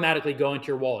will automatically go into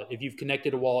your wallet if you've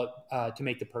connected a wallet to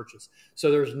make the purchase.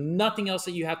 So there's nothing else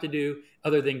that you have to do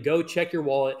other than go check your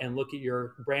wallet and look at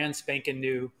your brand spanking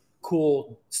new,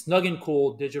 cool, snug and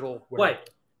cool digital wearable. Wait.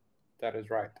 That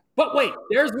is right. But wait,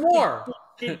 there's more.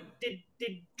 Did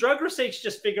Drug Receipts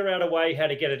just figure out a way how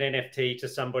to get an NFT to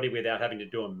somebody without having to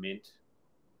do a mint?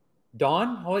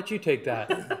 Don, I'll let you take that.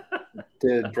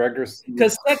 Did Drug Receipts...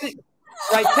 Because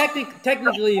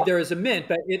technically there is a mint,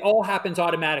 but it all happens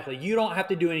automatically. You don't have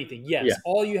to do anything. Yes, yeah.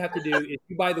 All you have to do is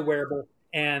you buy the wearable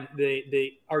and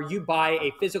you buy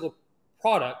a physical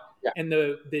product, yeah, and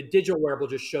the digital wearable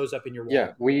just shows up in your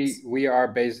wallet. Yeah, we are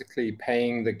basically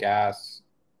paying the gas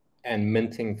and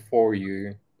minting for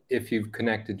you if you've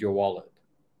connected your wallet.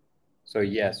 So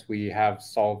yes, we have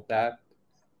solved that,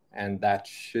 and that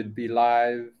should be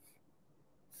live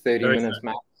 30 minutes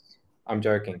max. I'm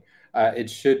joking. It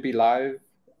should be live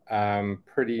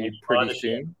pretty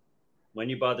soon. When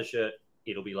you buy the shirt,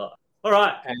 it'll be live. All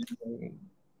right. And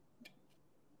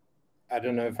I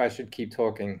don't know if I should keep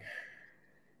talking.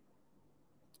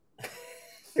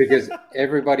 because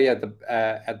everybody at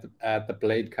the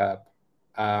Blade Cup,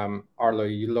 Arlo,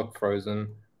 you look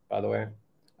frozen, by the way.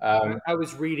 I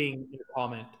was reading your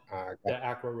comment that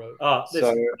Acro wrote. There's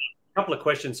a couple of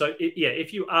questions. So,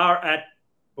 if you are at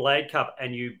Blade Cup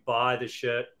and you buy the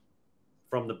shirt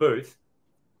from the booth,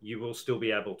 you will still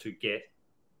be able to get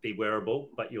the wearable,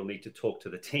 but you'll need to talk to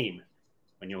the team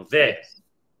when you're there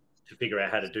to figure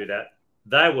out how to do that.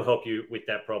 They will help you with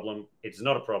that problem. It's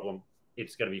not a problem.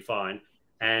 It's going to be fine.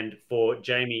 And for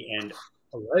Jamie and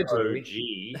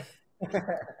OG,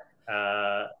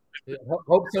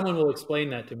 hope someone will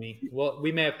explain that to me. Well,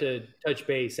 we may have to touch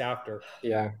base after.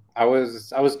 Yeah, I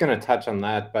was going to touch on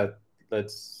that, but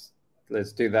let's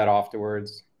do that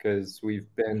afterwards because we've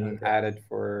been at it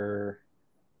for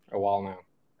a while now.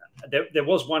 There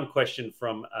was one question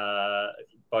from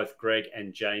both Greg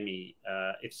and Jamie.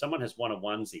 If someone has won a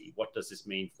onesie, what does this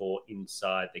mean for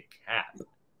inside the cap?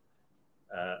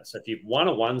 So if you've won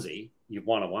a onesie, you've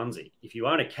won a onesie. If you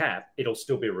own a cap, it'll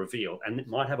still be revealed, and it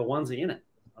might have a onesie in it.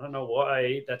 I don't know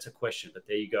why that's a question, but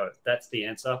there you go. That's the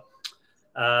answer.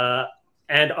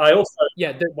 And I also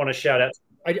want to shout out.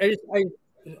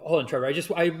 Hold on, Trevor.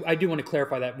 I do want to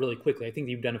clarify that really quickly. I think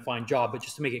you've done a fine job, but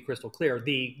just to make it crystal clear,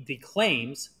 the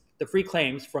free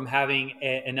claims from having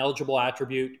an eligible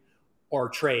attribute or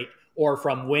trait or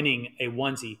from winning a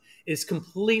onesie is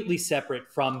completely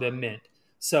separate from the mint.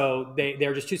 So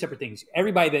they're just two separate things.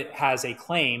 Everybody that has a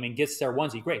claim and gets their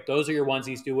onesie, great. Those are your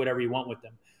onesies. Do whatever you want with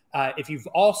them. If you've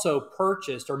also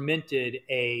purchased or minted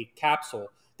a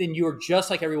capsule, then you're just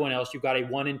like everyone else. You've got a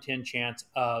 1 in 10 chance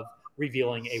of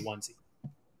revealing a onesie.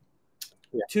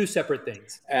 Yeah. Two separate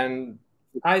things. And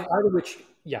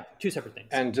two separate things.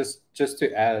 And just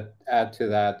to add to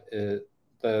that,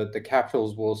 the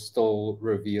capsules will still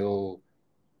reveal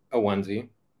a onesie.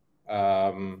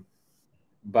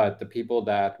 But the people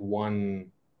that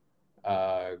won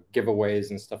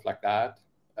giveaways and stuff like that,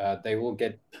 they will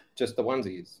get just the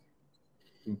onesies,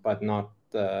 but not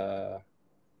the.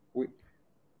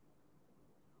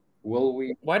 Will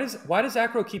we? Why does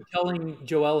Acro keep telling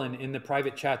Joellen in the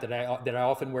private chat that I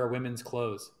often wear women's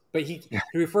clothes, but he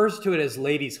refers to it as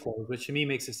ladies' clothes, which to me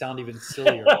makes it sound even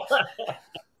sillier.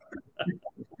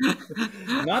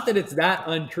 Not that it's that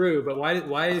untrue, but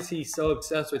why is he so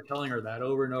obsessed with telling her that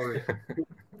over and over again?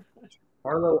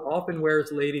 Arlo often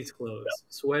wears ladies' clothes,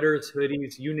 sweaters,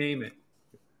 hoodies, you name it.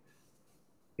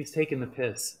 He's taking the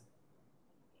piss.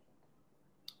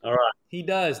 All right. He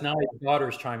does. Now his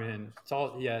daughter's chiming in. It's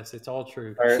all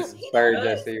true. Sorry,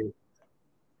 Jesse.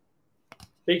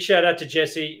 Big shout out to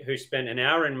Jesse, who spent an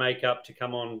hour in makeup to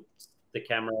come on the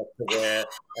camera to wear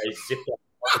a zipper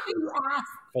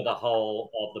for the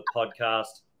whole of the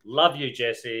podcast. Love you,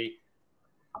 Jesse.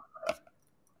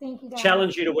 Thank you, guys.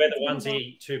 Challenge you to wear the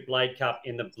onesie to Blade Cup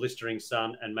in the blistering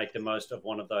sun and make the most of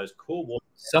one of those cool waters.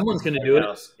 Someone's going to do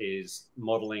it. Is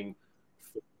modeling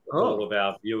for all of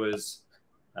our viewers.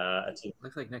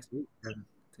 Looks like next week it's going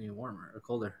to be warmer or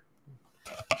colder.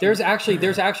 There's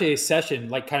actually a session,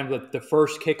 like kind of the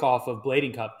first kickoff of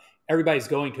Blading Cup. Everybody's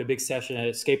going to a big session at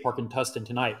a skate park in Tustin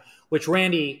tonight, which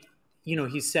Randy,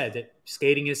 he said that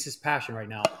skating is his passion right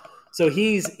now. So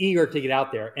he's eager to get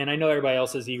out there. And I know everybody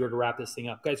else is eager to wrap this thing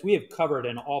up. Guys, we have covered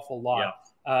an awful lot.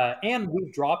 Yeah. And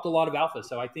we've dropped a lot of alpha.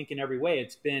 So I think in every way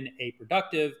it's been a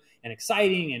productive and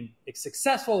exciting and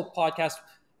successful podcast.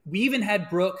 We even had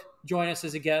Brooke join us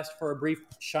as a guest for a brief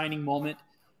shining moment.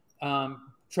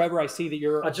 Trevor, I see that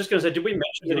you're... I was just going to say, did we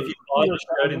mention that if you buy the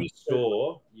shirt in the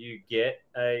store, you get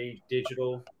a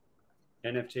digital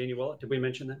NFT in your wallet? Did we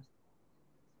mention that?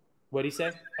 What did he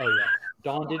say? Oh, yeah.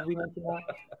 Don, did we mention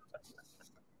that?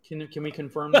 Can we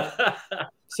confirm that?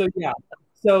 So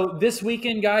this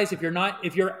weekend, guys, if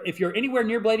you're anywhere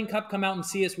near Blading Cup, come out and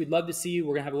see us. We'd love to see you.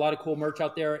 We're gonna have a lot of cool merch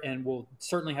out there, and we'll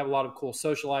certainly have a lot of cool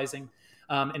socializing.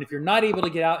 And if you're not able to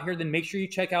get out here, then make sure you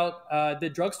check out the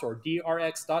drugstore,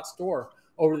 drx.store,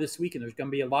 over this weekend. There's gonna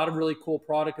be a lot of really cool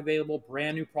product available,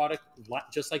 brand new product,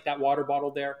 just like that water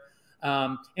bottle there.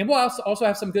 And we'll also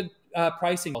have some good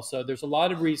pricing. Also, there's a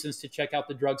lot of reasons to check out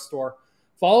the drugstore.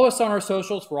 Follow us on our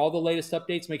socials for all the latest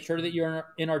updates. Make sure that you're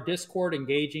in our Discord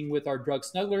engaging with our drug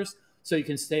snugglers so you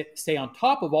can stay on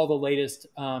top of all the latest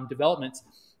developments.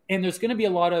 And there's going to be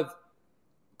a lot of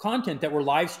content that we're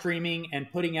live streaming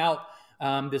and putting out,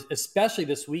 especially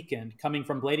this weekend, coming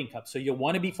from Blading Cup. So you'll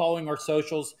want to be following our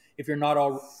socials if you're not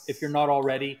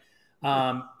already,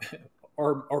 or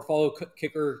follow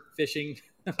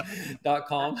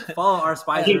kickerfishing.com. Follow our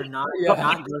Spizer, not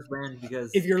Ghost Brand,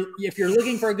 because if you're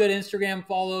looking for a good Instagram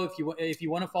follow, if you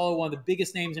want to follow one of the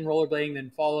biggest names in rollerblading,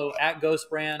 then follow at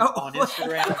Ghost Brand on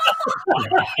Instagram.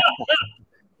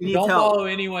 Don't follow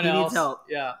anyone else. Needs help.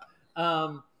 Yeah.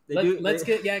 Let's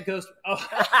get Ghost. Oh,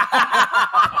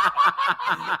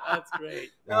 that's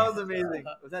great. That was amazing.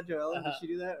 Was that Joellen? Did she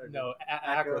do that? Or no,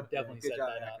 Acro definitely Good set job,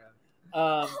 that Acro.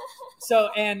 up. So,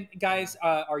 and guys,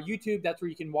 our YouTube, that's where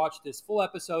you can watch this full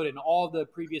episode and all the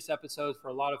previous episodes for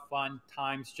a lot of fun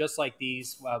times, just like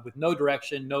these, with no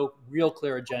direction, no real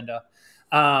clear agenda.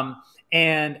 That's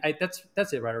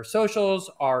it, right? Our socials,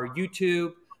 our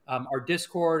YouTube, our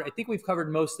Discord. I think we've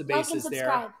covered most of the bases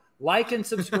there. Like and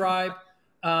subscribe.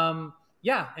 And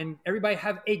everybody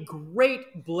have a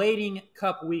great Blading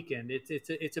Cup weekend.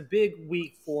 It's a big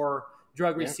week for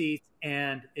drug receipts,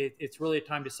 and it's really a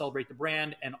time to celebrate the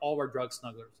brand and all our drug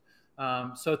snugglers.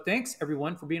 So thanks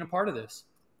everyone for being a part of this.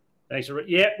 Thanks.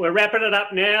 We're wrapping it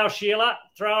up now, Sheila.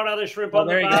 Throw another shrimp on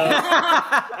the there you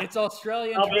bar. go. It's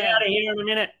Australian. I'll be out of here in a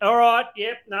minute. All right.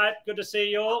 Yep. No, good to see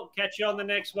you all. Catch you on the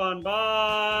next one.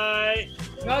 Bye.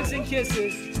 Hugs and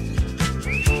kisses.